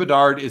test for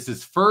Bedard is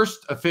his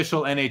first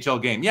official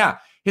NHL game. Yeah,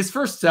 his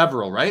first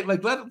several, right?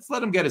 Like let's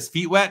let him get his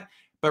feet wet.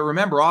 But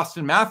remember,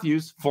 Austin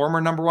Matthews, former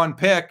 #1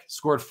 pick,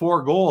 scored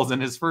 4 goals in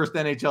his first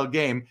NHL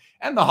game,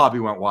 and the hobby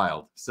went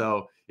wild.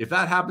 So if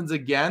that happens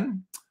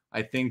again,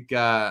 I think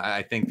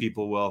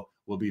people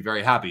will be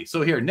very happy.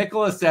 So here,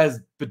 Nicholas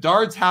says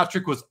Bedard's hat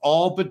trick was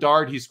all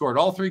Bedard. He scored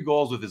all 3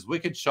 goals with his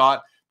wicked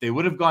shot. they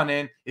would have gone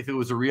in if it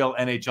was a real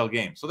NHL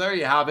game. So there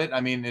you have it.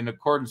 I mean, in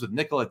accordance with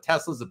Nikola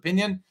Tesla's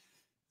opinion,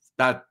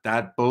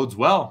 that bodes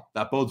well.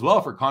 That bodes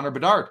well for Connor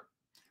Bedard.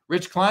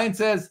 Rich Klein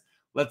says,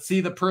 let's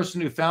see the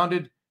person who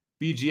founded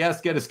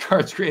BGS get his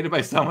cards created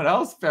by someone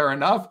else. Fair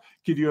enough.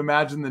 Could you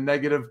imagine the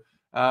negative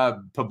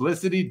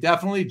publicity?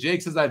 Definitely.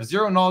 Jake says, I have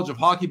zero knowledge of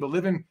hockey, but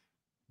live in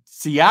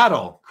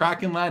Seattle.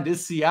 Krakenland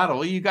is Seattle.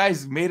 Well, you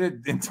guys made it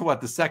into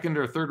what, the second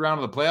or third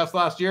round of the playoffs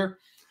last year?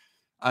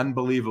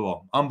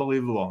 Unbelievable.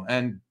 Unbelievable.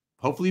 And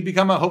hopefully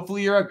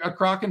you're a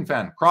Kraken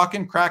fan.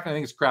 Kraken, I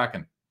think it's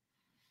Kraken.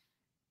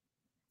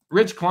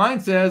 Rich Klein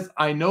says,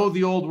 I know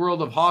the old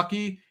world of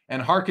hockey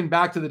and harken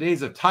back to the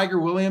days of Tiger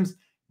Williams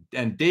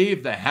and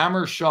Dave the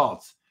Hammer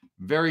Schultz.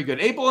 Very good.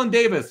 Abel and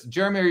Davis.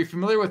 Jeremy, are you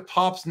familiar with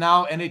Topps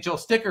Now NHL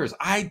stickers?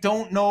 I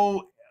don't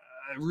know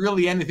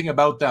really anything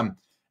about them,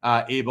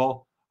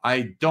 Abel.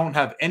 I don't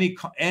have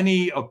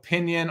any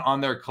opinion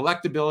on their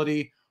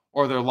collectability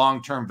or their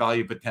long-term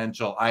value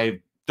potential. I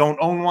don't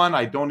own one.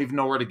 I don't even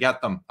know where to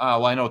get them.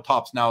 Well, I know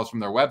Topps Now is from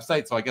their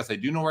website, so I guess I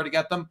do know where to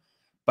get them.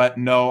 But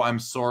no, I'm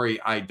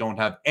sorry. I don't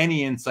have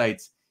any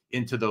insights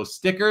into those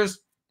stickers,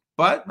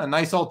 but a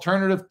nice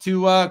alternative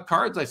to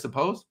cards, I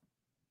suppose.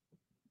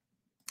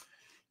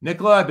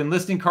 Nicola, I've been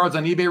listing cards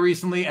on eBay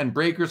recently, and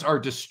breakers are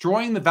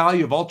destroying the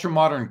value of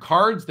ultra-modern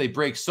cards. They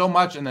break so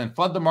much and then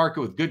flood the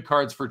market with good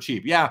cards for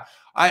cheap. Yeah,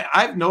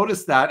 I've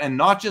noticed that, and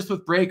not just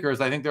with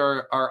breakers. I think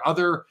there are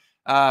other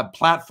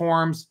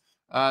platforms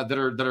that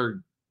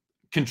are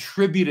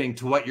contributing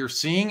to what you're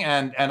seeing,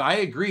 and I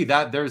agree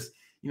that there's,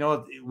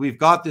 we've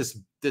got this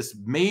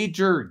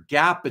major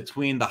gap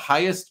between the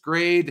highest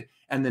grade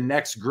and the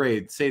next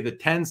grade, say the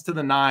 10s to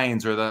the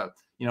 9s, or the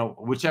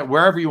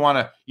wherever you want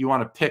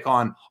to pick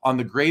on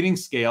the grading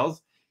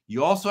scales.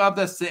 You also have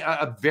this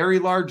a very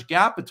large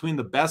gap between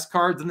the best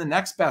cards and the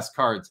next best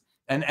cards,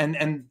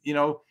 and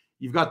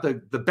you've got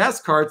the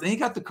best cards, and you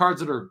got the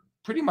cards that are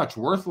pretty much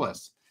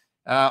worthless.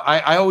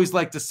 I always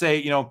like to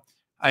say,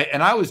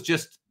 I was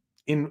just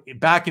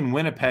back in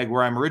Winnipeg,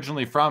 where I'm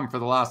originally from, for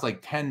the last like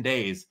 10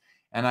 days.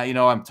 And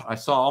I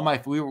saw all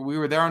we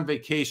were there on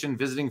vacation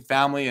visiting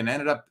family, and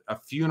ended up a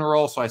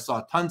funeral. So I saw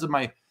tons of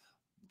my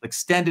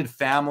extended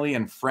family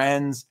and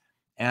friends,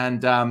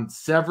 and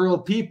several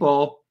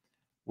people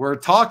were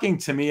talking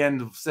to me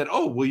and said,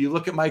 "Oh, will you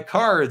look at my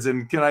cards?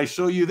 And can I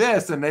show you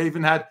this?" And they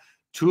even had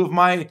two of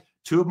my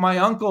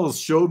uncles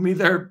showed me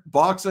their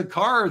box of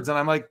cards, and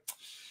I'm like,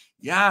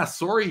 "Yeah,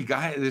 sorry,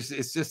 guys,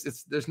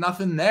 there's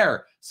nothing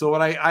there." So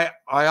what I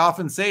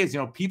often say is,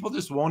 people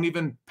just won't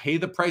even pay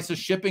the price of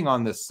shipping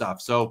on this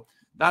stuff. So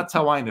that's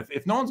how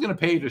if no one's going to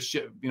pay to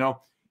ship,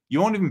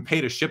 you won't even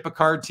pay to ship a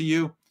card to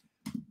you.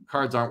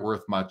 Cards aren't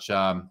worth much,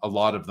 a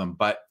lot of them,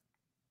 but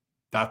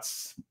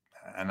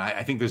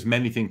I think there's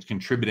many things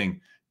contributing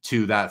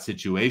to that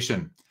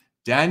situation.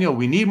 Daniel,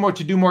 we need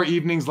to do more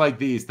evenings like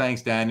these.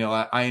 Thanks, Daniel.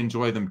 I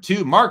enjoy them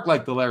too. Mark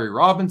liked the Larry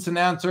Robinson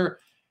answer.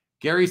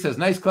 Gary says,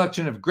 nice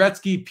collection of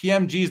Gretzky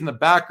PMGs in the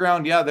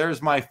background. Yeah,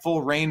 there's my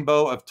full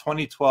rainbow of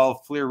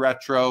 2012 Fleer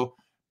Retro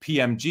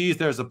PMGs.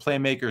 There's a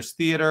Playmakers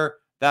Theater.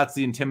 That's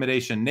the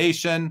Intimidation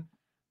Nation.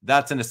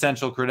 That's an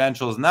Essential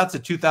Credentials. And that's a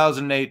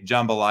 2008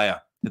 Jambalaya,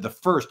 the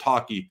first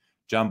hockey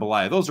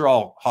Jambalaya. Those are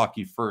all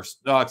hockey first,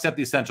 except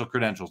the Essential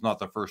Credentials, not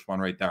the first one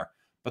right there.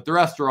 But the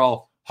rest are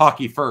all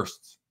hockey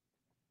firsts.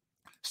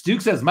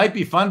 Stuke says, might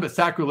be fun, but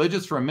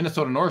sacrilegious for a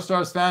Minnesota North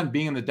Stars fan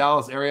being in the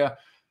Dallas area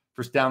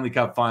for Stanley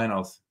Cup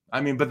Finals. I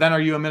mean, but then are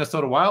you a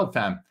Minnesota Wild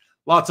fan?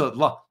 Lots of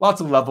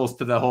levels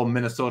to the whole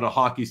Minnesota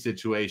hockey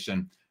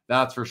situation.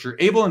 That's for sure.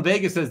 Abel in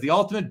Vegas says the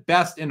ultimate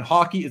best in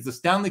hockey is the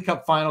Stanley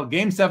Cup Final,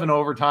 Game 7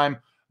 overtime,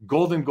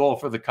 golden goal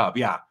for the Cup.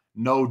 Yeah,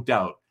 no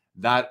doubt.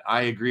 That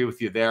I agree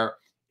with you there,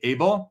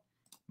 Abel.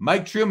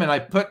 Mike Truman, I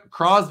put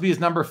Crosby as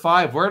number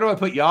 5. Where do I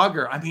put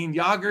Yager? I mean,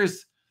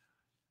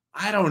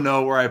 I don't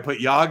know where I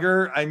put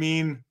Yager. I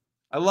mean,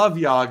 I love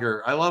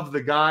Yager. I love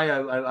the guy.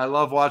 I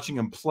love watching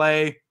him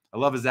play. I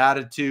love his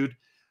attitude.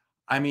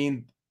 I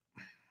mean,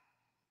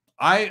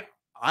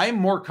 I'm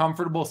more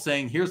comfortable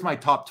saying, here's my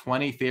top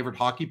 20 favorite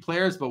hockey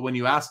players. But when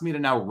you ask me to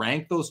now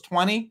rank those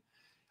 20,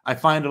 I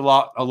find it a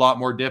lot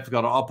more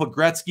difficult. I'll put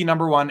Gretzky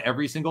number 1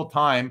 every single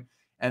time.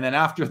 And then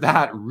after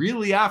that,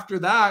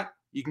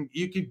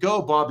 you could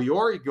go Bobby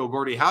Orr, you could go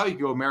Gordie Howe, you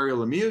could go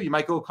Mario Lemieux, you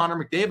might go Connor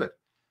McDavid.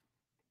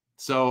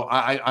 So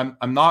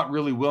I'm not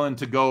really willing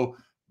to go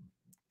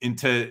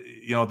into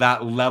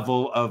that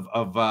level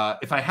of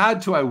if I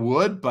had to, I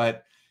would,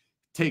 but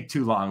take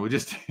too long.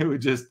 It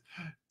would just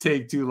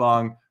take too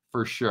long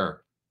for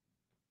sure.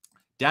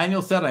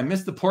 Daniel said, I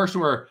missed the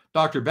portion where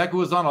Dr. Beckett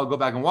was on. I'll go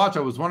back and watch. I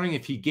was wondering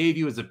if he gave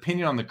you his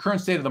opinion on the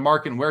current state of the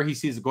market and where he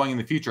sees it going in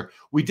the future.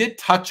 We did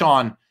touch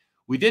on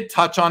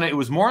it. It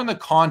was more in the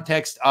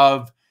context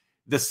of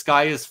the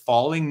sky is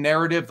falling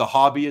narrative. The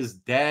hobby is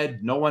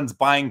dead. No one's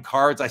buying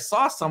cards. I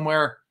saw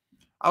somewhere,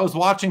 I was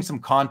watching some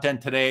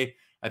content today.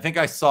 I think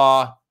I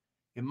saw,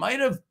 it might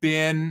have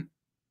been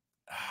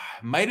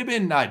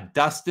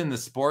Dustin, the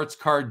sports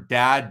card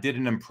dad, did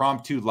an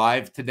impromptu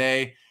live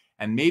today.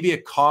 And maybe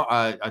a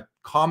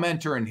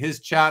commenter in his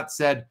chat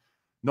said,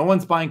 no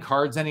one's buying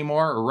cards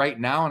anymore or right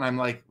now. And I'm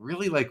like,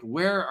 really, like,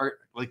 where are,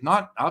 like,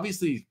 not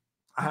obviously,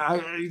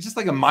 I just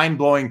like a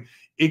mind-blowing,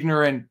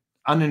 ignorant,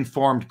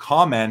 uninformed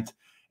comment.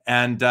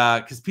 And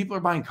because people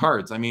are buying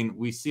cards. I mean,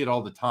 we see it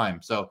all the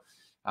time. So,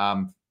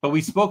 but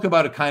we spoke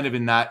about it kind of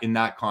in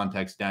that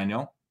context,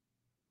 Daniel.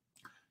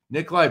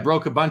 Nikolai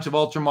broke a bunch of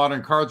ultra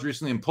modern cards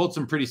recently and pulled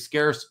some pretty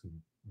scarce,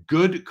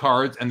 good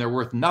cards, and they're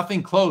worth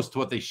nothing close to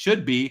what they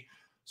should be.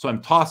 So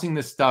I'm tossing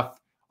this stuff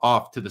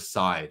off to the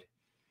side.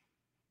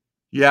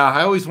 Yeah,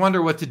 I always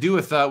wonder what to do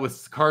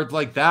with cards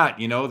like that.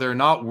 You know, they're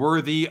not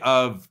worthy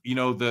of, you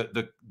know,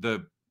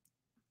 the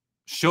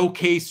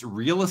showcase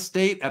real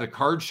estate at a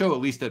card show,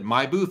 at least at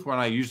my booth, when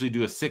I usually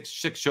do six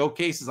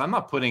showcases. I'm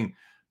not putting,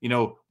 you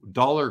know,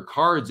 dollar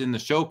cards in the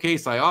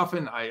showcase.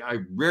 I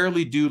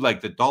rarely do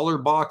like the dollar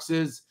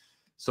boxes.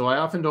 So I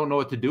often don't know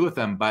what to do with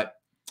them. But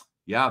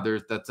yeah,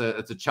 that's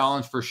a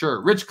challenge for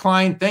sure. Rich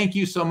Klein, thank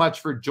you so much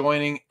for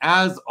joining.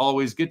 As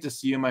always, good to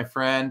see you, my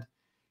friend.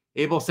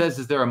 Abel says,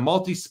 is there a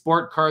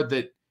multi-sport card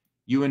that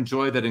you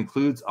enjoy that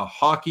includes a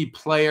hockey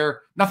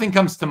player? Nothing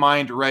comes to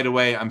mind right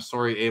away. I'm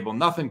sorry, Abel.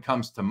 Nothing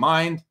comes to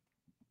mind.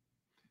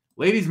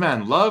 Ladies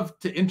man, love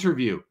to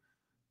interview.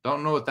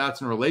 Don't know what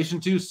that's in relation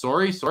to.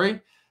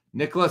 Sorry.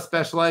 Nicola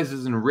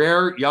specializes in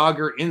rare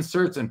Jaeger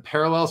inserts and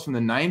parallels from the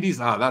 90s.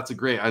 Ah, that's a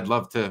great. I'd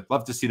love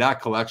to see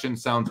that collection.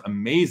 Sounds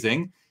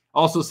amazing.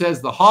 Also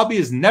says the hobby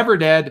is never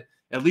dead,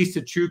 at least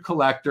to true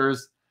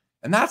collectors.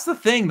 And that's the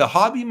thing. The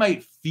hobby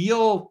might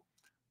feel,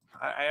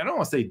 I don't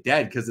want to say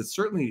dead, because it's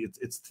certainly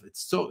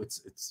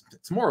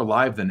it's more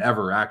alive than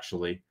ever,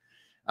 actually.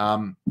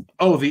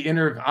 Oh, the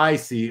interview. I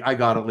see. I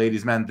got it,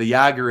 ladies, man. The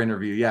Jaeger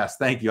interview. Yes,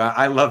 thank you.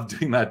 I love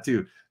doing that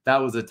too.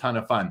 That was a ton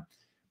of fun.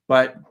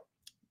 But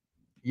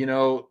you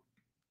know,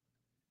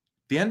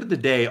 at the end of the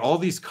day, all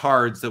these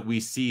cards that we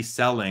see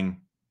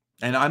selling,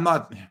 and I'm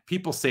not,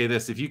 people say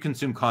this, if you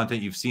consume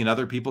content, you've seen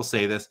other people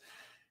say this,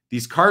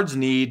 these cards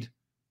need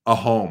a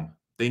home.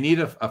 They need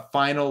a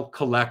final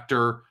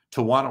collector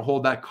to want to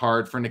hold that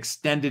card for an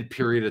extended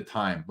period of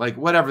time, like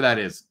whatever that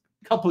is,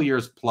 a couple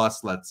years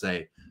plus, let's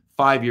say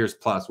 5 years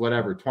plus,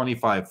 whatever,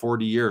 25,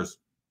 40 years.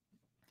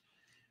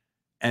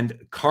 And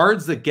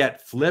cards that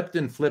get flipped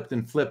and flipped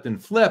and flipped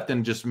and flipped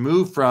and just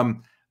move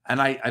from, and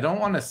I don't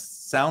want to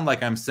sound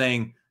like I'm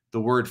saying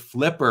the word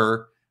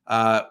flipper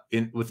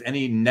with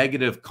any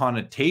negative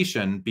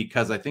connotation,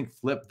 because I think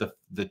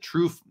the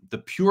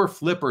pure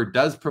flipper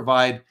does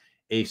provide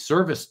a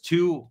service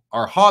to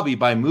our hobby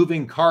by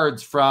moving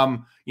cards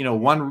from, you know,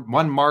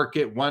 one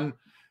market, one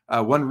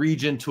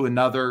region to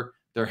another.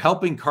 They're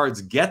helping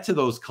cards get to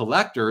those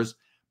collectors,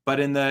 but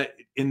in the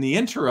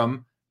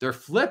interim, they're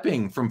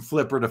flipping from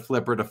flipper to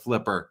flipper to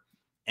flipper,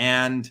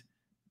 and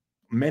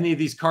many of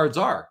these cards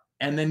are.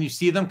 And then you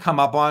see them come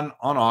up on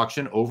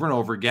auction over and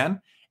over again,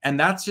 and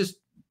that's just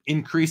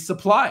increased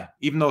supply,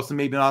 even though it's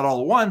maybe not all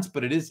at once,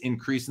 but it is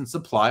increase in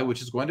supply,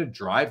 which is going to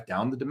drive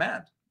down the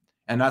demand.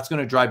 And that's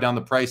going to drive down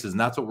the prices. And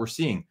that's what we're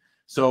seeing.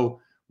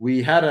 So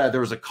there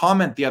was a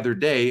comment the other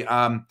day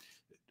on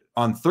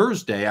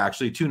Thursday,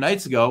 actually 2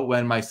 nights ago,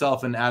 when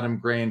myself and Adam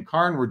Gray and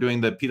Karn were doing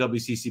the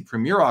PWCC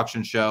Premier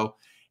Auction show.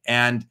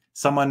 And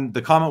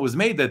the comment was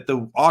made that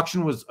the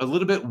auction was a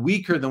little bit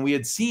weaker than we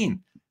had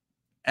seen.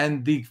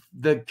 And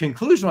the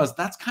conclusion was,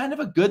 that's kind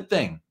of a good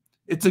thing.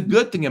 It's a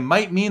good thing. It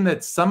might mean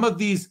that some of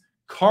these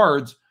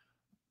cards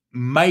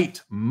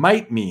might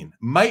mean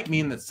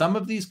that some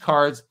of these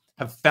cards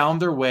have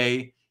found their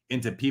way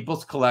into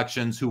people's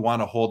collections who want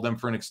to hold them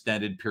for an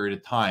extended period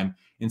of time,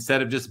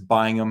 instead of just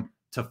buying them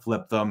to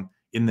flip them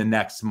in the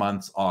next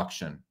month's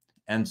auction.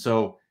 And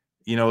so,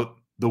 you know,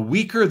 the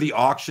weaker the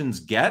auctions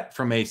get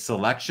from a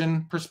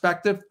selection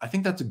perspective, I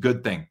think that's a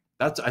good thing.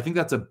 I think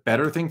that's a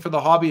better thing for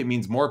the hobby. It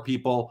means more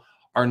people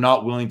are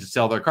not willing to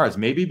sell their cards,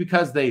 maybe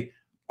because they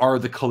are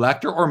the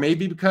collector, or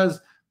maybe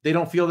because they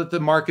don't feel that the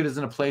market is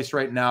in a place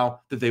right now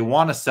that they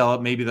want to sell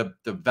it. Maybe the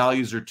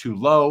values are too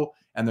low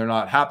and they're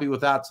not happy with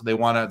that. So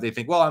they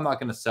think, well, I'm not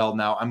going to sell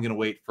now. I'm going to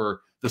wait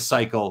for the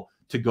cycle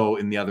to go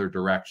in the other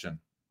direction.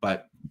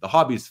 But the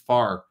hobby is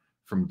far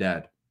from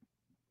dead.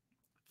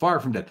 Far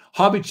from dead.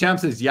 Hobby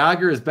Champ says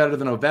Jaeger is better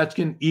than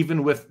Ovechkin,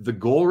 even with the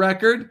goal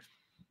record.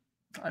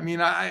 I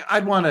mean,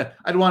 I'd want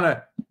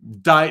to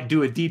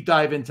do a deep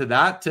dive into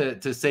that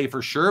to say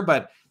for sure.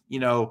 But, you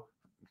know,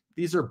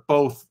 these are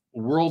both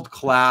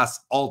world-class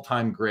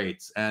all-time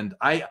greats. And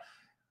I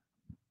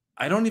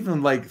don't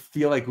even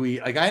feel like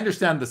I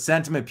understand the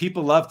sentiment.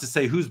 People love to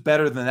say who's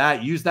better than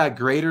that. Use that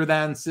greater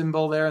than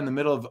symbol there in the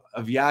middle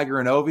of Jaeger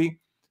and Ovi.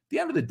 At the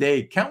end of the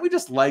day, can't we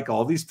just like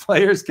all these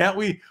players? Can't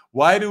we?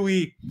 Why do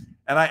we?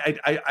 And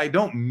I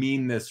don't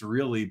mean this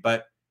really,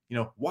 but you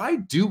know, why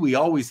do we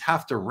always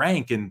have to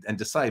rank and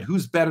decide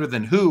who's better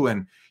than who?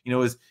 And you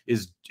know,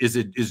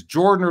 is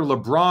Jordan or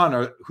LeBron,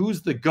 or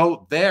who's the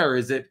GOAT there?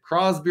 Is it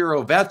Crosby or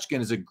Ovechkin?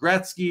 Is it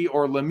Gretzky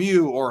or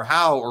Lemieux or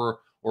Howe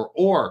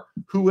or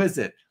who is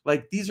it?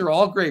 Like, these are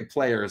all great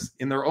players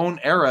in their own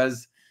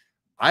eras.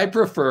 I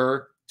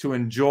prefer to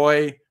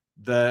enjoy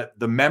the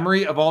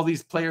memory of all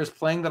these players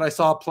playing that I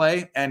saw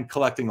play and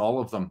collecting all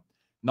of them,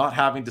 not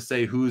having to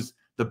say who's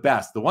the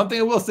best. The one thing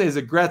I will say is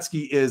that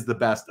Gretzky is the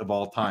best of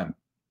all time.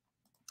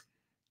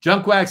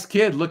 Junkwax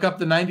Kid, look up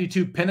the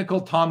 92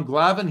 Pinnacle Tom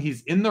Glavine.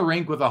 He's in the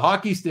rink with a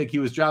hockey stick. He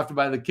was drafted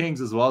by the Kings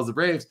as well as the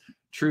Braves.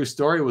 True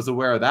story, was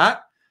aware of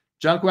that.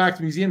 Junkwax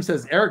Museum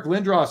says Eric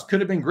Lindros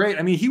could have been great.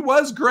 I mean, he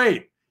was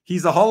great.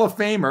 He's a Hall of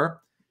Famer.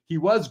 He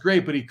was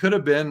great, but he could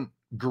have been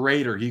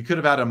greater. He could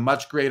have had a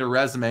much greater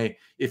resume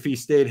if he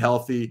stayed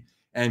healthy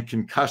and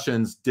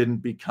concussions didn't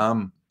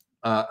become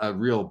a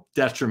real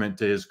detriment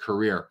to his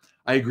career.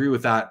 I agree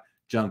with that,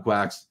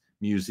 Junkwax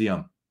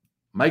Museum.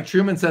 Mike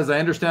Truman says, I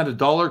understand a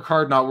dollar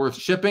card not worth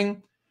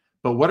shipping,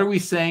 but what are we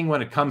saying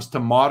when it comes to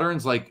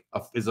moderns? Like,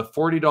 is a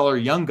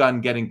 $40 Young Gun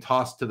getting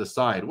tossed to the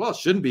side? Well, it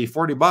shouldn't be.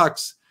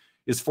 $40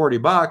 is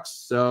 $40.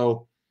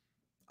 So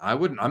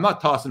I'm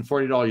not tossing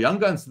 $40 Young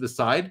Guns to the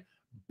side,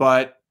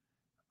 but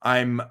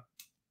I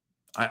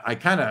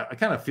kind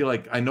of feel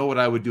like I know what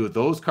I would do with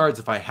those cards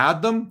if I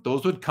had them.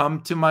 Those would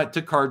come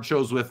to card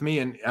shows with me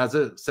and as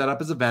a setup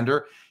as a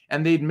vendor,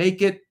 and they'd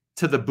make it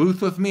to the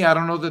booth with me. I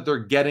don't know that they're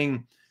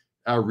getting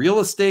real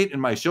estate in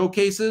my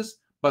showcases,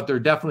 but they're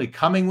definitely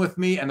coming with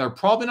me, and they're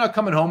probably not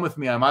coming home with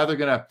me. I'm either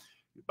going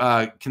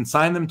to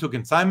consign them to a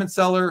consignment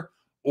seller,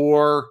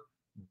 or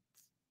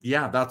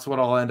yeah, that's what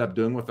I'll end up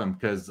doing with them,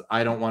 because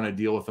I don't want to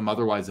deal with them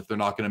otherwise if they're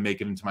not going to make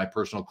it into my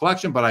personal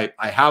collection. But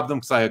I have them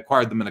because I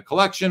acquired them in a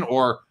collection,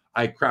 or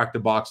I cracked a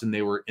box and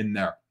they were in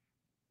there.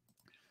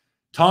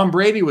 Tom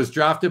Brady was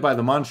drafted by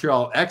the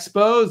Montreal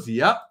Expos.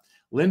 Yep.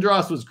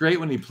 Lindros was great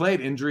when he played.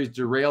 Injuries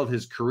derailed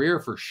his career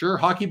for sure.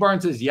 Hockey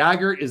Barn says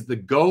Jagger is the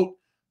GOAT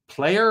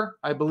player,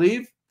 I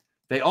believe.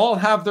 They all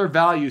have their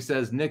value,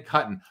 says Nick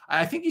Hutton.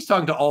 I think he's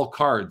talking to all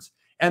cards.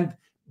 And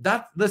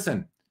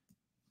listen,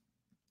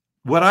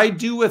 what I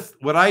do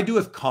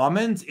with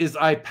commons is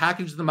I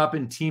package them up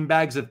in team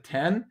bags of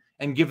 10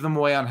 and give them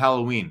away on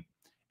Halloween.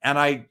 And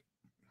I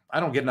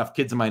don't get enough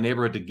kids in my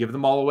neighborhood to give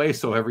them all away.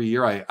 So every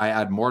year I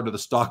add more to the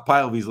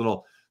stockpile of these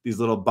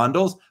little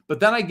bundles. But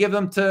then I give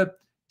them to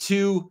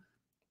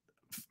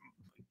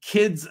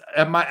kids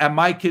at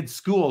my kids'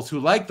 schools who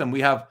like them.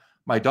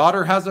 My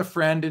daughter has a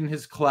friend in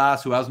his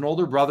class who has an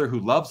older brother who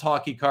loves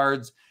hockey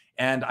cards.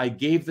 And I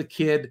gave the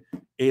kid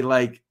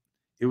a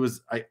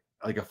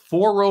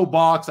 4-row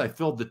box. I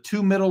filled the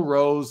 2 middle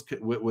rows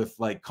with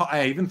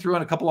I even threw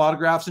in a couple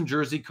autographs and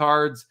jersey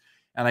cards,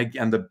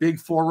 and the big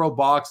 4-row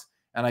box.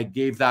 And I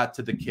gave that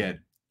to the kid.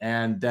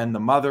 And then the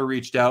mother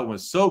reached out and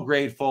was so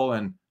grateful,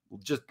 and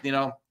just, they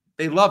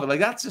love it. Like,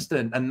 that's just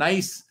a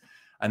nice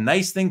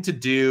thing to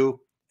do.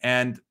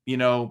 And,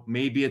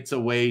 maybe it's a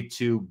way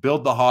to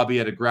build the hobby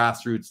at a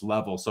grassroots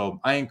level. So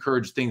I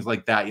encourage things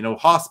like that,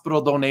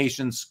 hospital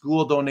donations,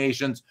 school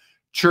donations,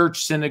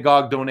 church,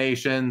 synagogue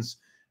donations,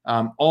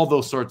 all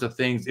those sorts of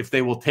things. If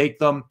they will take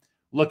them,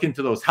 look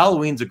into those.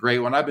 Halloween's a great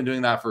one. I've been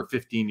doing that for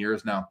 15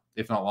 years now,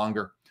 if not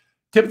longer.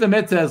 Tip of the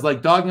Mid says,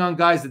 like dogging on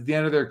guys at the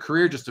end of their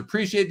career, just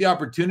appreciate the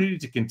opportunity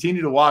to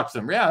continue to watch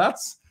them. Yeah,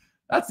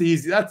 that's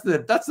easy. That's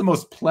the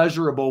most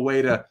pleasurable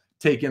way to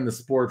take in the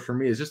sport for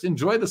me, is just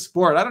enjoy the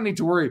sport. I don't need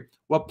to worry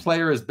what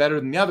player is better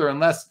than the other,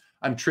 unless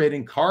I'm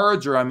trading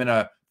cards or I'm in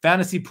a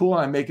fantasy pool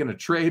and I'm making a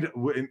trade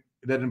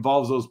that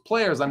involves those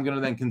players. I'm going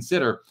to then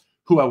consider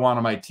who I want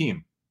on my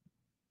team.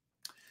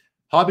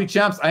 Hobby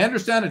Champs, I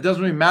understand it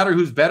doesn't really matter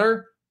who's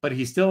better, but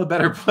he's still a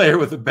better player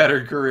with a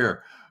better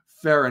career.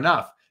 Fair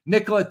enough.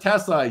 Nikola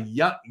Tesla,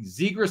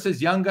 Zegras'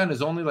 Young Gun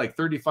is only like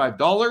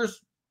 $35.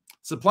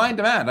 Supply and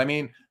demand. I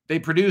mean, they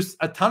produce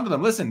a ton of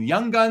them. Listen,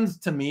 Young Guns,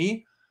 to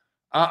me,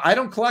 I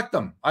don't collect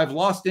them. I've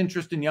lost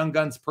interest in Young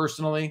Guns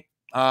personally.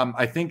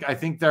 I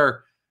think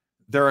they're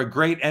a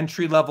great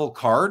entry-level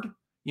card,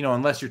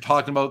 unless you're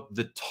talking about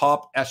the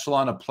top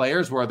echelon of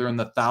players where they're in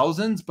the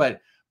thousands.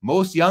 But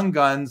most Young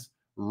Guns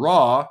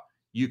raw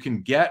you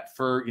can get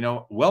for,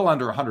 well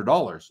under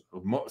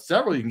 $100.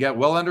 Several you can get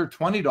well under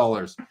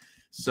 $20.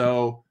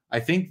 So I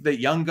think that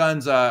Young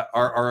Guns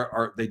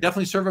they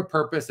definitely serve a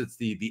purpose. It's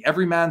the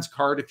everyman's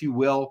card, if you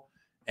will.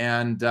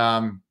 And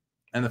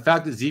the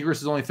fact that Zegras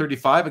is only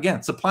 35,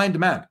 again, supply and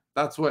demand.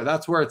 That's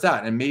where it's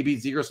at. And maybe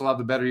Zegras will have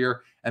a better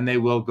year and they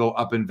will go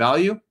up in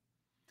value.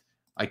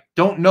 I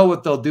don't know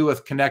what they'll do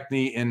with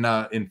Konechny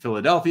in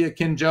Philadelphia,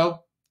 Kinjo.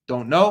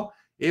 Don't know.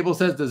 Abel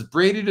says, does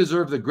Brady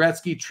deserve the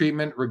Gretzky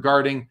treatment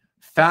regarding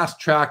fast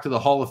track to the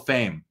Hall of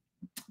Fame?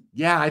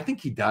 Yeah, I think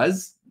he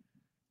does.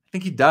 I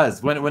think he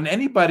does. When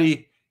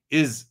anybody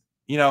is,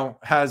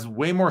 has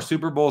way more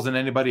Super Bowls than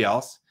anybody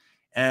else,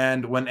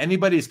 and when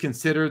anybody is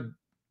considered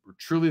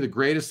truly the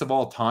greatest of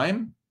all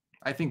time,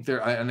 I think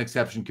an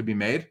exception could be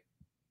made.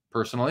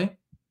 Personally,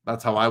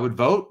 that's how I would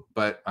vote,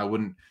 but I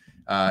wouldn't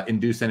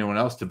induce anyone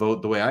else to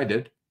vote the way I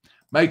did.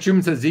 Mike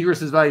Truman says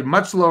Zegras is valued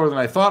much lower than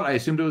I thought. I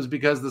assumed it was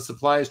because the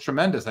supply is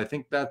tremendous. I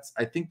think that's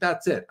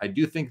it. I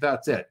do think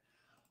that's it.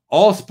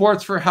 All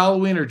sports for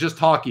Halloween or just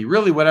hockey?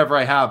 Really, whatever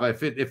I have.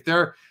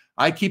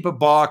 I keep a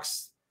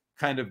box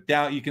kind of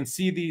down. You can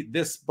see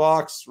this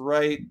box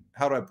right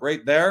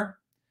there.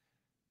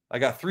 I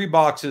got 3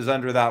 boxes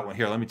under that one.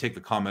 Here, let me take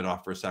the comment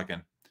off for a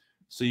second.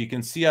 So you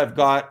can see I've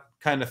got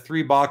kind of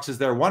 3 boxes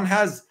there. One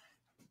has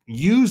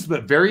used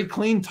but very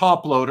clean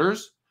top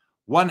loaders.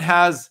 One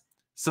has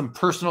some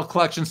personal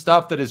collection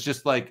stuff that is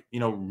just like, you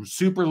know,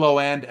 super low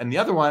end. And the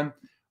other one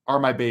are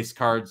my base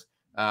cards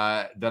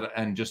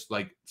and just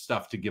like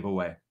stuff to give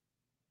away.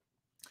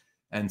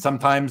 And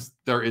sometimes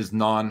there is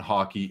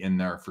non-hockey in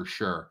there for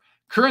sure.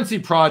 Currency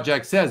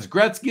Project says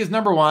Gretzky is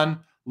number 1,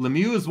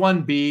 Lemieux is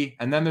 1B,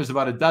 and then there's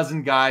about a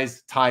dozen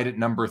guys tied at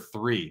number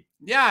 3.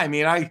 Yeah, I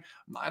mean, I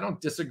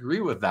don't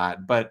disagree with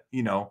that, but,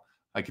 you know,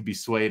 I could be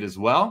swayed as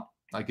well.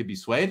 I could be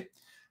swayed.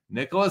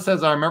 Nicholas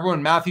says, I remember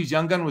when Matthews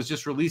Young Gun was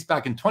just released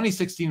back in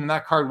 2016, and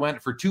that card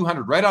went for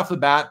 200 right off the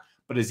bat,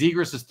 but his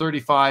Zegras is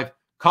 35,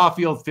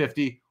 Caulfield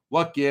 50.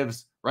 What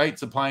gives, right?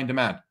 Supply and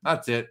demand.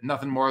 That's it.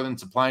 Nothing more than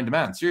supply and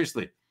demand.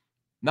 Seriously.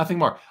 Nothing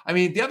more. I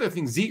mean, the other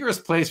thing,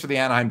 Zegras plays for the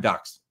Anaheim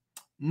Ducks.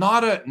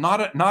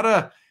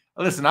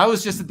 Listen, I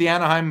was just at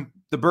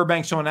the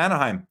Burbank show in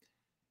Anaheim.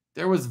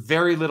 There was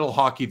very little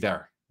hockey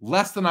there,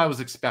 less than I was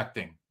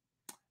expecting.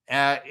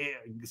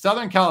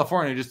 Southern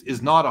California just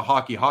is not a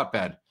hockey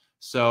hotbed.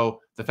 So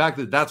the fact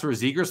that that's where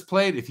Zegras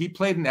played, if he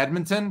played in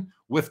Edmonton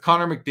with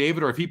Connor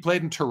McDavid, or if he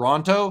played in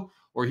Toronto,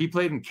 or he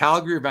played in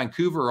Calgary or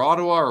Vancouver or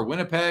Ottawa or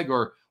Winnipeg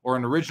or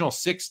an original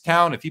 6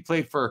 town, if he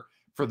played for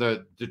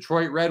the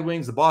Detroit Red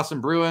Wings, the Boston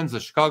Bruins, the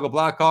Chicago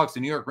Blackhawks, the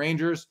New York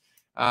Rangers,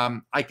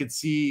 I could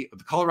see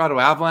the Colorado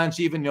Avalanche,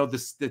 even, you know,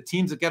 the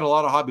teams that get a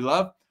lot of hobby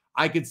love,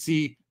 I could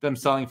see them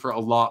selling for a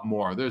lot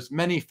more. There's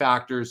many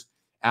factors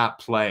at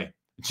play.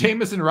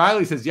 Jameson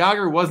Riley says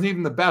Yager wasn't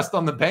even the best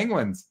on the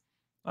Penguins.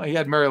 Oh, he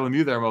had Mario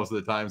Lemieux there most of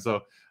the time, so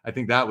I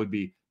think that would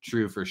be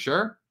true for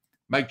sure.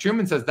 Mike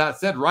Truman says, that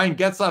said, Ryan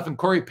Getzlaf and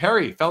Corey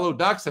Perry, fellow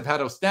Ducks, have had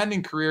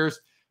outstanding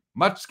careers,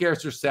 much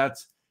scarcer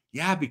sets.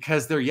 Yeah,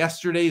 because they're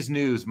yesterday's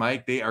news,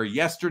 Mike. They are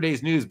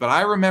yesterday's news. But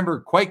I remember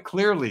quite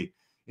clearly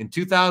in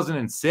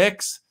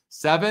 2006,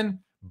 7,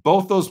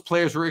 both those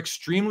players were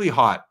extremely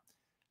hot.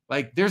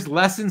 Like, there's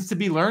lessons to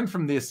be learned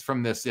from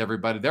this,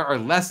 everybody. There are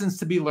lessons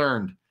to be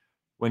learned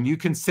when you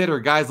consider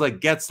guys like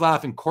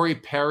Getzlaf and Corey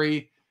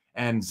Perry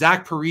and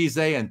Zach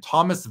Parise and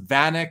Thomas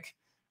Vanek.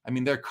 I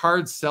mean, their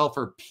cards sell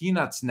for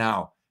peanuts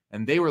now,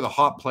 and they were the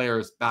hot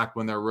players back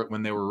when they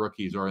were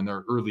rookies or in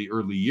their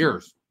early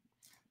years.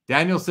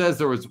 Daniel says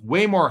there was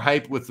way more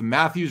hype with the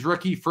Matthews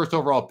rookie, first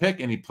overall pick,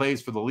 and he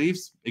plays for the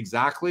Leafs.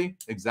 Exactly.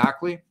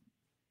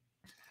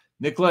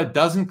 Nicola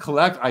doesn't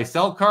collect. I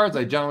sell cards.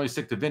 I generally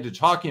stick to vintage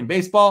hockey and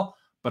baseball,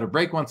 but a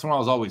break once in a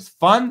while is always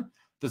fun.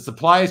 The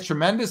supply is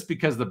tremendous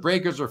because the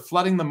breakers are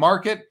flooding the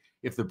market.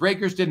 If the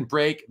breakers didn't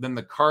break, then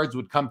the cards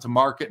would come to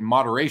market in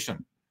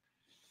moderation.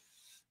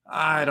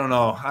 I don't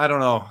know.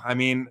 I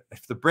mean,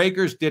 if the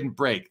breakers didn't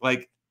break,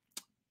 like,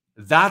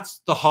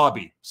 that's the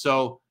hobby.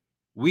 So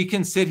we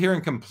can sit here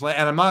and complain,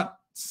 and I'm not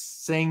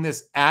saying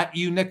this at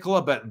you,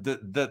 Nicola, but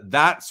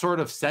that sort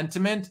of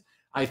sentiment,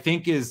 I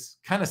think, is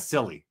kind of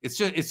silly. It's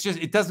just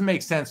it doesn't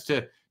make sense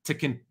to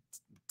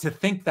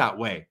think that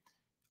way.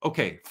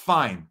 Okay,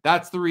 fine.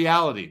 That's the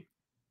reality.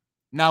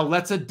 Now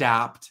let's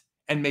adapt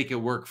and make it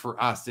work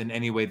for us in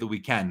any way that we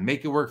can.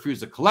 Make it work for you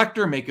as a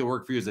collector, make it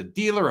work for you as a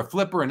dealer, a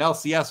flipper, an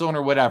LCS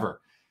owner,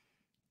 whatever.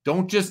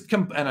 Don't just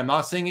and I'm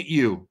not saying it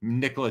you,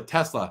 Nikola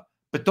Tesla,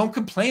 but don't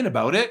complain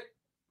about it.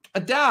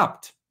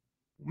 Adapt.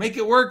 Make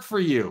it work for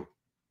you.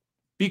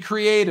 Be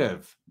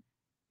creative.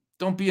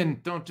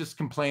 Don't just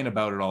complain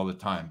about it all the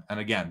time. And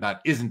again,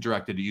 that isn't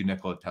directed at you,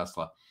 Nikola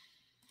Tesla.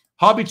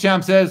 Hobby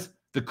Champ says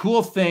the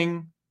cool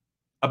thing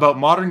about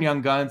modern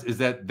Young Guns is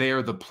that they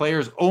are the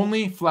player's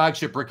only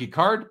flagship rookie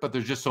card, but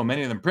there's just so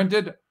many of them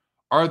printed.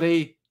 Are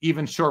they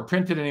even short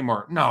printed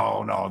anymore?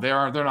 No,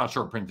 they're not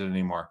short printed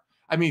anymore.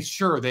 I mean,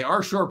 sure, they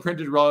are short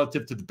printed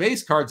relative to the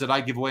base cards that I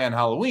give away on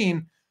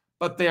Halloween,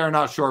 but they are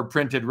not short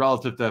printed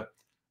relative to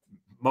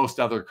most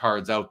other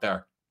cards out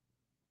there.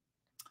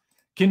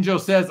 Kinjo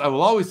says, I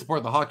will always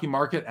support the hockey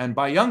market and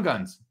buy Young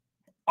Guns.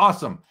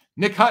 Awesome.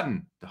 Nick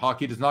Hutton, the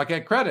hockey does not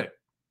get credit.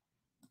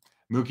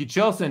 Mookie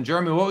Chilson,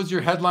 Jeremy, what was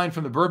your headline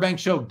from the Burbank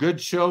show? Good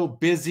show,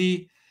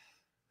 busy.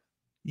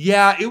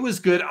 Yeah, it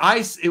was good.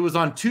 It was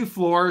on 2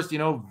 floors, you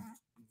know,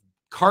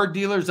 card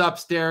dealers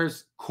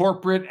upstairs,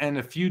 corporate, and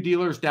a few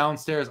dealers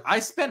downstairs. I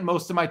spent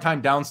most of my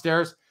time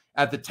downstairs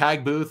at the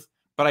tag booth,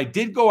 but I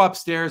did go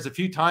upstairs a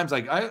few times.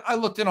 Like I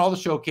looked in all the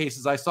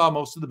showcases. I saw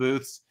most of the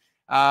booths.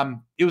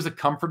 It was a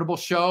comfortable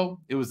show.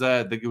 It was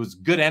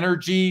good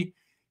energy.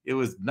 It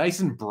was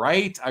nice and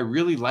bright. I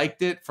really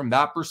liked it from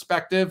that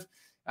perspective.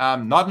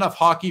 Not enough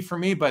hockey for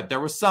me, but there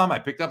was some. I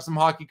picked up some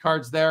hockey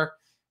cards there.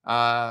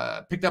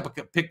 Picked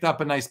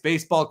up a nice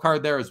baseball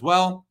card there as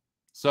well.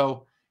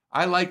 So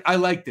I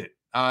liked it.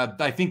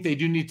 I think they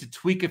do need to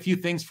tweak a few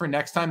things for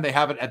next time they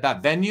have it at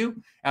that venue,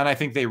 and I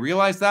think they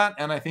realize that,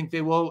 and I think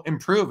they will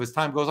improve as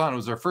time goes on. It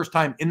was their first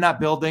time in that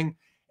building,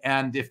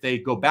 and if they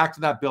go back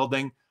to that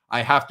building,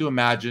 I have to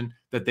imagine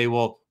that they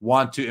will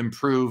want to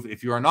improve.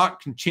 If you are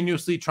not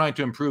continuously trying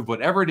to improve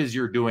whatever it is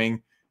you're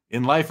doing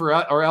in life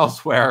or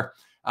elsewhere,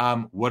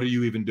 what are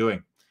you even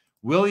doing?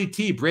 Willie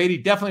T. Brady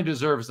definitely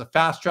deserves a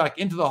fast track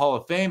into the Hall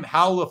of Fame.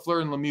 Hal,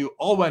 Lafleur, and Lemieux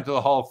all went to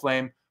the Hall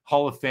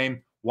of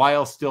Fame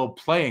while still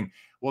playing.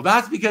 Well,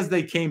 that's because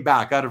they came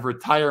back out of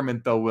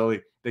retirement, though,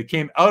 Willie. They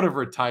came out of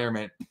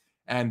retirement.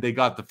 and they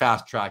got the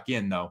fast track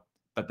in though,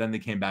 but then they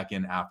came back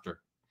in after.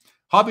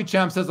 Hobby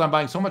Champ says, I'm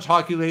buying so much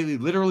hockey lately,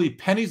 literally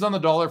pennies on the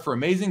dollar for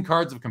amazing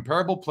cards of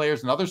comparable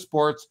players in other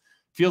sports.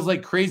 Feels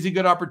like crazy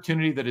good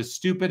opportunity that is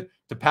stupid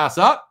to pass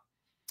up.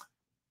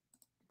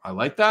 I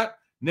like that.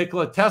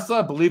 Nikola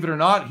Tesla, believe it or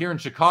not, here in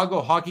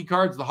Chicago, hockey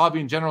cards, the hobby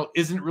in general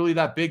isn't really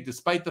that big,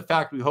 despite the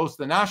fact we host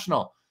the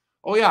National.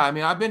 Oh yeah, I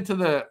mean, I've been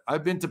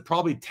to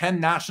probably 10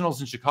 Nationals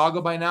in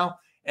Chicago by now,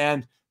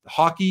 and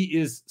hockey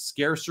is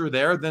scarcer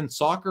there than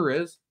soccer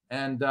is.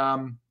 And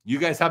you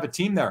guys have a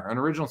team there, an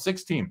Original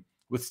Six team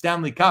with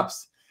Stanley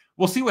Cups.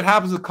 We'll see what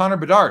happens with Connor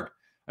Bedard.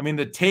 I mean,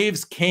 the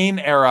Taves Kane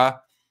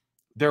era,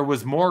 there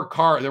were more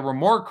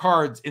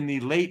cards in the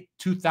late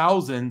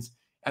 2000s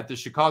at the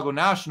Chicago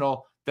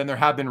National than there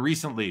have been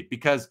recently,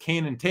 because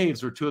Kane and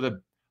Taves were two of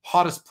the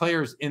hottest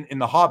players in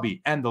the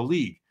hobby and the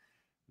league.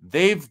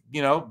 They're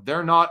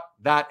not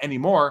that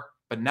anymore.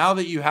 But now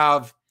that you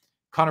have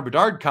Connor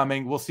Bedard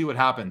coming, we'll see what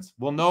happens.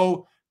 We'll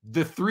know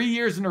the 3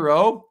 years in a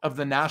row of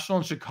the National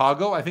in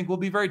Chicago, I think will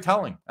be very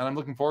telling. And I'm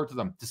looking forward to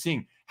them, to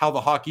seeing how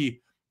the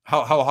hockey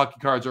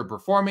cards are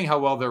performing, how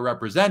well they're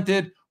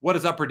represented. What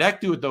does Upper Deck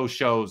do with those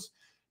shows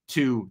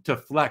to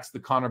flex the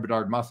Connor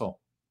Bedard muscle?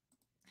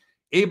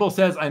 Abel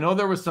says, I know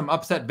there was some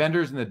upset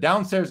vendors in the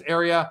downstairs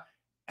area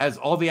as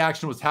all the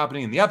action was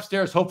happening in the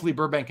upstairs. Hopefully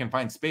Burbank can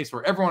find space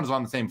where everyone is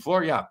on the same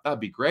floor. Yeah, that'd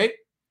be great.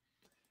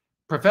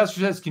 Professor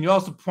says, can you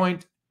also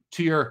point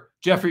to your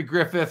Jeffrey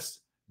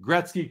Griffith's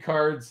Gretzky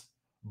cards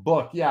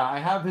book? Yeah, I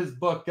have his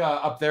book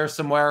up there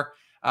somewhere.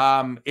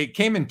 It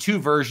came in two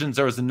versions.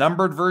 There was a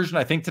numbered version,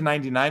 I think to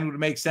 99 would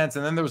make sense.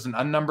 And then there was an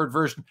unnumbered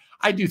version.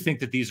 I do think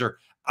that these are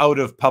out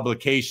of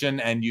publication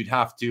and you'd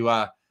have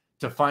to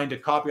find a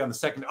copy on the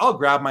second. I'll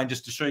grab mine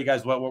just to show you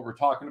guys what we're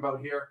talking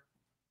about here.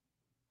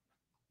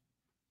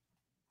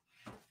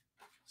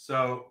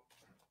 So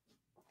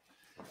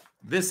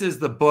this is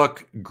the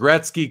book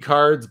Gretzky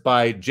Cards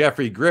by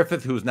Jeffrey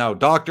Griffith, who's now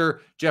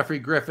Dr. Jeffrey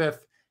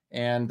Griffith.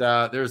 And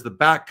there's the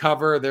back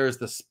cover. There's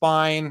the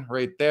spine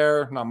right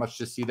there. Not much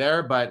to see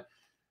there, but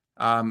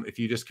if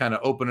you just kind of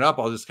open it up,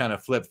 I'll just kind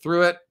of flip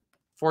through it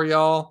for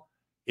y'all.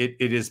 It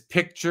is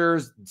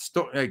pictures,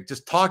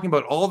 just talking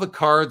about all the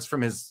cards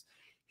from his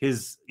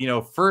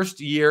first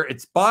year.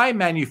 It's by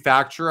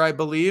manufacturer, I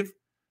believe,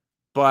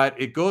 but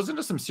it goes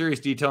into some serious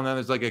detail. And then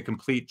there's like a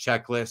complete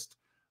checklist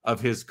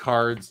of his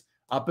cards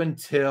up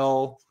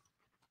until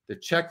the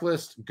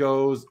checklist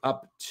goes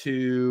up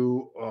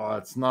to,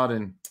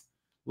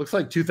 looks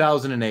like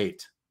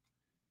 2008.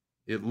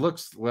 It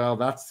looks,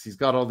 well, he's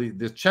got all the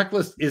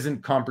checklist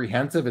isn't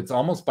comprehensive. It's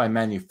almost by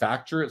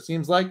manufacturer, it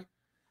seems like.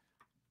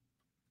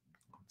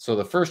 So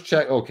the first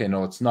check, okay,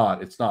 no, it's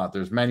not. It's not.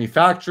 There's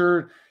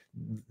manufacturer.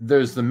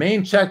 There's the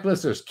main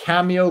checklist. There's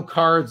cameo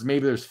cards.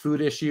 Maybe there's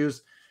food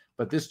issues.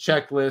 But this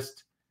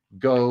checklist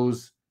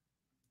goes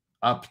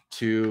up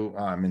to,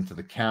 I'm into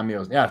the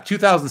cameos. Yeah,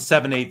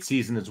 2007-8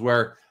 season is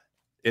where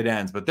it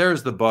ends. But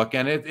there's the book,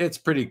 and it's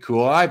pretty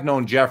cool. I've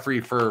known Jeffrey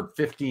for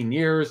 15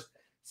 years,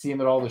 see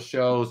him at all the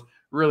shows.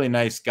 Really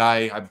nice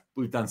guy.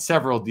 We've done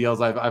several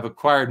deals. I've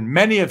acquired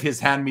many of his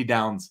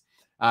hand-me-downs.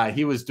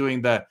 He was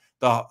doing the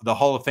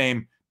Hall of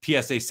Fame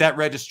PSA set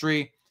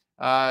registry,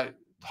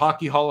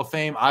 Hockey Hall of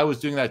Fame. I was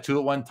doing that too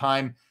at one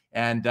time,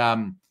 and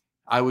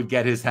I would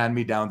get his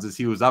hand-me-downs as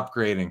he was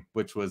upgrading,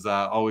 which was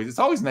it's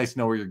always nice to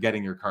know where you're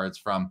getting your cards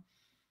from,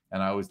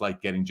 and I always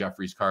like getting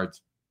Jeffrey's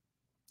cards.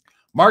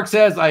 Mark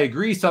says, I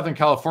agree, Southern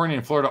California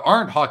and Florida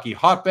aren't hockey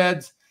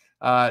hotbeds.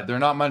 They're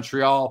not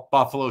Montreal,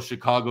 Buffalo,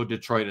 Chicago,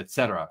 Detroit,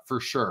 etc. For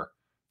sure,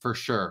 for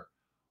sure.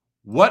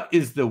 What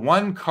is the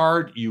one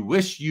card you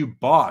wish you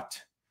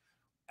bought?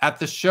 At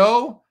the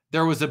show,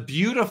 there was a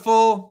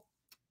beautiful,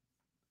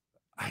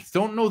 I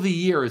don't know the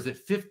year. Is it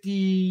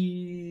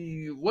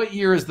 50? What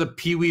year is the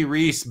Pee Wee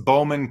Reese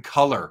Bowman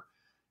color?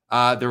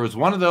 There was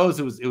one of those.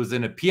 It was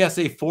in a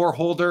PSA 4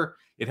 holder.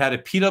 It had a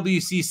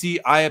PWCC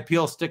Eye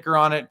Appeal sticker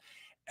on it.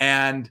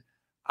 And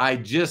I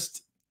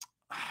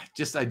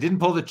I didn't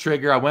pull the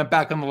trigger. I went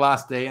back on the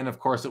last day, and of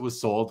course it was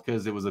sold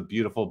because it was a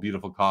beautiful,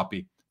 beautiful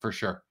copy for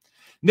sure.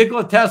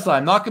 Nikola Tesla,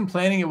 I'm not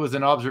complaining. It was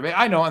an observation.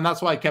 I know, and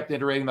that's why I kept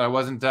iterating that I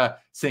wasn't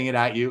saying it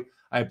at you.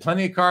 I have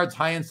plenty of cards,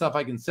 high-end stuff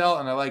I can sell,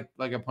 and I like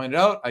I pointed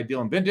out, I deal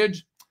in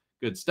vintage.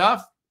 Good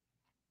stuff.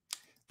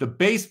 The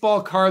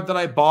baseball card that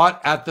I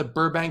bought at the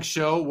Burbank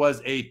show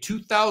was a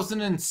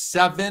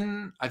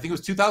 2007, I think it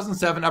was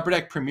 2007 Upper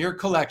Deck Premier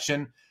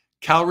Collection,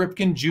 Cal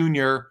Ripken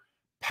Jr.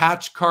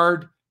 patch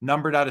card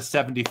numbered out of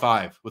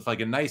 75 with like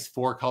a nice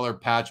 4-color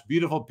patch.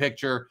 Beautiful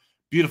picture,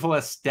 beautiful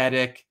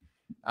aesthetic,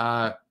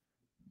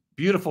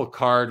 beautiful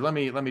card. Let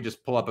me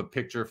just pull up a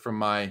picture from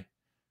my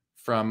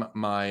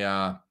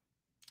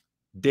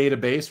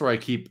database where I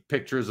keep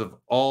pictures of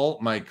all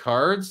my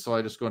cards. So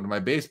I just go into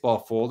my baseball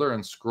folder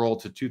and scroll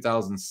to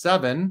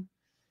 2007,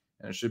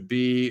 and it should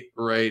be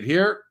right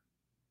here.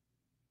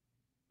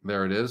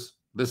 There it is.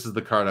 This is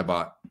the card I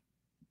bought.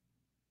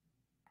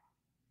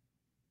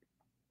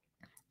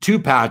 2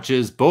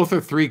 patches, both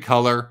are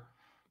 3-color,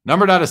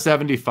 numbered out of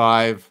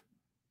 75.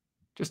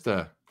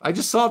 I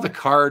just saw the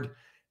card,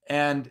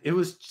 and it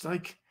was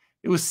like,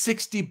 It was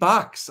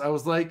 $60. I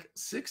was like,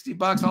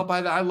 $60. I'll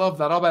buy that. I love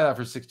that. I'll buy that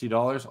for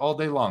 $60 all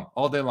day long.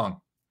 All day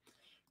long.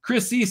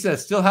 Chris C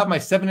says, still have my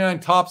 79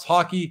 Topps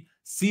hockey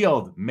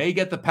sealed. May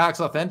get the packs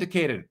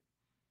authenticated.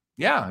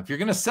 Yeah, if you're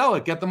going to sell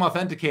it, get them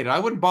authenticated. I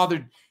wouldn't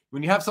bother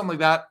when you have something like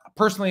that.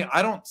 Personally,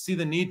 I don't see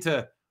the need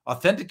to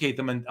authenticate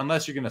them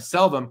unless you're going to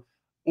sell them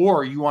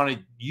or you want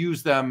to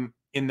use them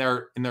in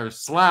their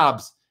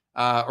slabs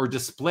or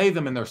display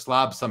them in their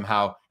slabs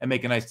somehow and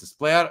make a nice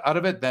display out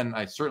of it. Then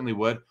I certainly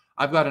would.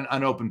 I've got an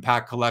unopened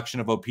pack collection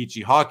of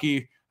O-Pee-Chee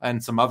hockey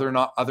and some other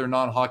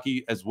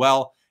non-hockey as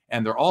well,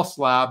 and they're all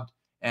slabbed.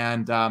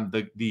 And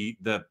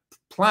the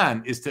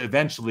plan is to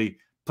eventually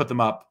put them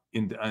up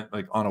in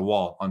like on a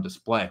wall on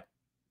display.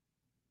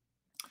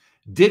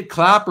 Did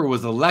Clapper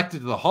was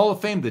elected to the Hall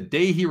of Fame the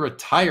day he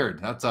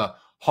retired. That's a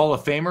Hall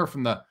of Famer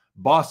from the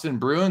Boston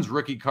Bruins,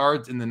 rookie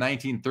cards in the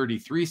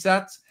 1933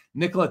 sets.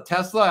 Nikola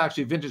Tesla,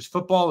 actually vintage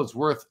football is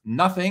worth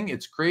nothing.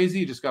 It's crazy.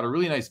 He just got a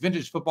really nice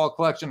vintage football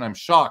collection. I'm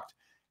shocked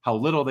how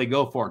little they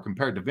go for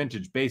compared to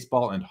vintage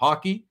baseball and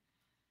hockey.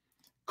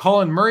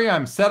 Colin Murray,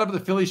 I'm set up at the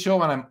Philly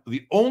show and I'm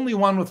the only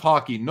one with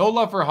hockey. No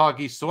love for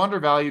hockey, so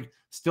undervalued,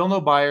 still no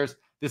buyers.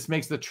 This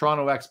makes the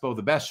Toronto Expo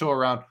the best show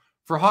around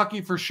for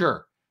hockey for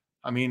sure.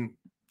 I mean,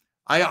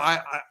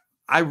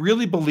 I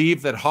really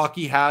believe that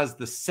hockey has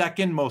the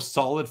second most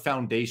solid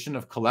foundation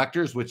of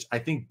collectors, which I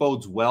think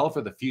bodes well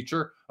for the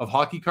future of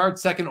hockey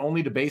cards, second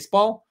only to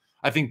baseball.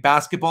 I think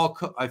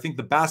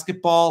the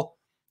basketball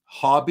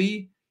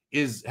hobby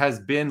has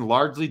been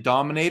largely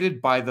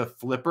dominated by the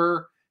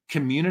flipper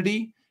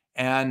community.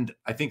 And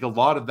I think a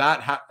lot of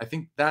that, I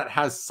think that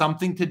has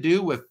something to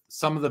do with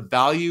some of the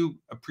value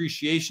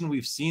appreciation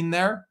we've seen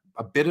there,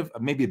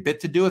 maybe a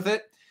bit to do with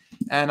it.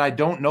 And I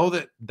don't know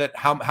that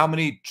how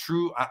many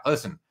true,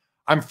 listen,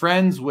 I'm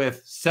friends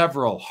with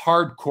several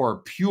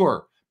hardcore,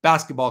 pure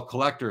basketball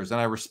collectors, and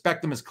I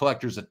respect them as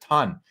collectors a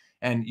ton.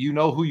 And you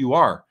know who you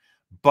are.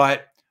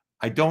 But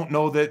I don't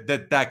know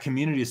that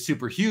community is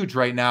super huge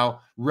right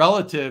now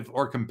relative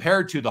or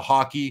compared to the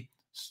hockey,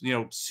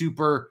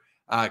 super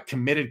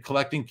committed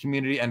collecting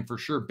community, and for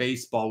sure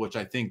baseball, which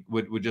I think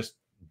would just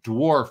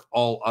dwarf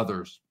all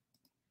others.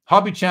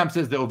 Hobby Champ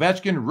says the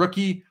Ovechkin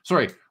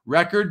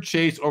record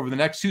chase over the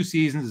next 2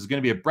 seasons is going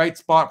to be a bright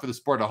spot for the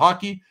sport of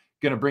hockey.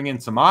 Going to bring in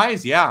some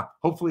eyes. Yeah,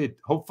 hopefully it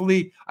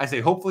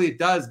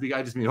does, because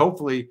I just mean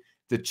hopefully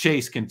the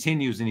chase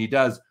continues and he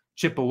does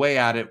chip away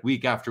at it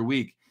week after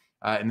week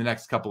in the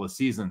next couple of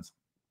seasons.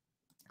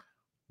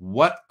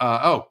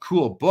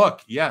 Cool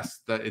book.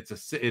 Yes,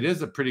 it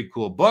is a pretty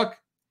cool book.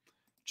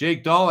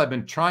 Jake Dahl, I've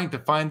been trying to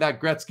find that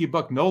Gretzky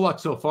book. No luck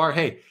so far.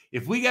 Hey,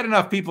 if we get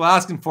enough people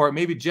asking for it,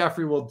 maybe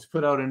Jeffrey will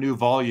put out a new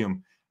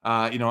volume,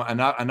 an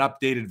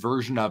updated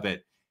version of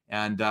it.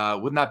 And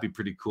wouldn't that be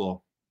pretty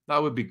cool?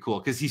 That would be cool,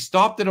 because he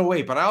stopped at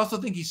 08, but I also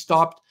think he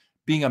stopped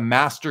being a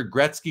master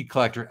Gretzky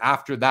collector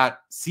after that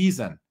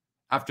season,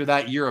 after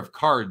that year of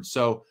cards.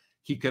 So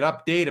he could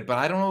update it, but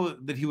I don't know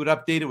that he would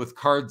update it with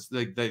cards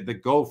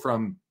that go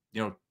from,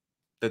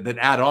 that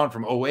add on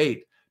from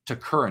 08 to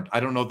current. I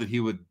don't know that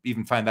he would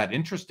even find that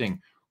interesting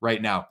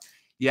right now.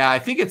 Yeah, I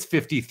think it's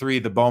 53,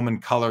 the Bowman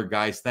color,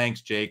 guys.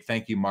 Thanks, Jake.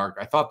 Thank you, Mark.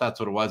 I thought that's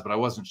what it was, but I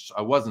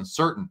wasn't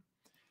certain.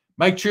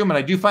 Mike Truman,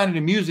 I do find it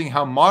amusing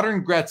how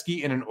modern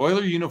Gretzky in an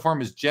Oiler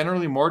uniform is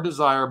generally more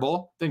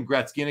desirable than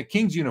Gretzky in a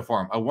Kings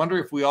uniform. I wonder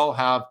if we all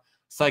have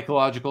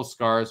psychological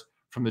scars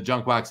from the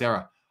junk wax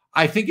era.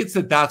 I think it's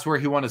that's where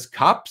he won his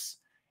cups,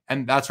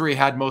 and that's where he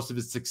had most of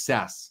his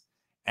success.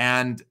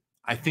 And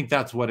I think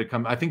that's what it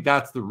comes. I think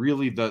that's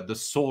really the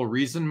sole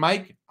reason,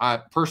 Mike.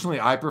 Personally,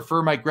 I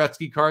prefer my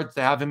Gretzky cards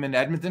to have him in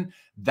Edmonton.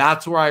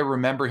 That's where I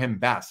remember him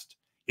best,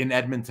 in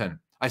Edmonton.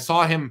 I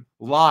saw him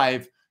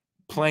live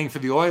playing for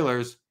the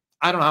Oilers.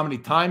 I don't know how many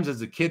times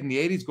as a kid in the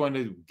 80s going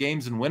to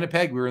games in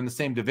Winnipeg. We were in the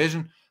same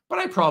division, but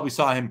I probably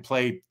saw him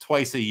play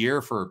twice a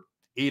year for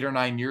 8 or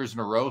 9 years in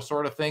a row,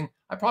 sort of thing.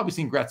 I've probably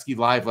seen Gretzky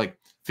live like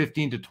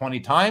 15 to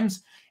 20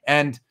 times.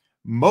 And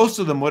most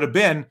of them would have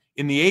been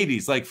in the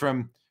 80s, like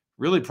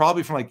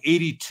probably from like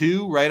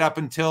 82 right up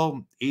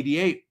until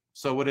 88.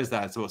 So what is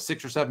that? So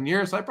 6 or 7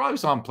 years. So I probably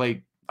saw him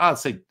play,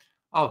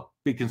 I'll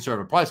be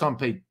conservative, probably saw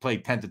him play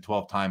 10 to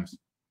 12 times.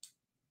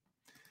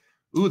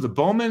 Ooh, the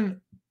Bowman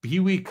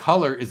Pee-wee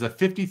color is a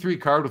 53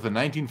 card with a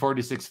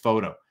 1946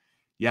 photo.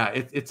 Yeah,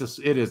 it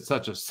is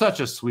such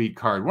a sweet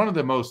card. One of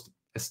the most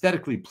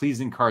aesthetically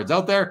pleasing cards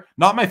out there.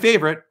 Not my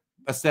favorite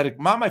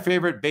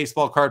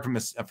baseball card from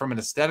an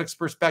aesthetics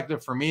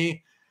perspective for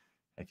me.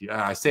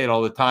 I say it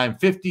all the time.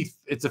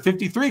 It's a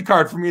 53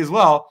 card for me as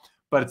well,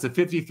 but it's a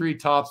 53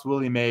 Topps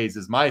Willie Mays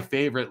is my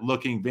favorite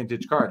looking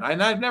vintage card.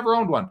 And I've never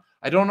owned one.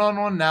 I don't own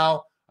one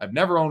now. I've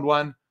never owned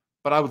one,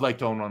 but I would like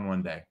to own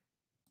one day.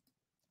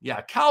 Yeah,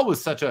 Cal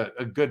was such a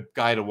good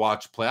guy to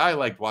watch play. I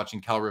liked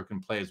watching Cal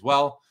Ripken play as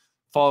well.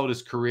 Followed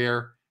his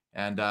career,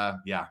 and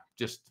yeah,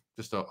 just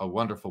a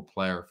wonderful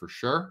player for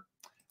sure.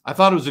 I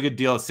thought it was a good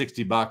deal at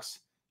 $60.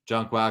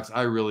 Junk wax,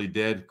 I really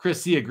did.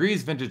 Chris C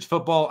agrees. Vintage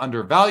football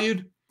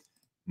undervalued.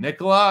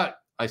 Nicola,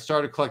 I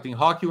started collecting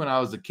hockey when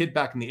I was a kid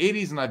back in the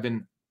 80s, and I've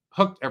been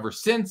hooked ever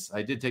since.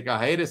 I did take a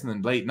hiatus in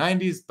the late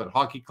 90s, but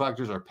hockey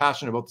collectors are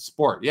passionate about the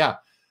sport. Yeah,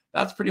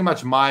 that's pretty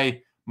much my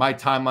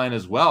timeline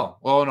as well.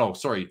 Oh, no,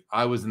 sorry.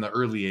 I was in the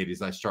early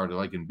 80s. I started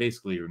like in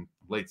basically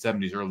late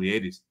 70s, early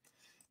 80s.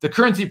 The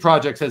Currency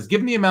Project says,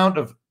 given the amount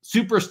of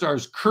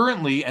superstars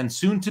currently and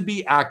soon to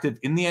be active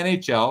in the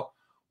NHL,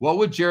 what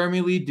would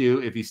Jeremy Lee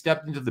do if he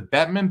stepped into the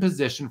Bettman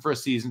position for a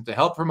season to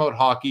help promote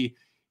hockey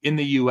in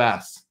the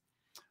U.S.?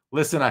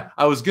 Listen,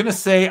 I was going to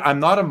say I'm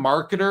not a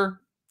marketer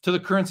to the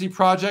Currency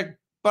Project,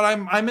 but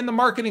I'm in the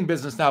marketing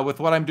business now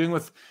with what I'm doing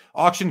with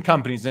auction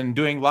companies and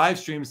doing live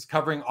streams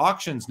covering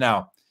auctions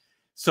now.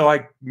 So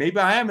I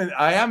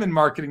am in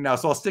marketing now.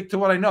 So I'll stick to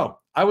what I know.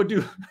 I would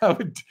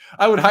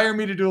hire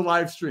me to do a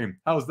live stream.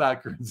 How's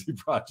that, Currency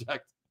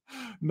Project?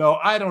 No,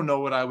 I don't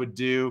know what I would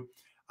do.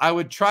 I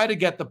would try to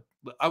get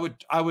I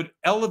would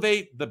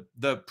elevate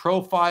the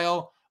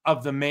profile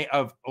of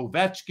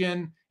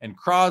Ovechkin and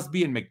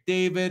Crosby and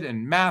McDavid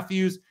and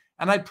Matthews,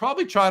 and I'd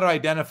probably try to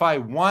identify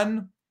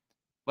one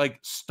like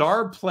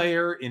star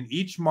player in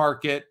each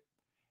market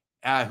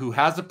who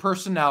has a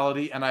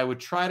personality, and I would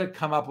try to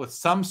come up with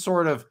some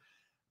sort of,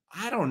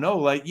 I don't know,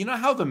 like, you know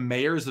how the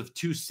mayors of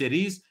two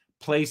cities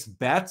place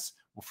bets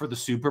for the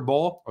Super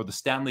Bowl or the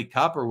Stanley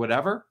Cup or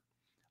whatever?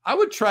 I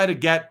would try to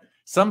get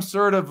some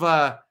sort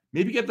of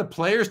maybe get the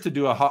players to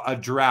do a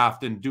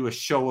draft and do a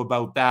show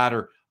about that,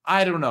 or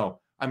I don't know.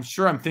 I'm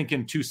sure I'm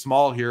thinking too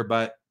small here,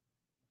 but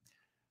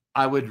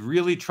I would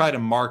really try to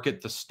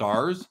market the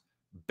stars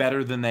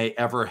better than they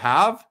ever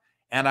have.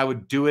 And I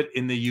would do it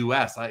in the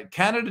US.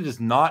 Canada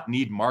does not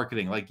need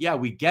marketing. Like, yeah,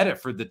 we get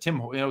it for the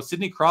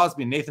Sidney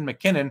Crosby and Nathan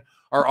McKinnon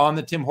are on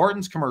the Tim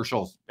Hortons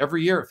commercials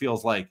every year, it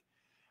feels like.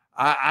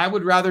 I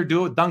would rather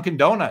do it with Dunkin'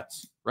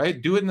 Donuts,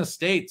 right? Do it in the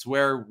States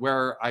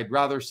where I'd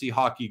rather see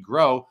hockey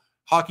grow.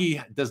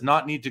 Hockey does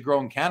not need to grow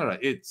in Canada.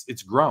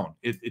 It's grown.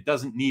 It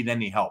doesn't need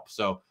any help.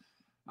 So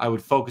I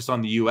would focus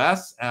on the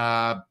US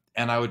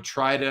and I would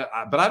try to,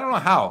 but I don't know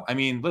how. I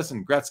mean,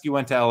 listen, Gretzky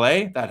went to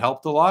LA. That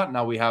helped a lot.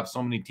 Now we have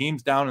so many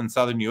teams down in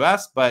Southern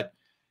US, but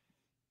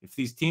if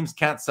these teams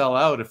can't sell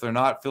out, if they're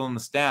not filling the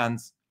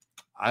stands,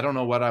 I don't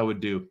know what I would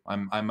do.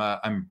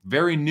 I'm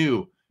very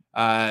new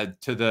in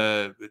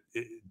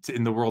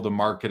the world of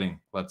marketing,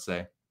 let's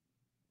say.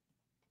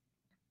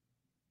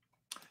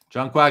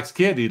 Junk Wax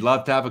Kid, he'd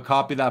love to have a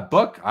copy of that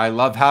book. I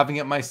love having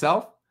it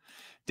myself.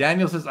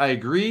 Daniel says, I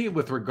agree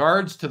with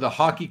regards to the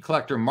hockey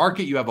collector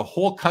market. You have a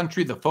whole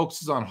country that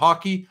focuses on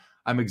hockey.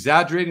 I'm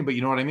exaggerating, but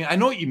you know what I mean? I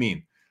know what you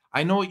mean.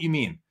 I know what you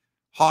mean.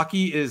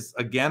 Hockey is,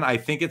 again, I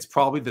think it's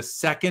probably the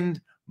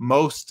second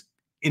most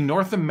in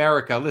North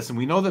America. Listen,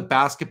 we know that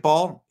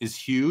basketball is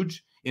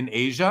huge in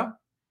Asia,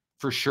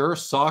 for sure.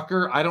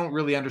 Soccer, I don't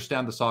really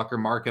understand the soccer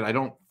market. I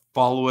don't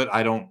follow it.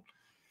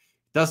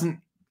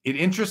 It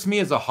interests me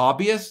as a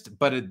hobbyist,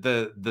 but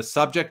the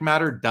subject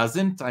matter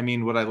doesn't. I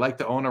mean, would I like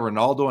to own a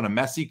Ronaldo and a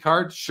Messi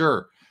card?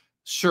 Sure.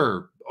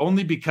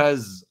 Only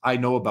because I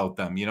know about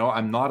them. You know,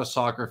 I'm not a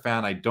soccer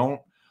fan. I don't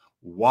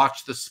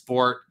watch the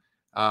sport.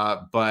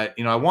 But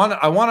you know, I want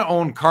to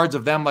own cards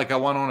of them like I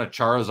want to own a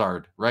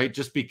Charizard, right?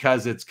 Just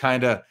because it's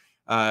kind of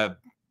a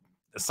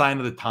sign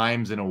of the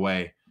times in a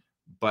way.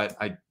 But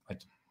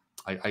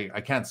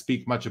I can't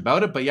speak much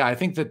about it. But yeah, I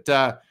think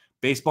that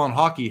baseball and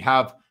hockey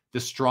have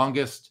the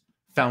strongest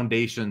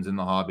foundations in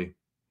the hobby.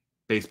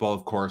 Baseball,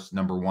 of course,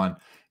 number one.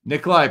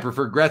 Nikolai, I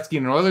prefer Gretzky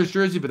in an Oilers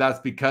jersey, but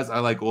that's because I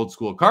like old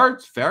school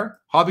cards. Fair.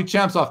 Hobby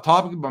Champs off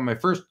topic, but my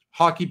first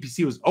hockey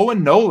PC was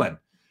Owen Nolan.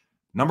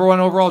 Number one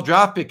overall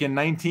draft pick in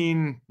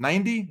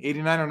 1990,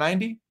 89 or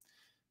 90.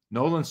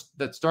 Nolan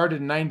that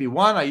started in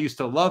 91. I used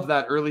to love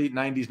that early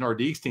 90s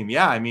Nordiques team.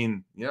 Yeah, I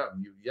mean, yeah.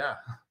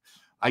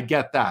 I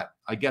get that.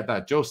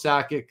 Joe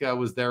Sakic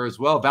was there as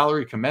well.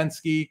 Valerie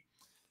Kamensky.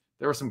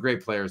 There were some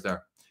great players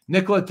there.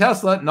 Nikola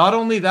Tesla, not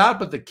only that,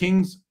 but the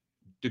Kings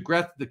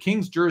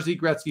jersey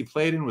Gretzky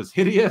played in was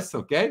hideous,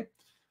 okay?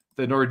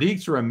 The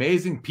Nordiques were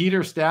amazing. Peter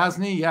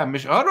Stastny, yeah.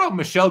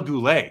 Michel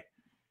Goulet.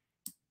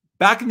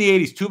 Back in the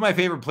 80s, two of my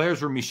favorite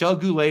players were Michel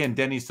Goulet and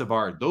Denis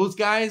Savard. Those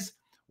guys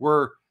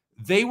were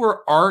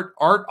art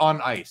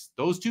on ice.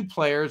 Those two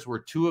players were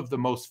two of the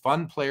most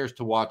fun players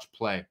to watch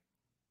play.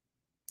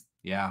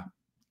 Yeah.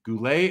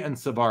 Goulet and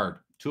Savard,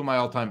 two of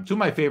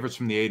my favorites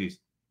from the 80s.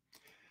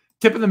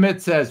 Tip of the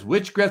Mitt says,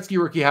 which Gretzky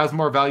rookie has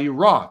more value?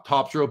 Raw,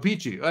 Topps, or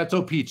O-Pee-Chee? That's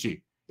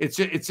O-Pee-Chee. It's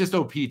just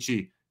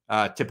O-Pee-Chee,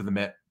 tip of the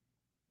Mitt.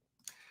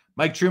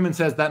 Mike Truman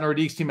says that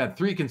Nordiques team had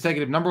 3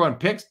 consecutive number 1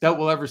 picks. Doubt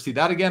we'll ever see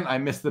that again. I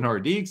miss the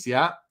Nordiques,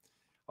 yeah.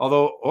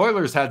 Although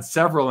Oilers had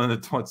several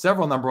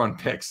number 1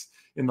 picks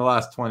in the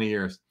last 20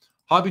 years.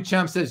 Hobby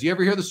Champ says, you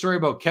ever hear the story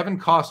about Kevin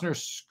Costner?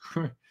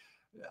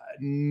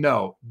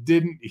 No,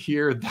 didn't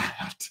hear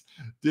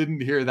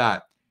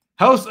that.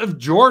 House of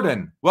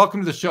Jordan, welcome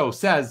to the show,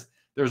 says,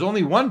 there's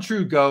only one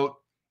true GOAT,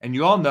 and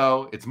you all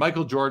know it's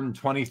Michael Jordan,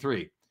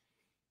 23.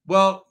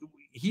 Well,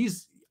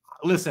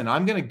 listen,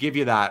 I'm going to give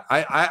you that.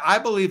 I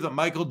believe that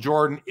Michael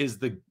Jordan is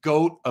the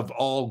GOAT of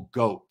all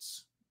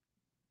GOATs.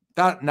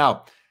 And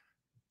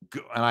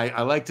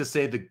I like to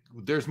say that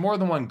there's more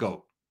than one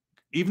GOAT.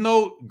 even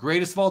though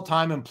greatest of all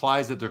time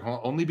implies that there can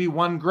only be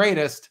one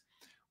greatest,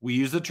 we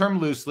use the term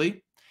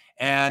loosely,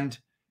 and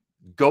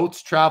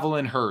goats travel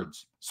in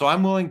herds. So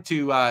I'm willing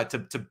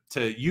to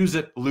use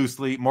it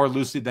loosely, more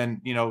loosely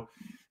than, you know,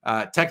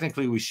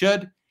 technically we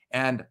should.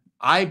 And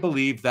I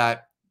believe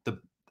that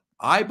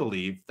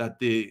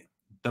the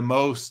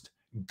most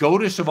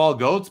goatish of all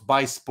goats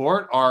by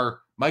sport are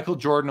Michael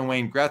Jordan and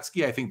Wayne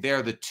Gretzky. I think they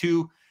are the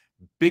two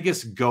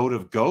biggest goat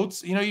of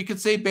goats. You know, you could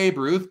say Babe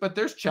Ruth, but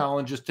there's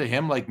challenges to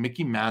him like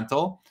Mickey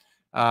Mantle,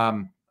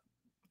 and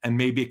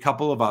maybe a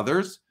couple of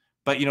others.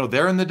 But, you know,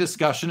 they're in the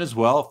discussion as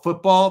well.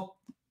 Football,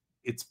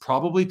 it's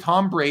probably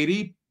Tom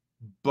Brady,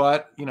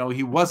 but, you know,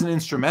 he wasn't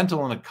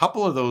instrumental in a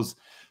couple of those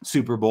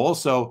Super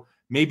Bowls, so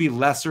maybe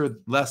less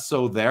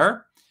so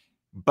there.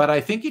 But I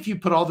think if you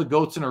put all the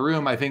goats in a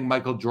room, I think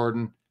Michael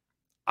Jordan,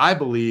 I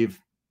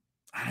believe,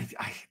 I'm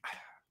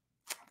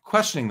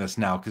questioning this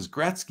now because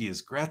Gretzky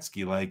is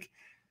Gretzky. Like,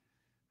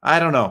 I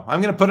don't know.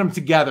 I'm going to put them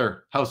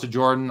together, House of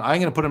Jordan. I'm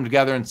going to put them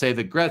together and say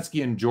that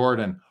Gretzky and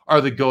Jordan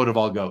are the goat of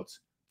all goats.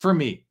 For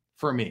me.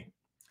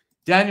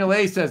 Daniel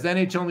A says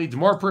NHL needs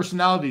more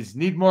personalities,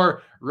 need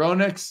more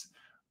Ronix,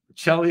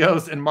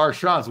 Chelios, and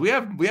Marchands. We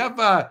have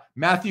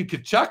Matthew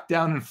Tkachuk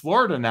down in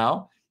Florida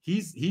now.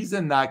 He's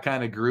in that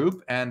kind of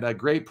group and a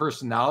great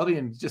personality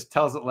and just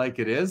tells it like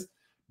it is.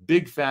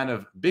 Big fan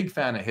of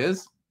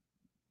his.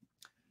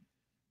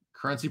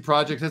 Currency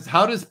Project says,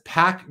 how does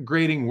pack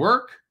grading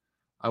work?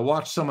 I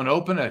watched someone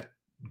open a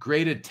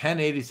graded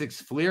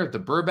 1086 Fleer at the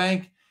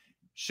Burbank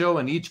show,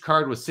 and each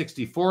card was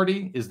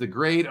 60/40. Is the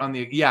grade on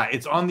the, yeah,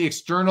 it's on the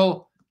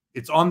external,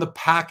 it's on the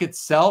pack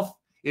itself.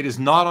 It is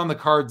not on the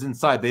cards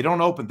inside. They don't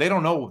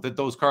know that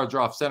those cards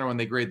are off center when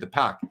they grade the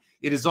pack.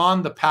 It is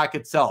on the pack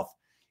itself.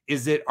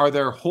 Are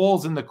there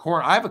holes in the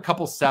corner? I have a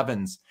couple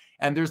 7s,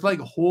 and there's like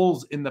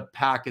holes in the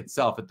pack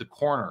itself at the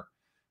corner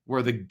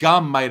where the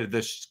gum might have,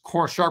 the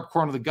sharp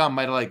corner of the gum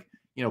might have, like,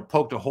 you know,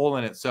 poked a hole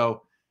in it.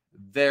 So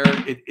there,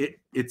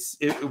 it's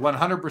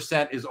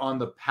 100% is on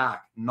the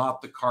pack,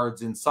 not the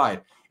cards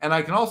inside. And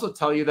I can also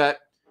tell you that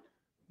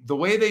the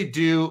way they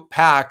do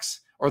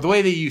packs, or the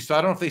way they used to,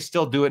 I don't know if they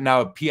still do it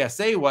now at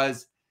PSA,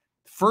 was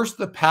first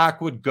the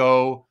pack would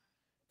go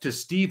to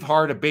Steve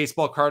Hart at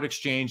Baseball Card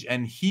Exchange,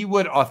 and he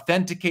would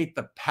authenticate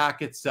the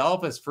pack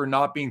itself as for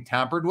not being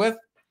tampered with,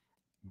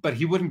 but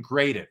he wouldn't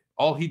grade it.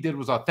 All he did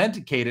was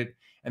authenticate it,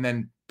 and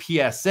then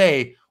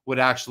PSA would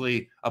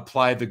actually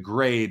apply the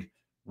grade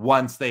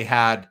once they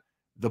had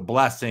the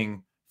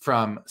blessing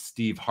from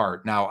Steve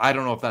Hart. Now, I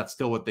don't know if that's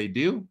still what they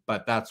do,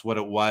 but that's what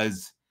it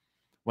was.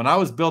 When I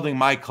was building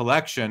my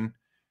collection,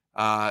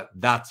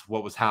 that's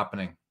what was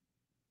happening.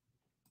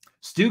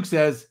 Stuke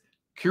says,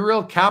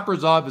 Kirill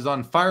Kaprizov is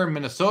on fire in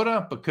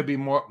Minnesota, but could be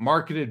more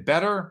marketed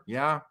better.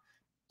 Yeah,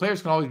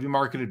 players can always be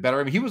marketed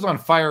better. I mean, he was on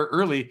fire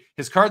early.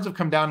 His cards have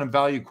come down in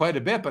value quite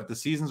a bit, but the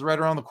season's right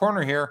around the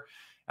corner here.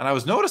 And I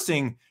was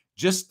noticing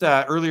just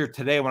earlier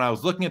today when I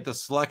was looking at the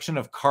selection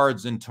of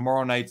cards in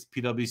tomorrow night's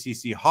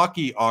PWCC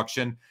hockey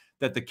auction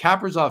that the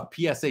Kaprizov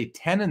PSA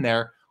 10 in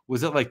there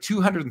was at like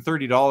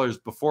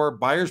 $230 before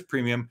buyer's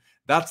premium.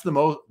 That's the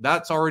most.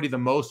 That's already the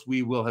most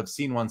we will have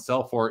seen one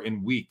sell for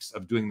in weeks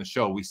of doing the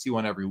show. We see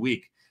one every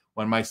week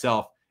when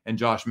myself and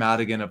Josh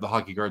Madigan of the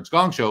Hockey Cards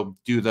Gong Show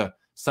do the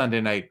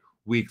Sunday night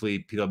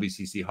weekly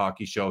PWCC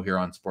hockey show here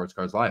on Sports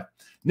Cards Live.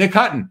 Nick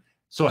Hutton.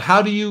 So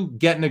how do you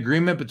get an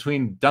agreement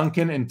between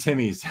Duncan and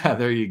Timmy's?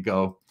 There you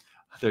go.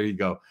 There you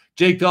go.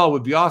 Jake Dahl,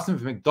 would be awesome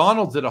if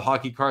McDonald's did a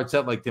hockey card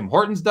set like Tim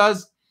Hortons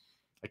does.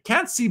 I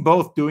can't see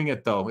both doing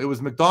it, though. It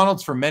was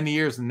McDonald's for many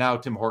years, and now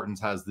Tim Hortons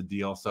has the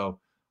deal. So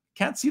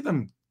can't see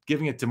them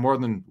giving it to more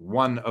than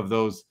one of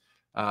those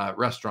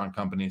restaurant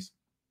companies.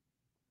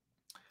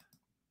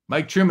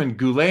 Mike Truman,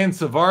 Goulet and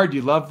Savard,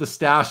 you love the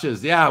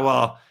stashes. Yeah,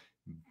 well,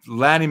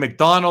 Lanny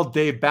McDonald,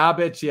 Dave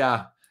Babich,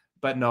 yeah.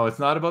 But no, it's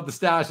not about the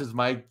stashes,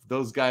 Mike.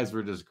 Those guys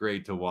were just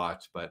great to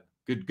watch. But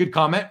good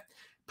comment.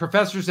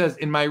 Professor says,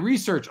 in my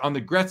research on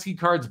the Gretzky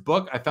cards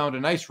book, I found a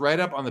nice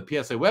write-up on the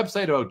PSA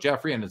website about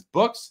Jeffrey and his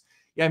books.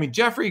 Yeah, I mean,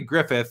 Jeffrey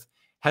Griffith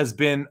has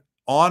been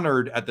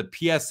honored at the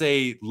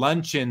PSA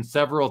luncheon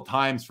several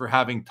times for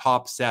having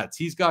top sets.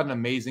 He's got an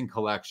amazing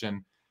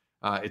collection.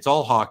 It's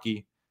all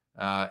hockey,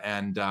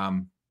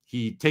 and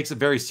he takes it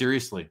very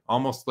seriously,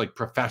 almost like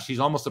professional. He's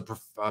almost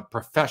a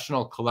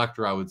professional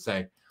collector, I would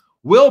say.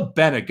 Will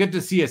Bennett, good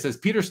to see you, says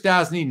Peter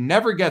Stastny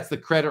never gets the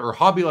credit or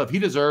hobby love he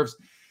deserves.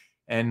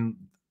 And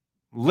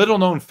little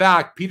known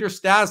fact, Peter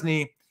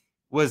Stastny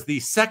was the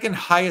second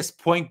highest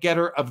point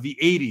getter of the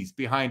 80s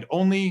behind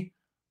only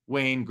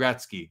Wayne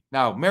Gretzky.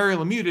 Now,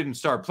 Mario Lemieux didn't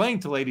start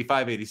playing till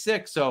 85,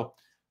 86, so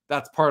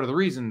that's part of the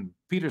reason.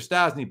 Peter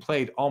Stastny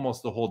played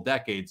almost the whole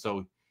decade,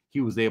 so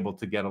he was able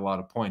to get a lot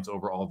of points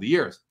over all the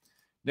years.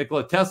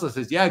 Nikola Tesla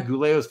says, yeah,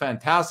 Goulet was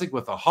fantastic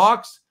with the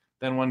Hawks.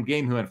 Then one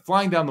game he went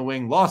flying down the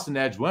wing, lost an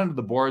edge, went into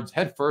the boards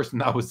head first,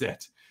 and that was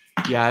it.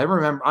 Yeah,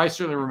 I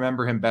certainly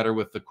remember him better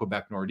with the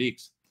Quebec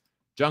Nordiques.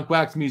 Junk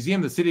Wax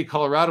Museum, the city of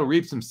Colorado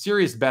reaped some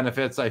serious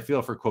benefits, I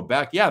feel, for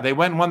Quebec. Yeah, they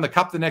went and won the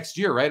cup the next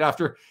year, right?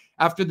 After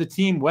the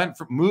team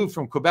moved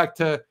from Quebec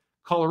to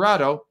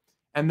Colorado,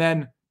 and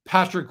then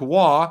Patrick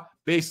Waugh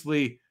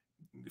basically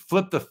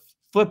flipped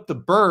the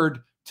bird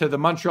to the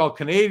Montreal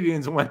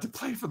Canadiens and went to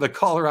play for the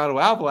Colorado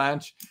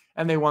Avalanche,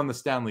 and they won the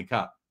Stanley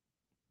Cup.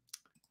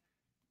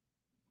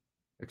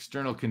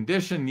 External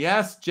condition,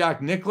 yes.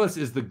 Jack Nicklaus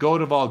is the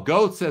GOAT of all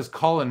GOATs, says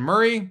Colin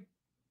Murray.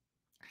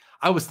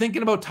 I was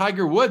thinking about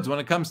Tiger Woods when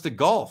it comes to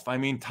golf. I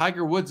mean,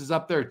 Tiger Woods is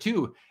up there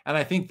too. And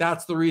I think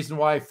that's the reason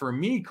why, for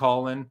me,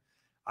 Colin,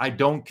 I'm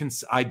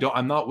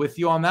not with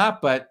you on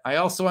that, but I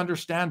also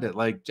understand it.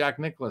 Like Jack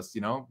Nicklaus,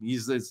 you know,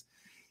 it's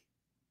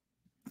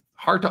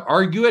hard to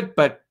argue it,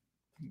 but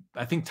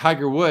I think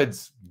Tiger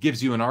Woods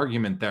gives you an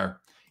argument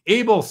there.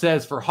 Abel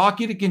says, for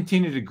hockey to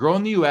continue to grow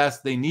in the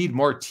U.S., they need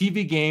more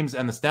TV games,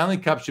 and the Stanley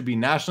Cup should be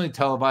nationally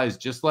televised,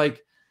 just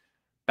like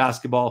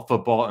basketball,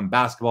 football, and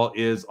basketball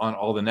is on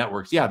all the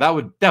networks. Yeah, that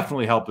would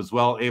definitely help as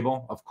well,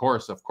 Abel. Of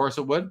course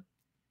it would.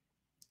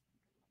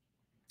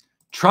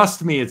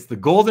 Trust me, it's the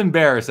Golden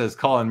Bear, says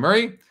Colin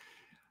Murray. I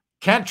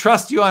can't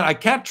trust you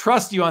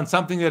on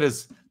something that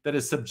is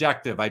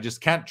subjective. I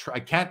just can't. I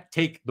can't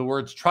take the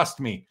words "trust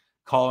me,"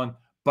 Colin.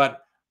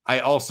 But I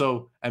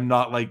also am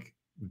not like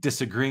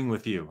disagreeing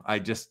with you.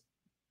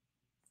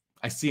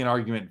 I see an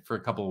argument for a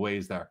couple of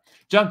ways there.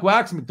 Junk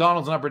Wax,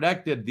 McDonald's and Upper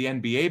Deck did the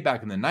NBA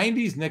back in the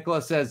 90s.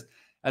 Nicholas says,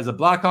 as a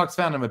Blackhawks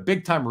fan, I'm a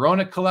big-time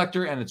Roenick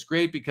collector, and it's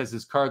great because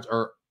his cards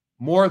are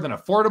more than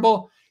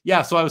affordable.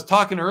 Yeah, so I was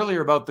talking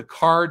earlier about the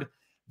card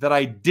that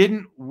I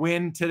didn't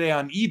win today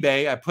on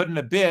eBay. I put in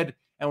a bid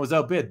and was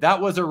outbid. That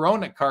was a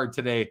Roenick card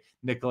today,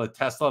 Nikola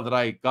Tesla, that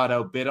I got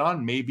outbid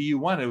on. Maybe you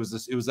won. It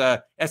was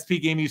a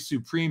SP Game Use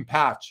Supreme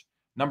patch,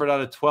 numbered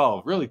out of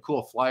 12. Really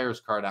cool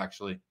Flyers card,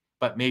 actually.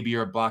 But maybe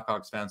you're a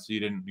Blackhawks fan, so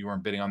you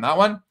weren't bidding on that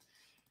one.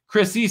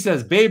 Chris E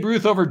says, Babe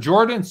Ruth over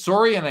Jordan.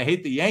 Sorry, and I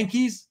hate the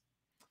Yankees.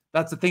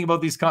 That's the thing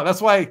about these.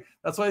 That's why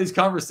these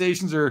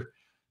conversations are.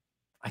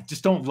 I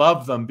just don't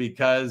love them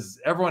because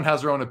everyone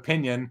has their own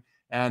opinion,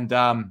 and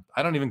I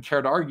don't even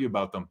care to argue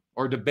about them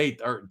or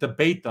debate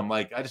them.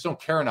 Like, I just don't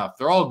care enough.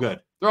 They're all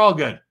good. They're all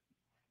good.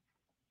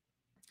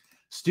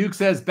 Stuke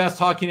says best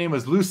hockey name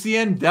was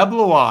Lucien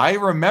Deblois. I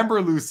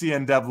remember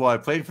Lucien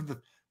Deblois.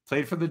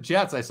 Played for the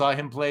Jets. I saw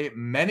him play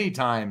many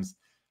times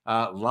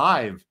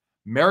live.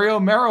 Mario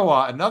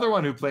Marois, another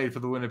one who played for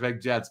the Winnipeg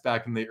Jets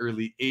back in the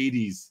early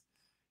 80s.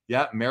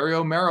 Yeah,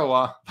 Mario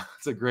Marois.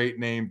 That's a great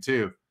name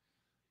too.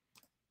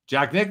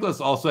 Jack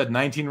Nicklaus also had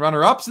 19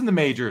 runner-ups in the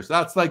majors.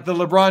 That's like the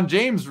LeBron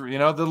James, you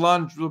know,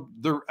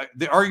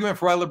 the argument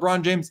for why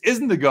LeBron James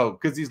isn't the GOAT,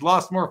 because he's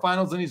lost more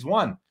finals than he's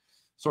won,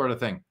 sort of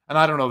thing. And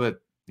I don't know that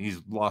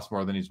he's lost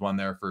more than he's won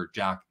there for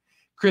Jack.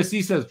 Chris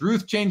E says,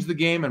 Ruth changed the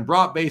game and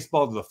brought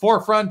baseball to the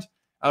forefront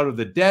out of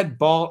the dead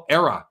ball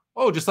era.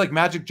 Oh, just like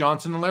Magic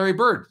Johnson and Larry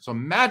Bird. So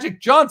Magic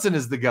Johnson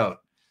is the GOAT.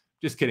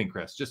 Just kidding,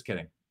 Chris. Just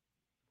kidding.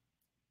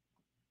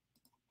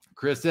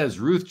 Chris says,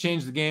 Ruth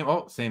changed the game.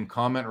 Oh, same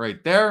comment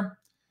right there.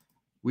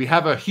 We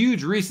have a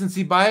huge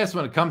recency bias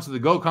when it comes to the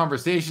GOAT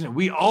conversation.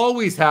 We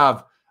always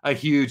have a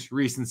huge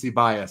recency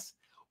bias.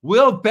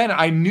 Will Bennett,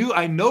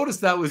 I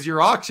noticed that was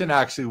your auction,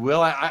 actually,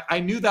 Will. I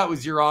knew that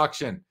was your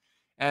auction.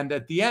 And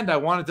at the end,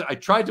 I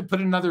tried to put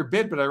in another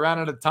bid, but I ran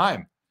out of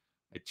time.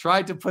 I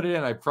tried to put it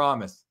in, I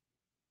promise,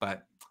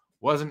 but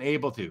wasn't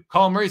able to.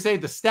 Colin Murray say,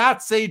 the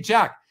stats say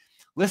Jack.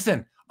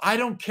 Listen, I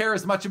don't care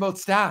as much about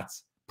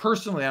stats.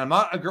 Personally, I'm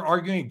not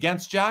arguing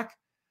against Jack,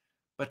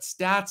 but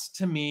stats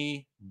to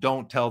me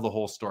don't tell the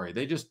whole story.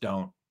 They just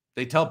don't.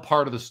 They tell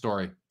part of the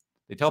story.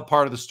 They tell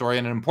part of the story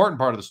and an important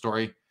part of the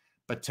story.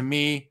 But to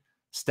me,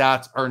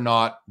 stats are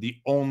not the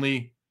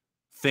only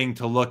thing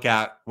to look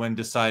at when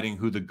deciding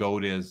who the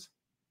GOAT is.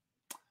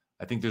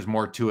 I think there's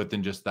more to it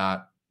than just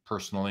that,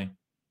 personally.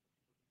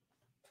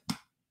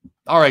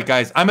 All right,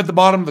 guys, I'm at the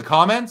bottom of the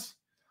comments.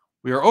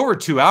 We are over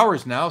 2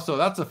 hours now, so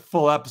that's a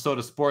full episode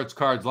of Sports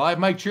Cards Live.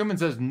 Mike Truman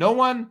says, no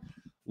one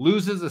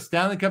loses a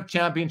Stanley Cup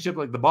championship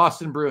like the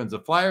Boston Bruins. The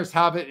Flyers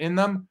have it in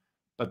them,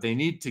 but they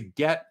need to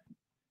get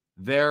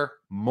there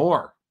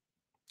more.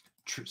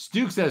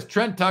 Stuke says,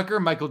 Trent Tucker,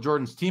 Michael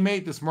Jordan's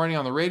teammate, this morning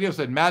on the radio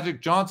said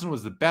Magic Johnson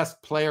was the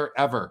best player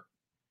ever.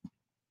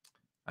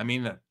 I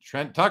mean,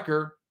 Trent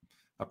Tucker,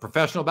 a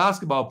professional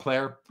basketball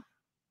player,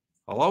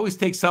 I'll always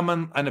take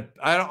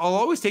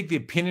the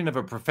opinion of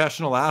a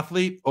professional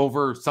athlete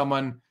over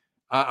someone,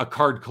 a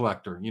card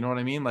collector. You know what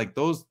I mean? Like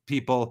those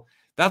people.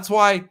 That's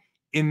why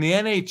in the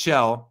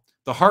NHL,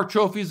 the Hart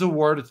Trophy is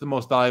awarded to the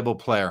most valuable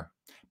player,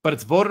 but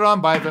it's voted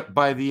on by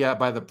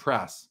the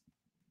press.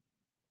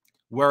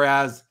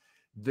 Whereas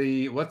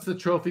what's the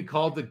trophy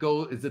called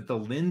that is it the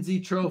Lindsay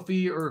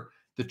Trophy or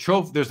the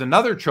trophy? There's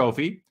another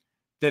trophy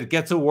that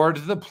gets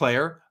awarded to the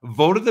player,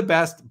 voted the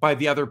best by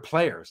the other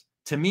players.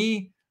 To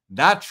me,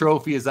 that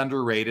trophy is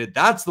underrated.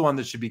 That's the one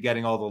that should be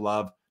getting all the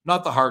love,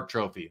 not the Hart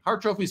Trophy. Hart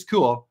Trophy is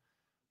cool,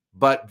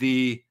 but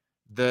is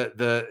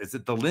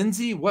it the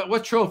Lindsay?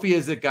 What trophy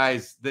is it,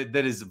 guys, that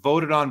is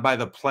voted on by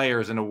the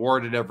players and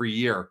awarded every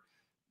year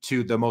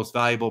to the most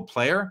valuable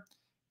player?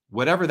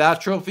 Whatever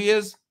that trophy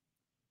is,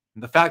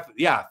 the fact,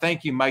 yeah,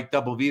 thank you, Mike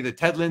Double V, the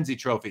Ted Lindsay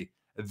Trophy.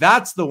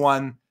 That's the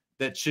one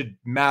that should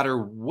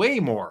matter way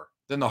more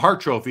than the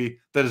Hart Trophy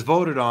that is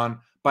voted on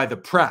by the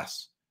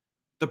press.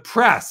 The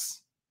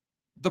press,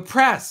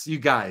 you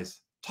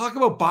guys. Talk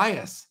about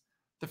bias.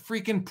 The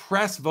freaking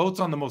press votes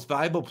on the most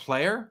valuable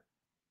player,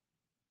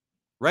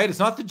 right? It's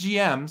not the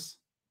GMs,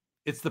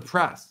 it's the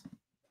press.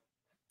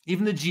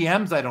 Even the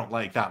GMs I don't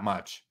like that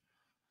much.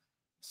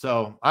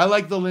 So I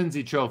like the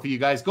Lindsay Trophy, you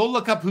guys. Go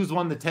look up who's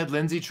won the Ted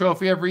Lindsay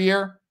Trophy every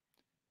year.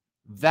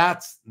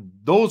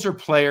 Those are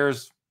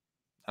players.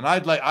 And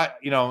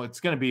it's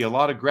going to be a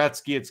lot of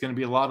Gretzky. It's going to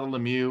be a lot of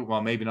Lemieux.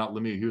 Well, maybe not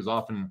Lemieux. He was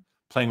often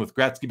playing with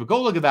Gretzky, but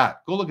go look at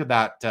that. Go look at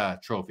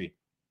that trophy.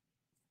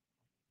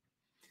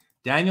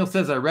 Daniel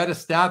says, I read a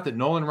stat that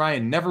Nolan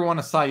Ryan never won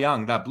a Cy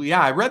Young.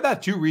 Yeah, I read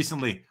that too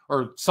recently,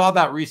 or saw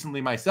that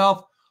recently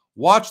myself.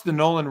 Watched the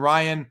Nolan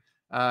Ryan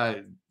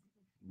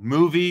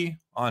movie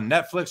on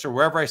Netflix or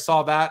wherever I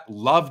saw that.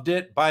 Loved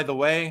it, by the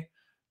way.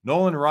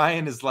 Nolan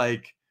Ryan is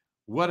like,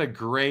 what a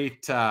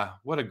great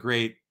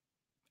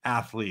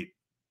athlete.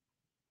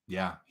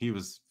 Yeah, he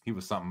was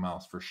something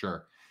else for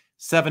sure.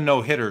 7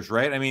 no-hitters,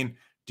 right? I mean,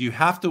 do you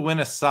have to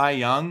win a Cy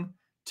Young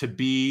to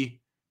be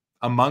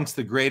amongst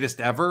the greatest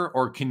ever,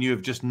 or can you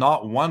have just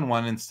not won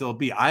one and still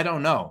be? I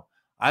don't know.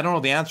 I don't know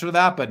the answer to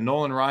that, but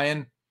Nolan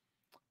Ryan,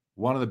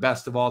 one of the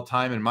best of all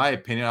time, in my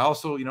opinion. I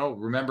also,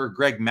 remember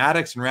Greg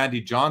Maddux and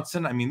Randy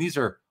Johnson. I mean, these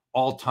are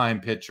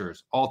all-time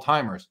pitchers,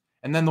 all-timers.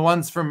 And then the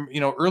ones from,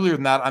 earlier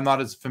than that, I'm not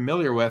as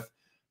familiar with,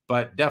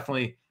 but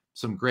definitely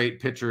some great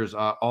pitchers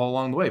all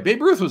along the way.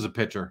 Babe Ruth was a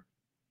pitcher.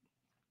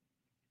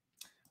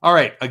 All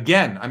right.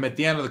 Again, I'm at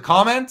the end of the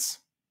comments.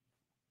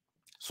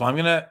 So we're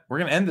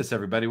going to end this,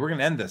 everybody. We're going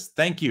to end this.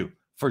 Thank you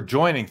for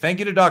joining. Thank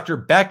you to Dr.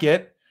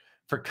 Beckett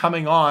for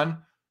coming on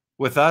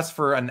with us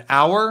for an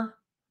hour.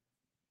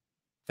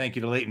 Thank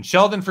you to Leighton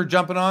Sheldon for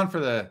jumping on for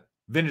the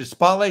Vintage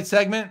Spotlight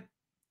segment.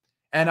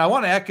 And I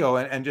want to echo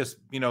and just,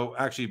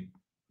 actually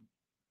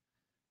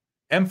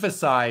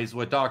emphasize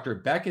what Dr.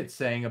 Beckett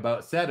said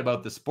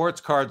about the Sports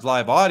Cards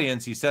Live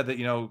audience. He said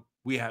that,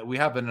 we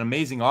have an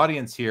amazing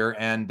audience here,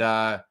 and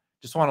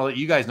just want to let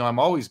you guys know I'm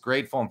always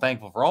grateful and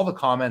thankful for all the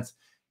comments.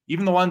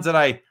 Even the ones that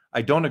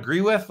I don't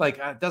agree with, like,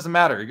 it doesn't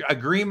matter.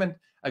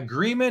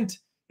 Agreement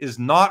is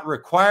not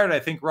required. I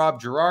think Rob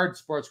Gerard,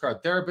 sports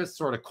card therapist,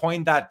 sort of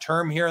coined that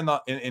term here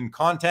in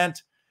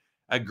content.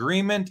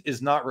 Agreement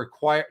is not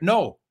required.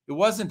 No, it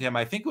wasn't him.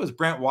 I think it was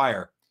Brent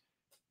Wire.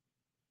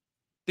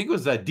 I think it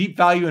was a deep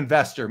value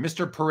investor,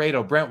 Mr.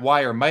 Pareto. Brent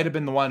Wire might have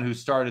been the one who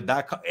started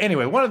that.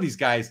 Anyway, one of these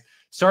guys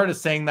started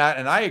saying that,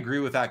 and I agree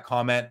with that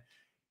comment.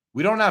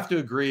 We don't have to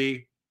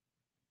agree.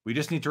 We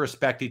just need to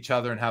respect each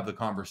other and have the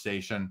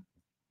conversation.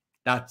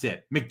 That's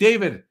it.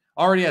 McDavid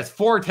already has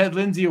 4 Ted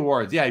Lindsay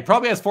awards. Yeah, he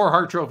probably has 4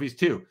 Hart trophies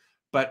too.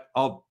 But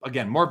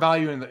again, more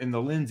value in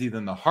the Lindsay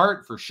than the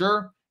Hart for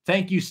sure.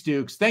 Thank you,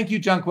 Stukes. Thank you,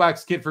 Junk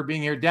Wax Kid, for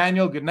being here.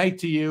 Daniel, good night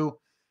to you.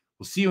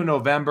 We'll see you in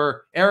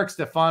November. Eric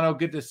Stefano,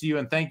 good to see you,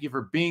 and thank you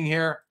for being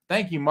here.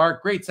 Thank you,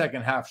 Mark. Great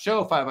second half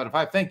show. 5 out of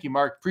 5. Thank you,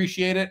 Mark.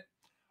 Appreciate it.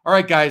 All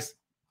right, guys.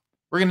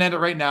 We're going to end it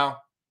right now.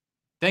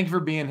 Thank you for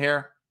being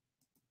here.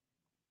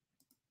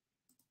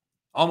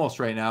 Almost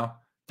right now.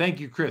 Thank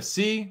you, Chris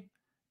C.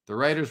 The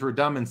writers were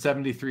dumb in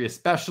 73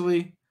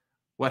 especially.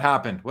 What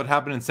happened? What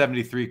happened in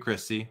 73,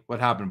 Chris C?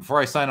 What happened? Before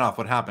I sign off,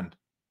 what happened?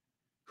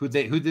 Who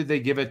did they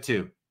give it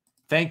to?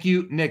 Thank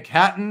you, Nick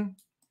Hatton.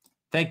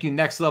 Thank you,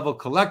 Next Level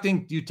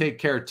Collecting. You take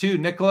care too,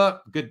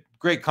 Nicola.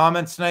 Great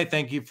comments tonight.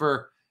 Thank you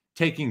for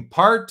taking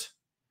part.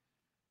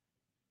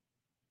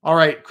 All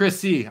right, Chris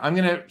C. I'm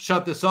gonna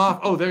shut this off.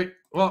 Oh, there.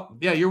 Well,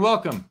 yeah, you're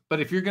welcome. But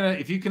if you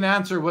can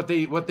answer what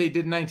they did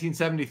in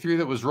 1973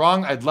 that was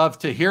wrong, I'd love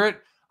to hear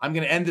it. I'm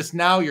going to end this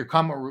now. Your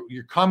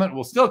comment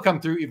will still come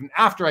through even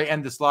after I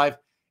end this live.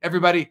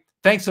 Everybody,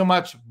 thanks so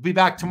much. Be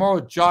back tomorrow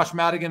with Josh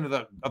Madigan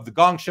of the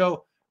Gong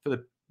Show for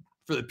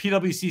the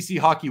PWCC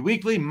Hockey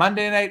Weekly.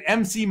 Monday night,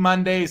 MC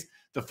Mondays,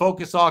 the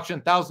Focus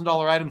Auction,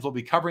 $1,000 items. We'll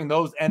be covering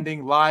those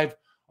ending live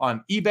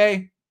on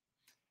eBay.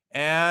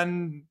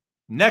 And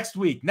next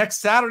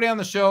Saturday on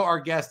the show,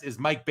 our guest is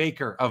Mike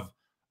Baker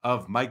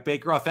of Mike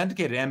Baker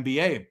Authenticated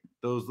MBA.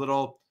 Those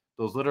little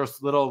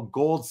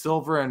gold,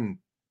 silver, and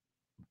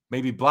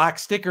maybe black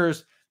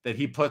stickers that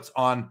he puts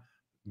on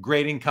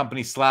grading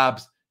company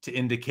slabs to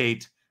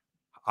indicate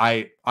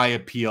eye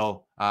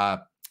appeal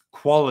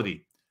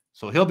quality.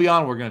 So he'll be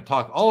on. We're going to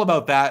talk all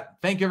about that.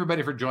 Thank you,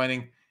 everybody, for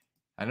joining.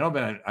 I know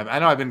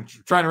I've been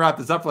trying to wrap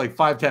this up for like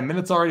 5-10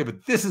 minutes already,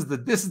 but this is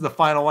the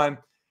final one.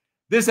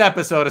 This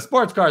episode of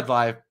Sports Cards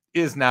Live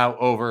is now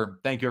over.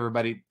 Thank you,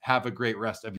 everybody. Have a great rest of your